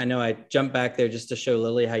 I know I jumped back there just to show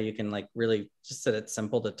Lily how you can like really just that it's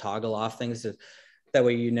simple to toggle off things. That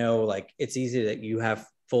way, like it's easy that you have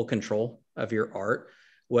full control of your art,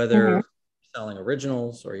 whether selling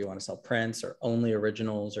originals or you want to sell prints, or only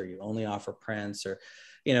originals, or you only offer prints, or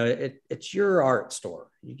it's your art store.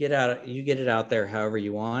 You get it out there however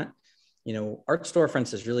you want. Art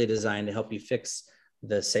Storefronts is really designed to help you fix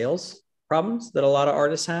the sales problems that a lot of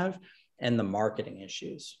artists have and the marketing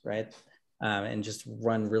issues, right? And just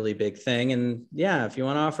run really big thing. And yeah, if you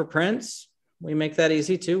want to offer prints, we make that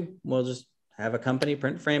easy too. We'll just have a company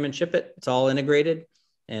print, frame, and ship it. It's all integrated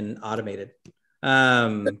and automated.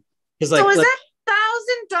 So is that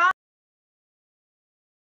 $1,000?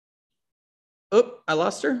 Oh, I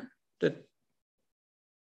lost her. Did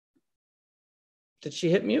she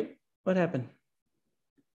hit mute? What happened?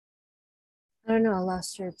 I don't know. I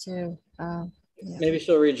lost her too. Yeah. Maybe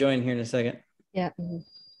she'll rejoin here in a second. Yeah. We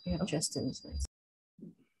have Justin's next.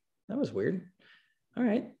 That was weird. All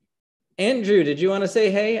right. Andrew, did you want to say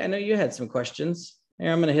hey? I know you had some questions.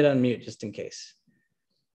 Here, I'm going to hit unmute just in case.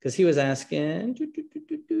 Because he was asking,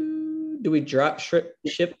 do we drop ship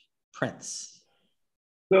prints?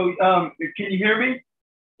 So can you hear me?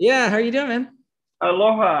 Yeah, how are you doing, man?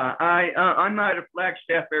 Aloha. I'm out of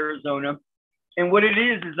Flagstaff, Arizona. And what it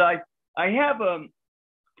is I have a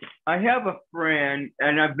friend,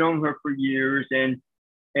 and I've known her for years, and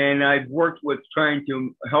I've worked with trying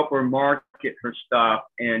to help her market her stuff.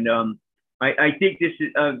 And I think this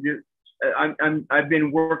is I've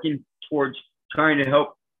been working towards trying to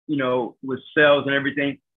help, with sales and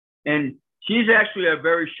everything. And she's actually a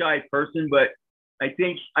very shy person, but I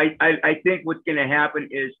think what's going to happen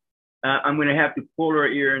is I'm going to have to pull her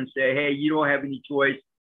ear and say, hey, you don't have any choice,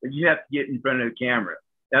 but you have to get in front of the camera.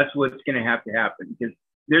 That's what's going to have to happen, because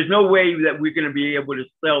there's no way that we're going to be able to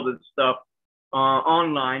sell this stuff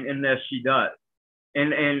online unless she does.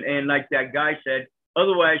 And like that guy said,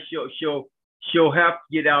 otherwise she'll have to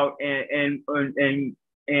get out and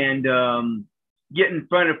get in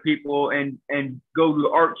front of people and go to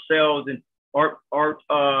art sales and art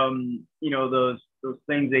those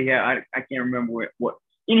things they have. I can't remember what.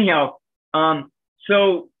 Anyhow,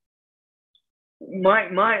 so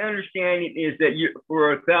my understanding is that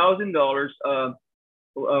for $1,000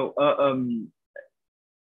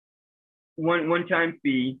 one-time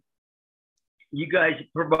fee, you guys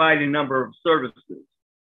provide a number of services.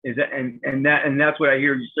 Is that and that's what I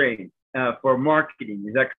hear you saying for marketing.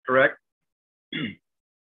 Is that correct?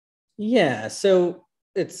 Yeah. So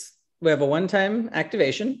we have a one-time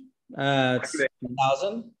activation. It's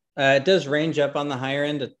 1,000. It does range up on the higher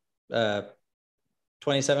end at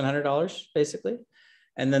 $2,700 basically,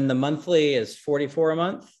 and then the monthly is $44 a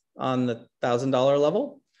month on the $1,000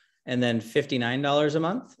 level, and then $59 a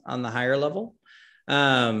month on the higher level.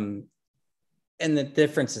 And the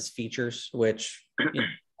difference is features, which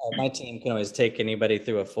my team can always take anybody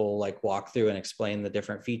through a full like walkthrough and explain the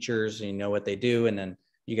different features, and you know what they do, and then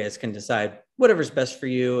you guys can decide whatever's best for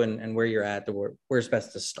you and where you're at, where's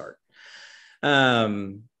best to start.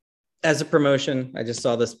 As a promotion, I just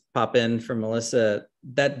saw this pop in from Melissa.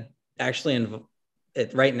 That actually,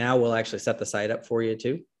 right now, we'll actually set the site up for you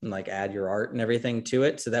too, and like add your art and everything to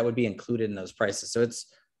it. So that would be included in those prices. So it's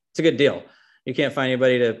a good deal. You can't find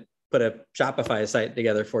anybody to put a Shopify site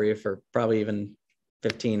together for you for probably even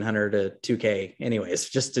 $1,500 to $2,000 anyways,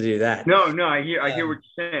 just to do that. No, I hear what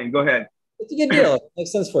you're saying. Go ahead. It's a good deal. It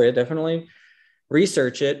makes sense for you. Definitely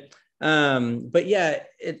research it. But yeah,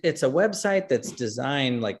 it's a website that's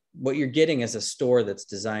designed, like what you're getting is a store that's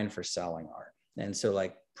designed for selling art. And so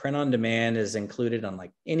like print on demand is included on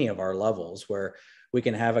like any of our levels, where we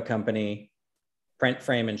can have a company print,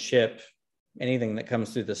 frame, and ship anything that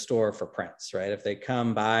comes through the store for prints, right? If they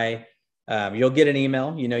come by, you'll get an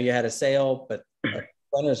email, you had a sale, but a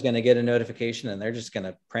printer is going to get a notification and they're just going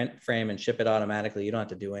to print, frame, and ship it automatically. You don't have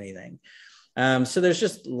to do anything. So there's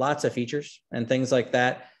just lots of features and things like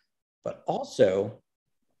that. But also,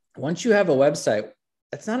 once you have a website,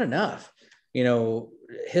 that's not enough.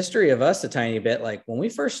 History of us a tiny bit, like when we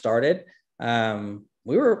first started,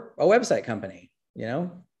 we were a website company.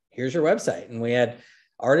 Here's your website. And we had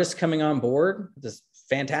artists coming on board, this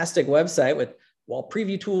fantastic website with wall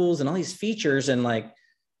preview tools and all these features. And like,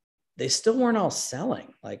 they still weren't all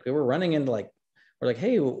selling. Like we were running into we're like,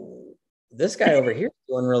 hey, this guy over here is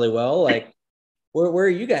doing really well. Like, where are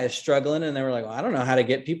you guys struggling? And they were like, well, I don't know how to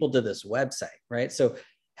get people to this website, right? So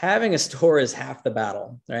having a store is half the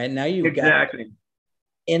battle, right? Now you've got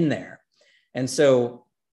in there. And so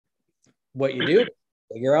what you do,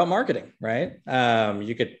 figure out marketing, right?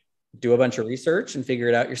 You could do a bunch of research and figure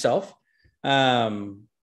it out yourself,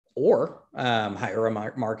 or hire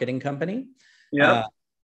a marketing company. Yeah.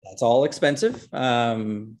 That's all expensive.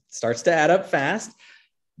 Starts to add up fast.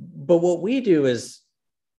 But what we do is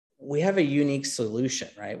we have a unique solution,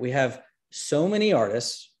 right? We have so many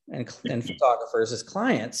artists and photographers as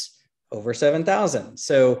clients, over 7,000.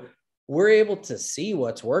 So we're able to see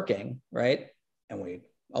what's working, right? And we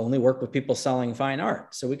only work with people selling fine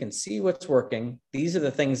art. So we can see what's working. These are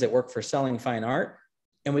the things that work for selling fine art.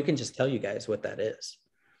 And we can just tell you guys what that is.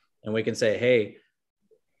 And we can say, hey,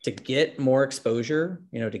 to get more exposure,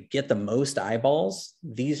 to get the most eyeballs,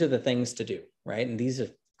 these are the things to do, right? And these are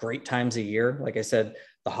great times of year. Like I said,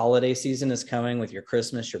 the holiday season is coming with your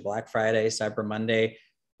Christmas, your Black Friday, Cyber Monday.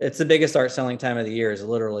 It's the biggest art selling time of the year, is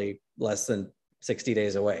literally less than 60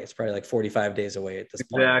 days away. It's probably like 45 days away at this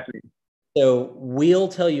point. Exactly. So we'll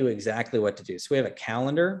tell you exactly what to do. So we have a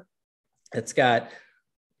calendar. It's got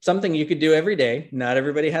something you could do every day. Not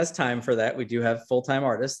everybody has time for that. We do have full-time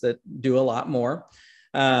artists that do a lot more.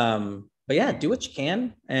 But yeah, do what you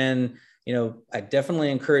can. And I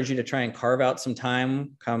definitely encourage you to try and carve out some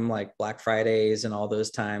time come like Black Fridays and all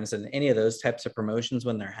those times, and any of those types of promotions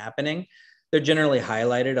when they're happening. They're generally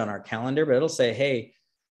highlighted on our calendar, but it'll say, hey,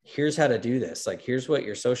 here's how to do this. Like, here's what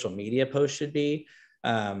your social media post should be.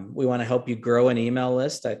 We want to help you grow an email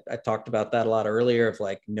list. I talked about that a lot earlier, of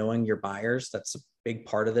like knowing your buyers. That's a big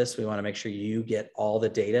part of this. We want to make sure you get all the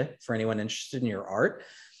data for anyone interested in your art.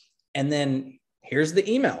 And then here's the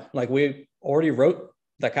email. Like, we already wrote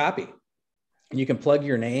the copy. And you can plug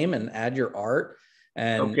your name and add your art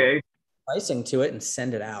and pricing to it and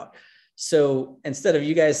send it out. So instead of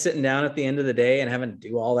you guys sitting down at the end of the day and having to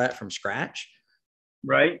do all that from scratch,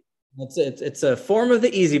 right? It's a form of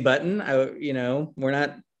the easy button. We're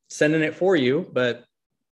not sending it for you, but it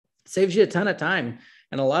saves you a ton of time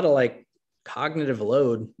and a lot of like cognitive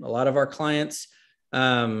load. A lot of our clients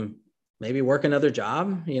maybe work another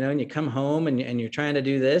job, and you come home and you're trying to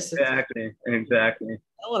do this. Exactly. I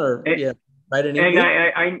want to,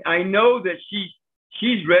 And I know that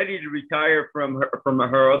she's ready to retire from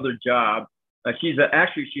her other job. She's a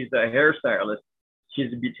hairstylist.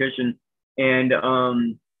 She's a beautician, and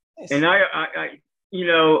nice. And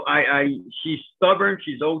she's stubborn.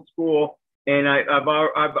 She's old school, and I've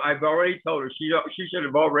already told her she should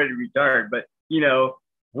have already retired. But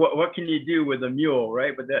what can you do with a mule,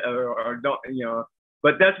 right? But that, or don't,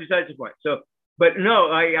 but that's besides the point. So, but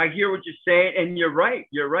no, I hear what you're saying, and you're right.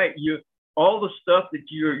 You're right. All the stuff that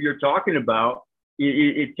you're talking about,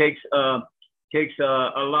 it takes a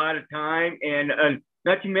lot of time, and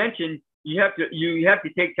not to mention you have to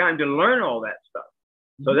take time to learn all that stuff.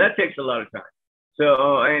 So that takes a lot of time.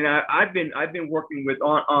 So and I've been working with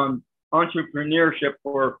on entrepreneurship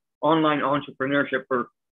for online entrepreneurship for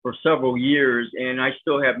several years, and I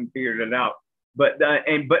still haven't figured it out. But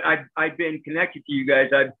I've been connected to you guys.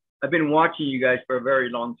 I've been watching you guys for a very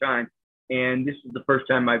long time, and this is the first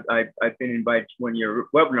time I've been invited to one of your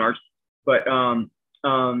webinars. But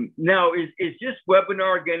now is this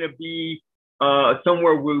webinar going to be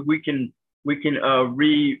somewhere where we can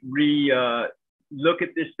look at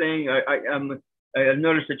this thing? I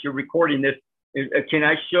noticed that you're recording this. Can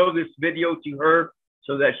I show this video to her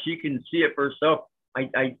so that she can see it for herself?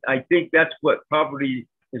 I think that's what probably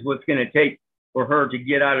is what's going to take for her to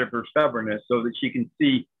get out of her stubbornness, so that she can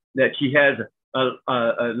see that she has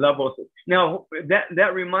a level of, now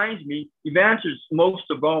that reminds me, you've answered most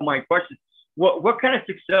of all my questions. What kind of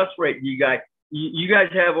success rate do you guys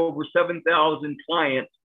have over 7,000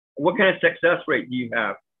 clients? What kind of success rate do you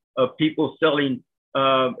have of people selling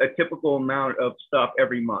a typical amount of stuff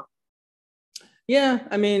every month? Yeah,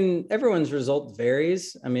 I mean, everyone's result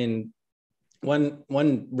varies. I mean,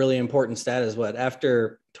 one really important stat is what,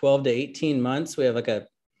 after 12 to 18 months, we have like a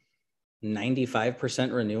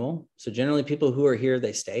 95% renewal. So generally people who are here,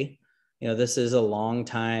 they stay. You know, this is a long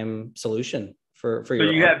time solution for so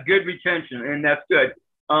your. You have good retention, and that's good.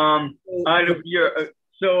 Out of your,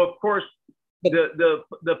 so of course, the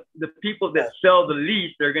people that sell the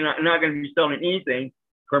least, they're not gonna be selling anything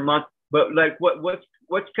per month. But like,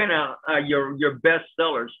 what's kind of your best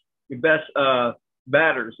sellers, your best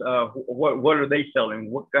batters? What are they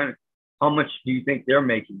selling? How much do you think they're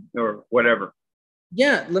making, or whatever?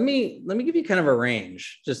 Yeah, let me give you kind of a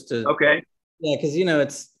range, just to. Okay. Yeah, because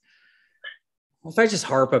if I just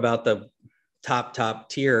harp about the top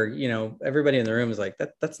tier, everybody in the room is like,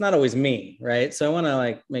 that's not always me, right? So I want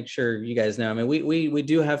to make sure you guys know. I mean, we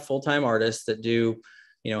do have full-time artists that do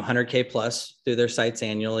 100K plus through their sites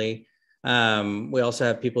annually. We also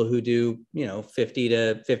have people who do 50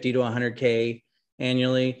 to 100K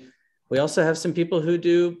annually. We also have some people who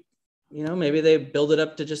do maybe they build it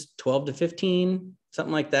up to just 12 to 15,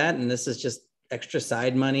 something like that, and this is just extra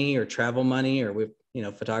side money or travel money, or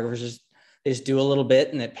photographers they just do a little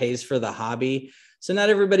bit and it pays for the hobby. So not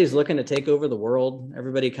everybody's looking to take over the world.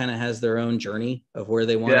 Everybody kind of has their own journey of where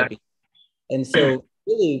they want to be. And so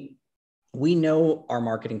really, we know our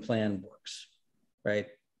marketing plan works, right?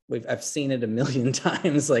 I've seen it a million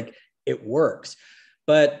times, like it works.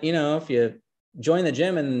 But if you join the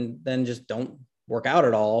gym and then just don't work out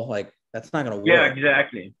at all, like that's not going to work. Yeah,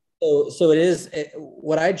 exactly. So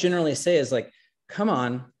what I generally say is come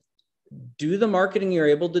on, do the marketing you're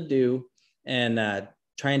able to do, and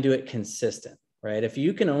try and do it consistent, right? If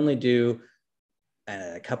you can only do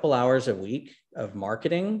a couple hours a week of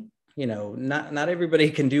marketing, not everybody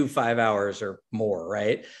can do 5 hours or more,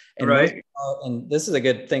 right? And right. And this is a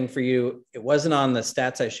good thing for you. It wasn't on the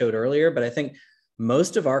stats I showed earlier, but I think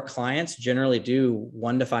most of our clients generally do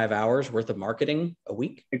 1 to 5 hours worth of marketing a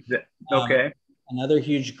week. Okay. Another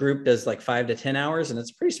huge group does 5 to 10 hours, and it's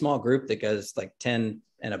a pretty small group that goes 10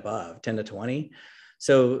 and above, 10 to 20.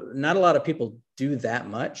 So not a lot of people do that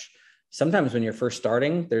much. Sometimes when you're first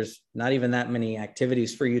starting, there's not even that many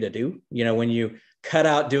activities for you to do. When you cut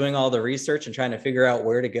out doing all the research and trying to figure out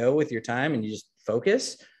where to go with your time, and you just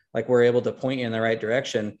focus, we're able to point you in the right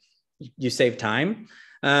direction, you save time.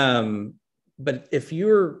 But if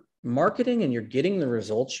you're marketing and you're getting the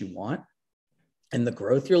results you want and the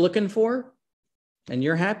growth you're looking for, and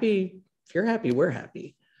you're happy, if you're happy, we're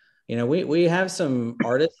happy. We have some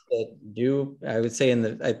artists that do, I would say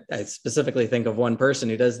I specifically think of one person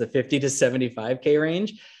who does the 50 to 75K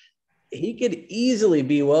range. He could easily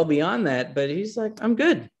be well beyond that, but he's like, I'm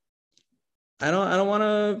good. I don't want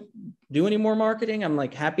to do any more marketing. I'm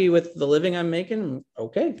happy with the living I'm making.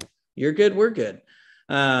 Okay. You're good. We're good.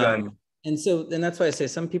 And that's why I say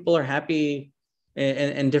some people are happy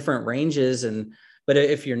in different ranges. But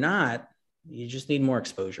if you're not, you just need more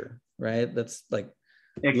exposure, right? That's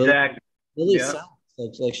exactly. Lily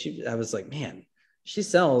sells. I was like, man, she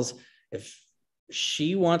sells. If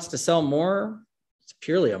she wants to sell more, it's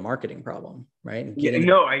purely a marketing problem, right?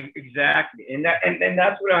 Exactly. And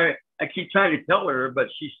that's what I keep trying to tell her, but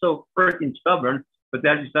she's so freaking stubborn. But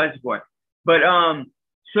that's besides the point. But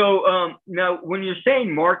now when you're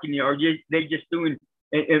saying marketing, are they just doing?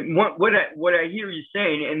 And what I hear you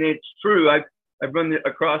saying, and it's true. I've run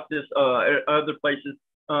across this at other places.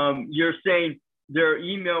 You're saying their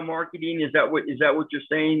email marketing, is that what you're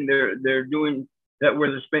saying? They're doing that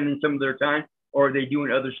where they're spending some of their time, or are they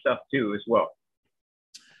doing other stuff too as well?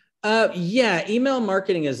 Yeah, email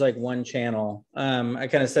marketing is like one channel. I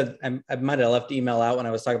kind of said I might have left email out when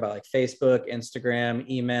I was talking about like Facebook, Instagram,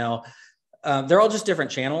 email. They're all just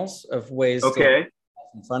different channels of ways to get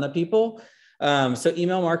in front of people. So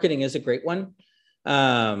email marketing is a great one.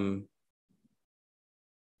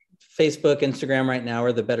 Facebook, Instagram right now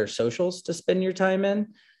are the better socials to spend your time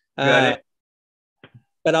in. Got it.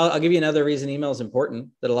 But I'll give you another reason email is important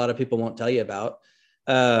that a lot of people won't tell you about.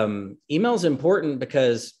 Email is important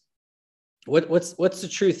because what's the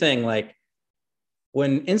true thing? Like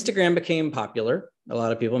when Instagram became popular, a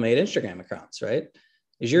lot of people made Instagram accounts, right?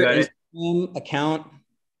 Is your Instagram account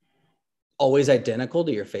always identical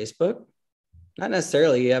to your Facebook? Not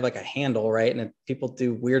necessarily. You have like a handle, right? And if people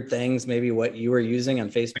do weird things, maybe what you were using on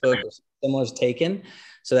Facebook or similar is taken.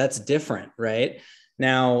 So that's different, right?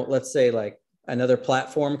 Now, let's say like another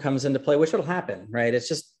platform comes into play, which will happen, right? It's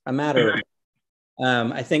just a matter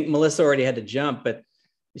of, I think Melissa already had to jump, but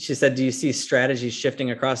she said, do you see strategies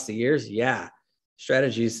shifting across the years? Yeah.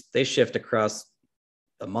 Strategies, they shift across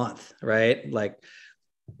the month, right? Like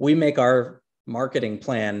we make our marketing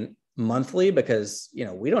plan monthly because, you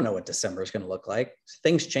know, we don't know what December is going to look like.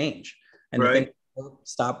 Things change and things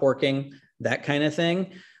stop working, that kind of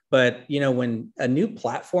thing. But, you know, when a new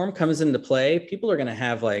platform comes into play, people are going to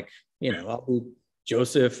have like, you know, I'll be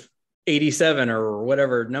Joseph 87 or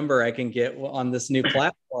whatever number I can get on this new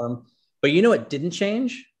platform. But you know what didn't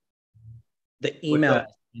change? The email I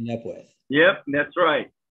end up with. Yep, that's right.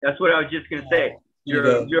 That's what I was just going to say.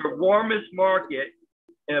 Your warmest market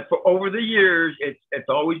for over the years, it's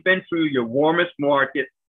always been true. Your warmest market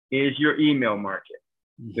is your email market.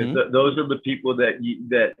 Mm-hmm. Those are the people that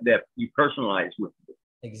you personalize with.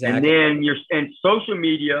 Exactly. And then social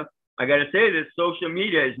media. I got to say this: social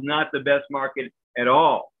media is not the best market at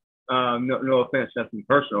all. No offense, nothing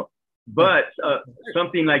personal, but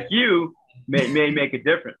something like you may make a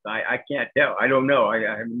difference. I can't tell. I don't know. I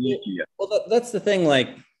haven't used you yet. Well, that's the thing. Like,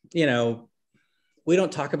 you know, we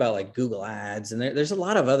don't talk about like Google Ads, and there's a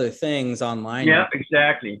lot of other things online. Yeah,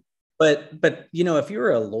 exactly. But you know, if you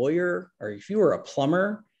were a lawyer or if you were a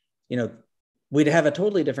plumber, you know, we'd have a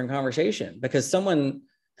totally different conversation because someone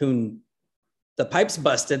who the pipe's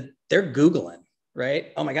busted, they're Googling,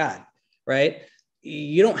 right? Oh my God, right?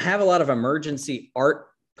 You don't have a lot of emergency art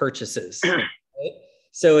purchases. Right?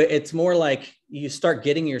 So it's more like you start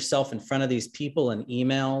getting yourself in front of these people in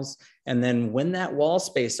emails. And then when that wall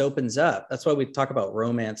space opens up, that's why we talk about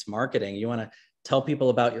romance marketing. You want to tell people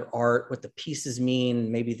about your art, what the pieces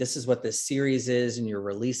mean. Maybe this is what this series is, and you're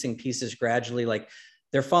releasing pieces gradually. Like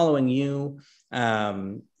they're following you.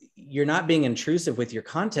 You're not being intrusive with your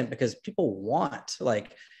content because people want,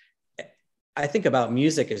 like, I think about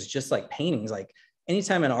music as just like paintings. Like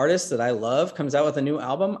anytime an artist that I love comes out with a new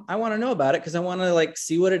album, I want to know about it because I want to like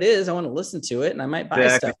see what it is. I want to listen to it and I might buy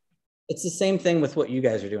stuff. It's the same thing with what you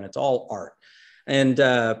guys are doing. It's all art. And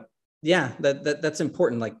yeah, that's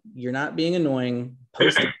important. Like you're not being annoying,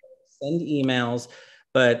 post, send emails,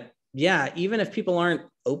 but yeah, even if people aren't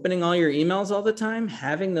opening all your emails all the time,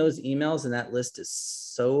 having those emails in that list is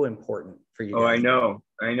so important for you. Oh, guys.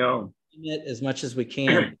 I know. It as much as we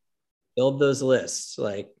can, build those lists.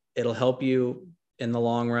 Like it'll help you in the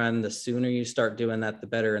long run. The sooner you start doing that, the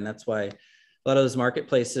better. And that's why a lot of those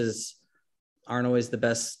marketplaces aren't always the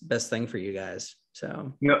best thing for you guys.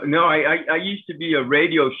 So no, I used to be a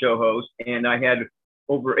radio show host, and I had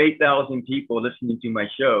over 8,000 people listening to my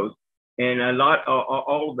shows. And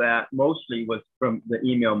all of that mostly was from the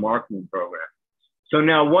email marketing program. So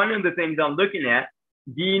now one of the things I'm looking at,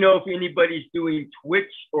 do you know if anybody's doing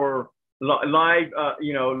Twitch or live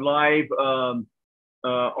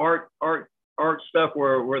art stuff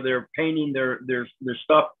where they're painting their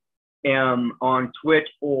stuff on Twitch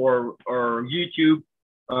or YouTube?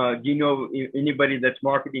 Do you know anybody that's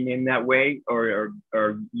marketing in that way, or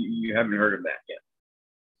you haven't heard of that yet?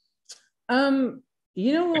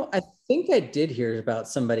 You know, I think I did hear about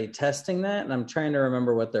somebody testing that, and I'm trying to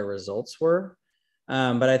remember what their results were.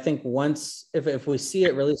 But I think once, if we see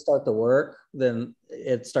it really start to work, then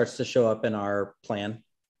it starts to show up in our plan.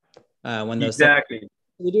 When those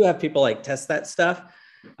we do have people like test that stuff,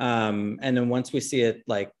 and then once we see it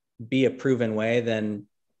like be a proven way, then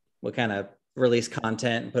we'll kind of release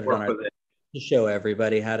content and put it on our to show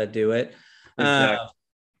everybody how to do it. Exactly.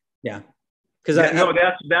 Yeah. Because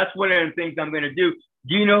that's one of the things I'm going to do.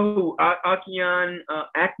 Do you know who Akian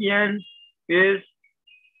is?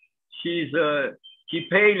 She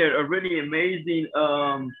painted a really amazing.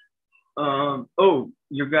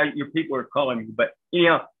 Your people are calling me, but you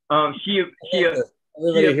know,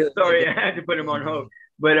 sorry, I had to put him on hold.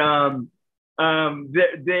 But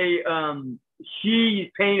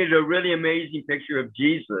she painted a really amazing picture of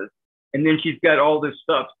Jesus, and then she's got all this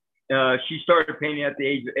stuff. She started painting at the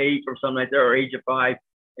age of 8 or something like that, or age of 5,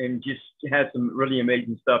 and just has some really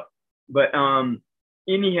amazing stuff. But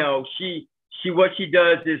anyhow, what she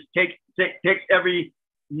does is takes every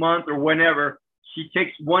month or whenever, she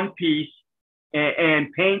takes one piece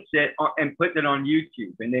and paints it and puts it on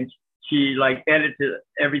YouTube, and then she like edits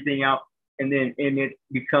everything out, and it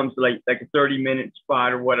becomes like a 30-minute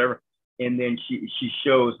spot or whatever, and then she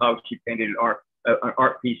shows how she painted an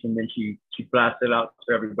art piece, and then she blasts it out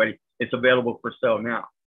to everybody. It's available for sale now.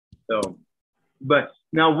 So, but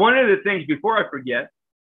now one of the things, before I forget,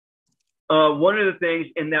 one of the things,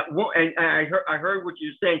 and I heard what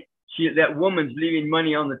you're saying. That woman's leaving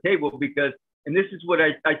money on the table because, and this is what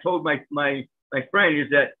I told my friend, is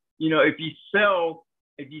that, you know, if you sell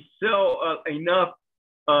enough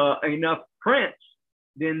prints,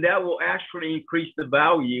 then that will actually increase the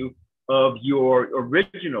value of your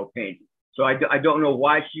original painting. So I don't know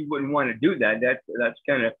why she wouldn't want to do that. That's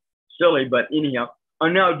kind of silly, but anyhow.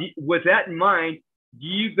 Now, with that in mind, do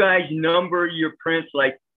you guys number your prints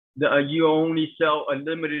like you only sell a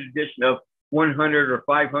limited edition of 100 or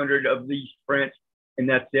 500 of these prints, and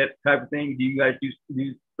that's it type of thing? Do you guys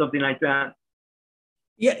do something like that?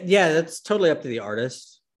 Yeah, that's totally up to the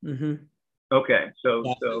artist. Mm-hmm. Okay,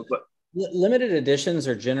 but limited editions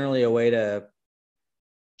are generally a way to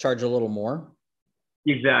charge a little more.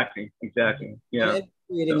 Exactly. Yeah, and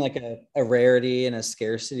creating like a rarity and a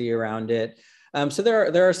scarcity around it. So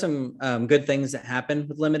there are some good things that happen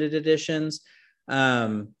with limited editions.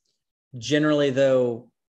 Generally, though,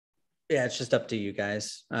 yeah, it's just up to you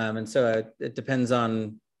guys. And so it depends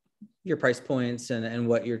on your price points and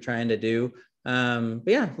what you're trying to do. But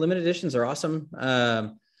yeah, limited editions are awesome.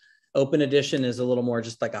 Open edition is a little more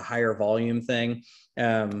just like a higher volume thing.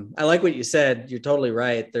 I like what you said. You're totally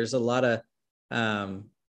right. There's a lot of,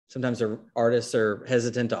 sometimes artists are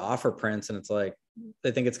hesitant to offer prints, and it's like,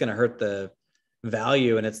 they think it's going to hurt the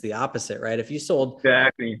value, and it's the opposite, right? If you sold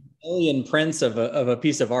exactly a million prints of a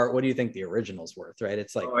piece of art, what do you think the original's worth, right?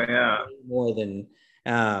 It's like more than,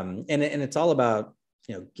 and it's all about,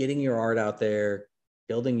 you know, getting your art out there,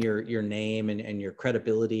 building your name and your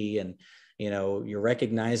credibility, and, you know, you're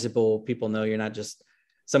recognizable. People know you're not just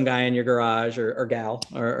some guy in your garage or gal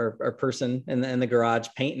or person in the garage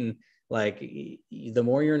painting. Like, the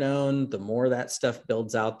more you're known, the more that stuff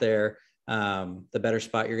builds out there, the better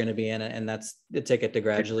spot you're going to be in, and that's the ticket to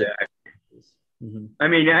gradually. Exactly. Mm-hmm. I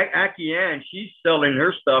mean, Aki Ann, she's selling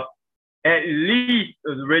her stuff at least,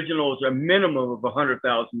 the originals, a minimum of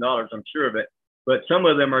 $100,000. I'm sure of it, but some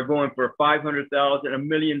of them are going for $500,000, $1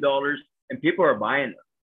 million, and people are buying them.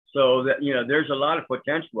 So that, you know, there's a lot of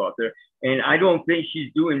potential out there, and I don't think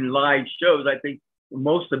she's doing live shows. I think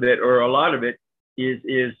most of it, or a lot of it,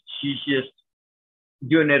 is she's just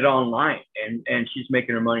doing it online, and she's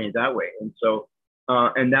making her money that way. And so,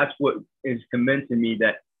 and that's what is convincing me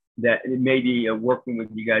that maybe working with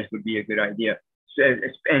you guys would be a good idea. So,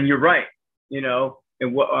 and you're right, you know,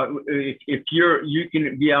 and if you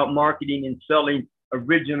can be out marketing and selling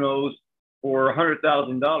originals for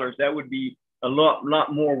 $100,000, that would be a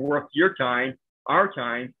lot more worth your time, our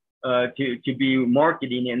time, to be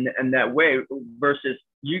marketing in that way, versus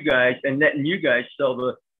you guys, and letting you guys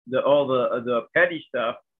sell all the petty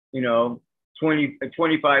stuff, you know,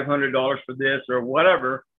 $2,500 for this or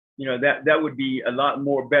whatever, you know, that would be a lot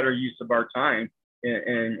more better use of our time,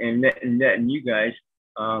 and letting you guys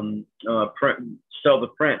sell the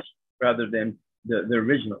prints rather than the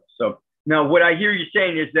originals. So now what I hear you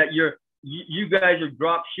saying is that you guys are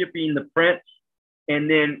drop shipping the prints, and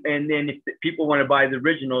then if people want to buy the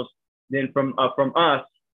originals, then from us,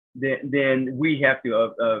 then we have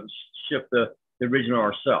to ship the original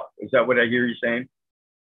ourselves. Is that what I hear you saying?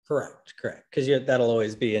 Correct. Because that'll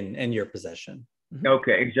always be in your possession. Mm-hmm.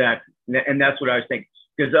 Okay, exactly. And that's what I was thinking.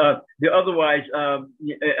 Because otherwise,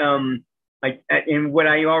 and what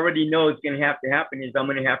I already know is going to have to happen is I'm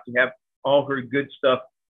going to have all her good stuff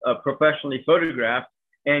professionally photographed.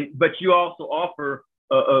 But you also offer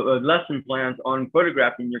lesson plans on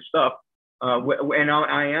photographing your stuff. And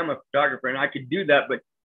I am a photographer, and I could do that, but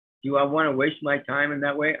do I want to waste my time in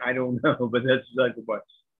that way? I don't know, but that's like what.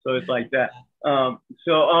 So it's like that.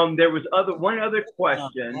 There was one other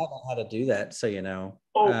question. I don't know how to do that, so you know.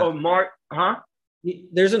 Mark, huh?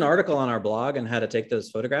 There's an article on our blog on how to take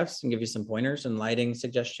those photographs and give you some pointers and lighting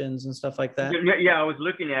suggestions and stuff like that. Yeah, I was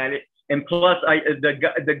looking at it, and plus,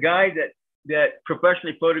 the guy that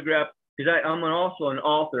professionally photographed, because I'm also an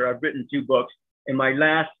author. I've written 2 books. In my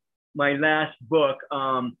last book,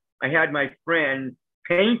 I had my friend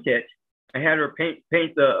paint it. I had her paint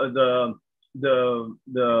the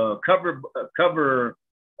the cover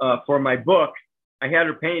for my book. I had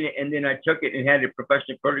her paint it, and then I took it and had it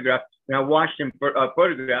professionally photographed. And I watched him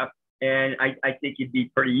photograph, and I think it'd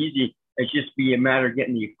be pretty easy. It's just be a matter of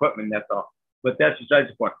getting the equipment. That's all. But that's besides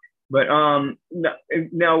the point. But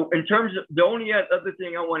now, in terms of the only other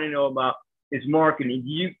thing I want to know about is marketing. Do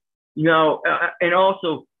you know, and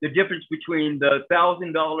also the difference between the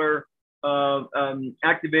 $1,000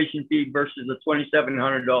 activation fee versus the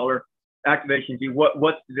 $2,700 activation fee?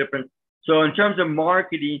 What's the difference? So in terms of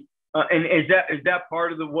marketing, and is that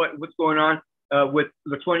part of what's going on with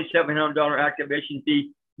the $2,700 activation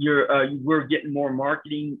fee? We're getting more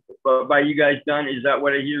marketing by you guys done. Is that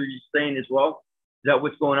what I hear you saying as well? Is that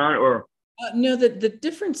what's going on, or? No, the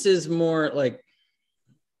difference is more like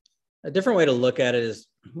a different way to look at it is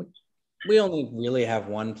we only really have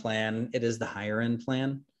one plan. It is the higher end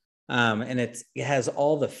plan. And it has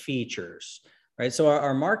all the features, right? So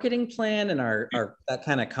our marketing plan and our that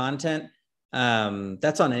kind of content,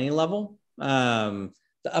 that's on any level. The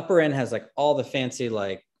upper end has like all the fancy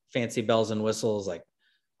bells and whistles, like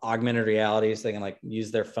augmented reality, so they can like use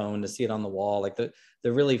their phone to see it on the wall. Like the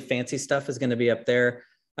really fancy stuff is going to be up there.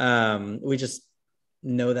 We just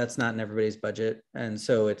know that's not in everybody's budget. And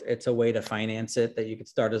so it's a way to finance it that you could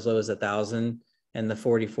start as low as 1,000 and the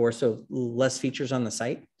 44. So less features on the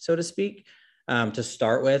site, so to speak, to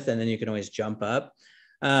start with. And then you can always jump up.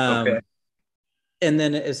 Okay. And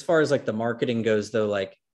then as far as like the marketing goes though,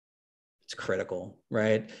 like it's critical,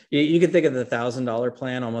 right? You can think of the $1,000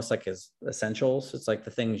 plan almost like as essentials. It's like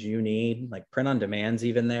the things you need, like print on demand's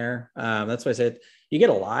even there. That's why I said you get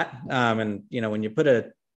a lot. And you know, when you put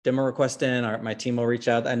a demo request in, my team will reach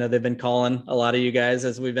out. I know they've been calling a lot of you guys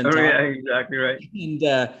as we've been talking. Yeah, exactly right.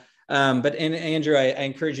 And Andrew, I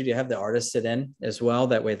encourage you to have the artist sit in as well.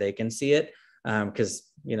 That way they can see it. Because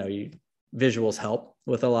you know, visuals help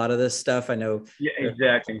with a lot of this stuff. I know. Yeah,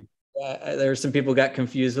 exactly. There were some people got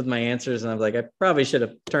confused with my answers, and I'm like, I probably should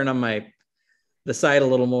have turned on the site a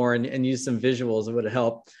little more and used some visuals. It would have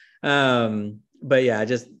helped. But yeah,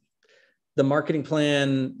 just the marketing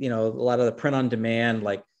plan, you know, a lot of the print on demand,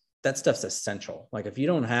 like that stuff's essential. Like if you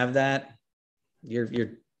don't have that,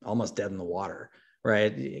 you're almost dead in the water,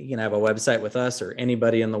 right? You can have a website with us or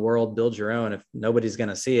anybody in the world, build your own. If nobody's going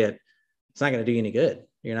to see it, it's not going to do you any good.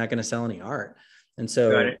 You're not going to sell any art. And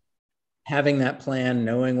so having that plan,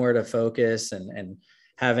 knowing where to focus and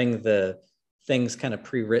having the things kind of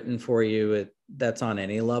pre-written for you, that's on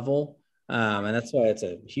any level. And that's why it's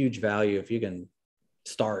a huge value. If you can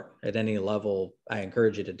start at any level, I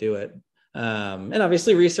encourage you to do it. And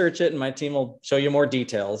obviously research it, and my team will show you more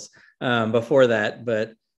details before that.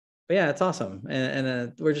 But yeah, it's awesome.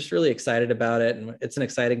 And we're just really excited about it. And it's an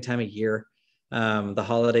exciting time of year. The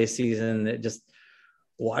holiday season, just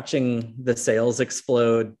watching the sales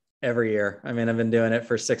explode every year. I mean, I've been doing it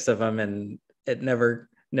for 6 of them, and it never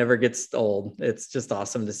gets old. It's just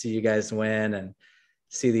awesome to see you guys win and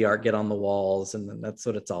see the art get on the walls. And that's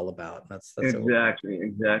what it's all about. That's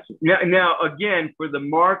exactly. Now, again, for the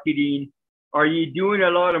marketing, are you doing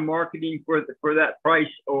a lot of marketing for that price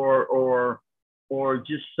or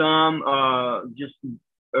just some, I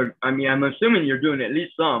mean, I'm assuming you're doing at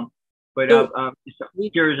least some, but I'm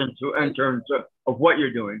curious in terms of what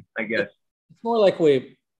you're doing, I guess. It's more like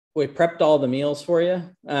we prepped all the meals for you,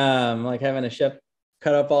 like having a chef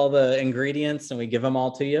cut up all the ingredients and we give them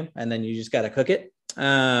all to you, and then you just got to cook it.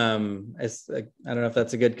 I don't know if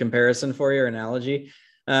that's a good comparison for you or analogy.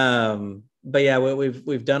 But yeah,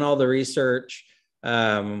 we've done all the research.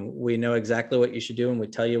 We know exactly what you should do, and we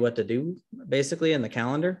tell you what to do basically in the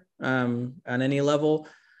calendar, on any level.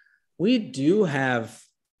 We do have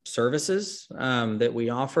services, that we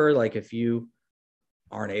offer. Like if you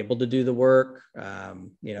aren't able to do the work,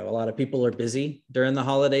 you know, a lot of people are busy during the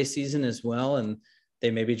holiday season as well, and they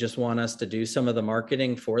maybe just want us to do some of the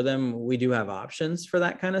marketing for them. We do have options for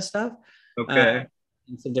that kind of stuff. Okay.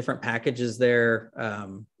 And some different packages there.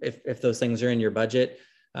 If those things are in your budget,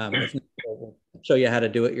 if not, we'll show you how to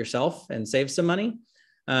do it yourself and save some money.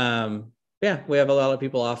 Yeah, we have a lot of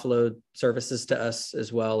people offload services to us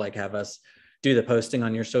as well, like have us do the posting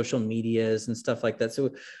on your social medias and stuff like that. So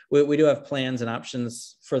we do have plans and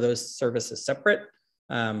options for those services separate,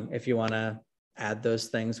 if you want to add those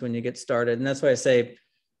things when you get started. And that's why I say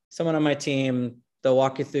someone on my team, they'll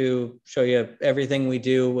walk you through, show you everything we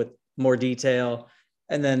do with more detail,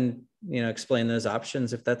 and then, you know, explain those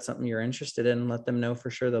options. If that's something you're interested in, let them know for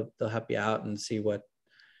sure. They'll help you out and see what,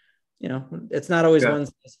 you know, it's not always one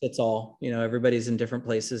size fits all. You know, everybody's in different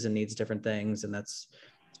places and needs different things. And that's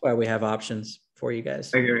why we have options for you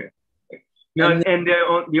guys. I hear you. Now, and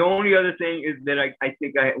the only other thing is that I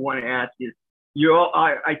think I want to ask is,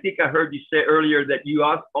 I think I heard you say earlier that you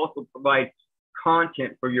also provide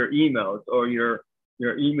content for your emails or your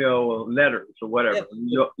email letters or whatever.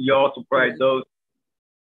 Yeah. You also provide those,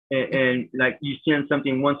 and like you send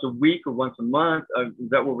something once a week or once a month. Is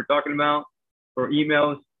that what we're talking about for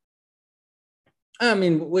emails? I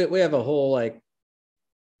mean, we have a whole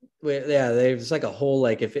there's like a whole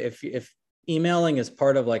like if emailing is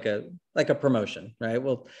part of like a promotion, right?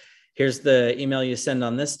 Well, here's the email you send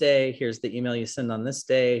on this day. Here's the email you send on this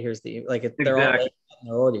day. Here's the they're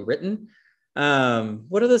already written.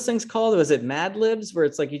 What are those things called? Was it Mad Libs, where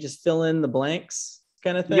it's like you just fill in the blanks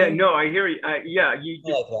kind of thing? Yeah, no, I hear you.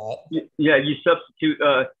 You substitute.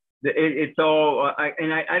 It's all.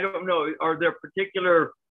 I don't know. Are there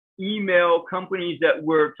particular email companies that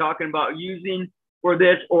we're talking about using for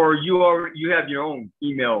this, or you have your own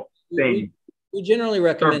email thing? We generally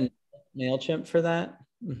recommend MailChimp for that.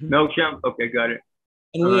 Mm-hmm. MailChimp, okay, got it.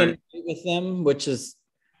 And we integrate with them, which is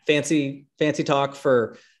fancy talk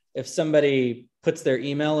for if somebody puts their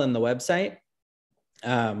email in the website,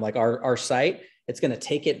 like our site, it's going to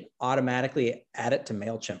take it automatically, add it to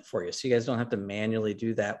MailChimp for you, so you guys don't have to manually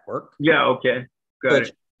do that work. Yeah, okay, got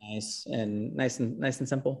it. Nice and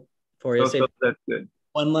simple for you. So that's good.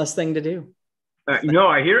 One less thing to do. No,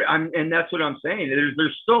 I hear it. And that's what I'm saying.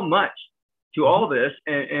 There's so much to all this,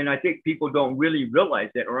 and I think people don't really realize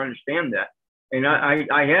that or understand that. And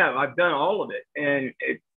I've done all of it, and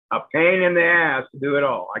it's a pain in the ass to do it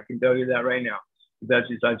all. I can tell you that right now. That's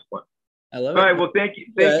besides the point. I love it. All right. Well, thank you.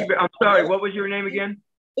 I'm sorry. What was your name again?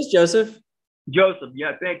 It's Joseph. Joseph.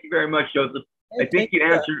 Yeah. Thank you very much, Joseph. I think you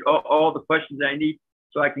answered all the questions I need,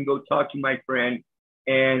 so I can go talk to my friend.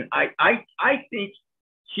 And I think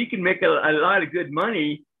she can make a lot of good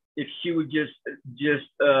money if she would just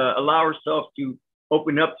allow herself to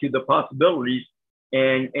open up to the possibilities,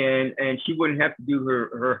 and she wouldn't have to do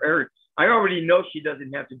her hair. I already know she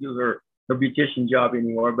doesn't have to do her beautician job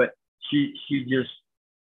anymore, but she just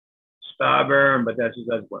stubborn, but that's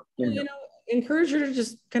what. Encourage her to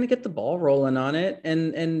just kind of get the ball rolling on it,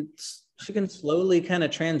 and she can slowly kind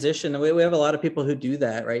of transition. We have a lot of people who do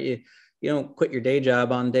that, right? You don't quit your day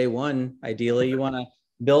job on day one. Ideally, you want to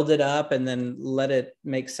build it up and then let it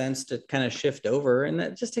make sense to kind of shift over, and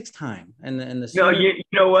that just takes time. And you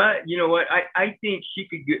know what? I think she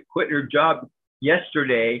could quit her job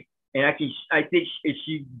yesterday, and I think if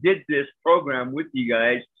she did this program with you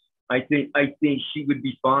guys, I think she would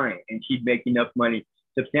be fine, and she'd make enough money,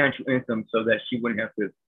 substantial income, so that she wouldn't have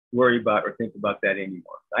to worry about or think about that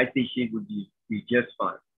anymore. I think she would be just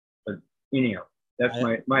fine. But anyhow, that's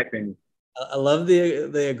my opinion. I love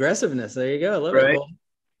the aggressiveness. There you go. I love it. Well,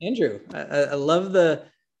 Andrew, I love the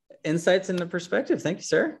insights and the perspective. Thank you,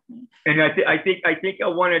 sir. And I think I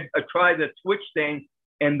want to try the Twitch thing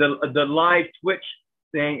and the live Twitch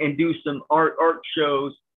thing, and do some art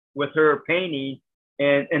shows with her painting.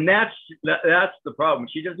 And that's the problem.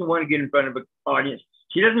 She doesn't want to get in front of an audience.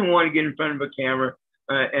 She doesn't want to get in front of a camera.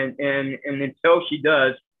 And until she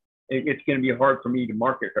does, it's going to be hard for me to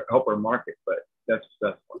help her market. But that's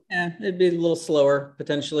yeah, it'd be a little slower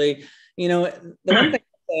potentially. The one thing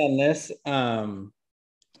I say on this,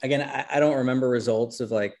 again, I don't remember results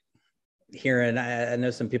of like hearing. I know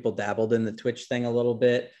some people dabbled in the Twitch thing a little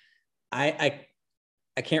bit. I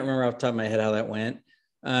can't remember off the top of my head how that went.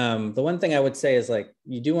 The one thing I would say is like,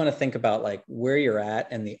 you do want to think about like where you're at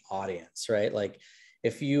and the audience, right? Like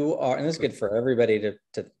if you are, and this is good for everybody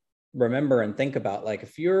to remember and think about, like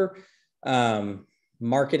if you're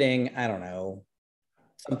marketing, I don't know,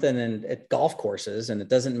 something at golf courses and it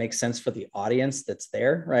doesn't make sense for the audience that's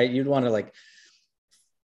there, right? You'd want to like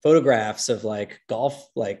photographs of like golf,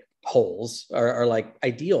 like holes are like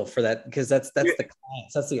ideal for that, because that's the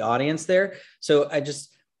clients, that's the audience there. So I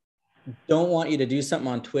just don't want you to do something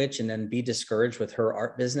on Twitch and then be discouraged with her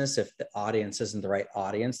art business if the audience isn't the right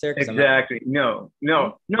audience there. Exactly. No.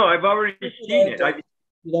 I've already seen it. I've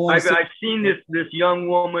seen this young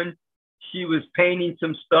woman. She was painting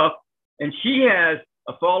some stuff, and she has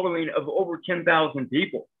a following of over 10,000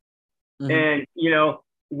 people. Mm-hmm. And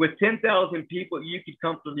with 10,000 people, you could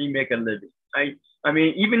comfortably make a living. I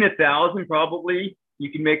mean, even 1,000 probably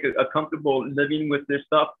you can make a comfortable living with this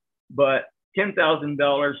stuff. But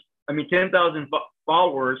 $10,000. I mean, 10,000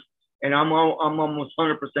 followers, and I'm almost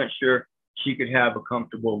 100% sure she could have a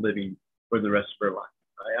comfortable living for the rest of her life.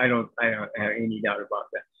 I don't have any doubt about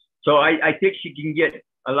that. So I think she can get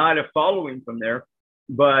a lot of following from there,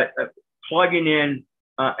 but plugging in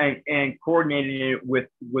and coordinating it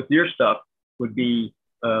with your stuff would be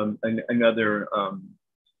another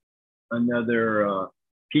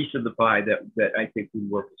piece of the pie that I think would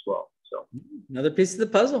work as well. So another piece of the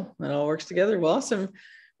puzzle that all works together. Well, awesome.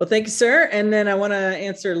 Well, thank you, sir. And then I want to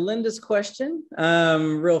answer Linda's question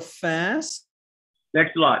real fast.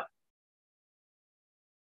 Thanks a lot.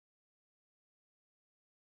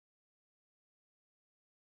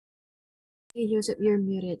 Hey, Joseph, you're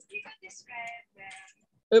muted.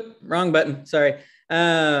 Oop, wrong button. Sorry.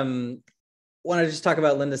 Want to just talk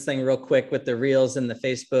about Linda's thing real quick with the Reels and the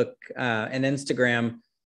Facebook and Instagram.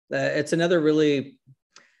 It's another really,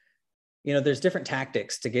 there's different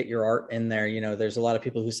tactics to get your art in there. There's a lot of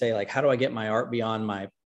people who say, like, how do I get my art beyond my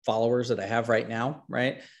followers that I have right now?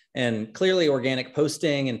 Right. And clearly organic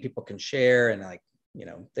posting, and people can share, and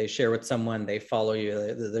they share with someone, they follow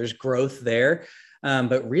you. There's growth there.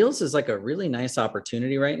 But Reels is like a really nice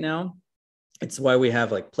opportunity right now. It's why we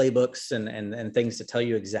have like playbooks and things to tell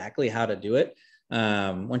you exactly how to do it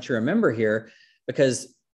once you're a member here,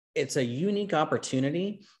 because it's a unique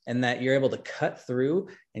opportunity, and that you're able to cut through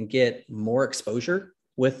and get more exposure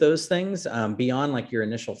with those things beyond like your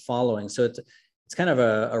initial following. So it's kind of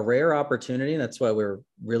a rare opportunity. That's why we're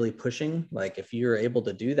really pushing. Like, if you're able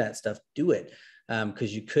to do that stuff, do it.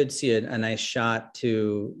 Because you could see a nice shot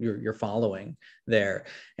to your following there.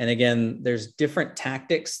 And again, there's different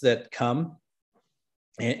tactics that come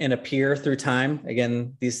and appear through time.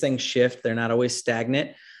 Again, these things shift. They're not always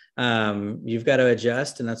stagnant. You've got to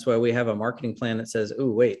adjust. And that's why we have a marketing plan that says,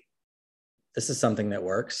 oh, wait, this is something that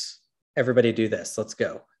works. Everybody do this. Let's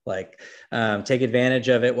go. Like, take advantage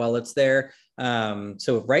of it while it's there.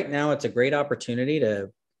 So right now it's a great opportunity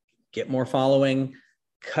to get more following,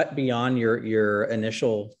 cut beyond your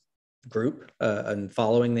initial group and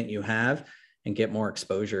following that you have, and get more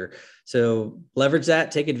exposure. So leverage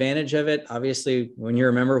that, take advantage of it. Obviously, when you're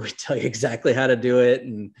a member, we tell you exactly how to do it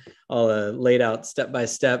and all laid out step by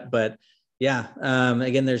step. But yeah,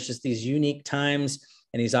 again, there's just these unique times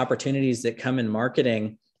and these opportunities that come in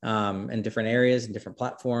marketing in different areas and different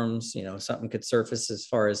platforms. Something could surface as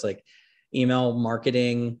far as like email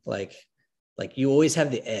marketing, like you always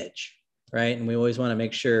have the edge, right? And we always want to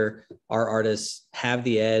make sure our artists have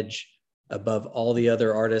the edge above all the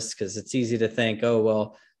other artists, because it's easy to think, oh,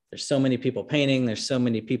 well, there's so many people painting, there's so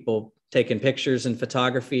many people taking pictures and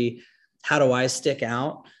photography. How do I stick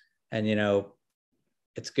out? And,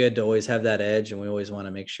 it's good to always have that edge. And we always want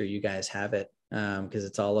to make sure you guys have it because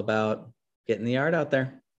it's all about getting the art out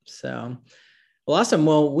there. So, well, awesome.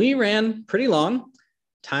 Well, we ran pretty long.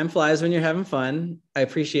 Time flies when you're having fun. I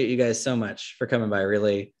appreciate you guys so much for coming by.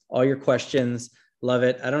 Really, all your questions. Love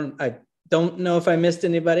it. I don't know if I missed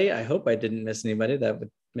anybody. I hope I didn't miss anybody. That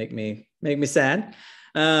would make me sad.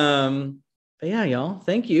 But yeah, y'all,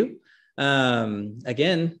 thank you.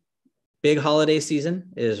 Again, big holiday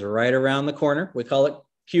season is right around the corner. We call it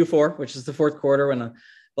Q4, which is the fourth quarter, when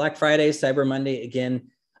Black Friday, Cyber Monday, again,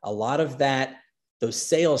 a lot of those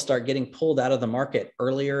sales start getting pulled out of the market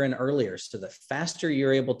earlier and earlier. So the faster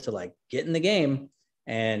you're able to like get in the game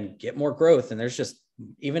and get more growth. And there's just,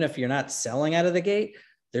 even if you're not selling out of the gate,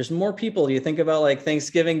 there's more people. You think about like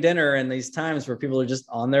Thanksgiving dinner and these times where people are just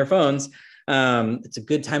on their phones. It's a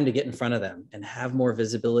good time to get in front of them and have more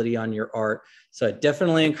visibility on your art. So I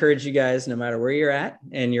definitely encourage you guys, no matter where you're at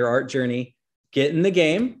in your art journey, get in the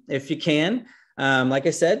game if you can. Like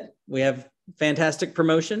I said, we have fantastic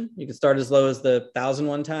promotion. You can start as low as the 1,000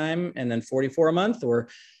 one time and then 44 a month, or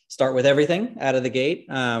start with everything out of the gate.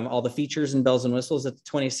 All the features and bells and whistles at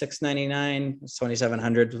 $26.99, it's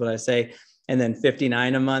 $2,700 is what I say, and then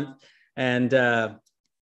 $59 a month. And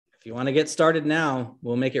if you want to get started now,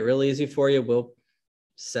 we'll make it real easy for you. We'll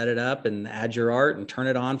set it up and add your art and turn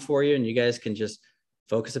it on for you. And you guys can just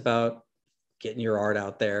focus about getting your art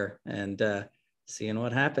out there and seeing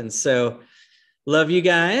what happens. So love you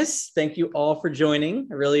guys. Thank you all for joining.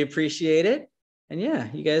 I really appreciate it. And yeah,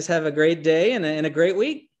 you guys have a great day and a great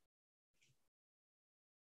week.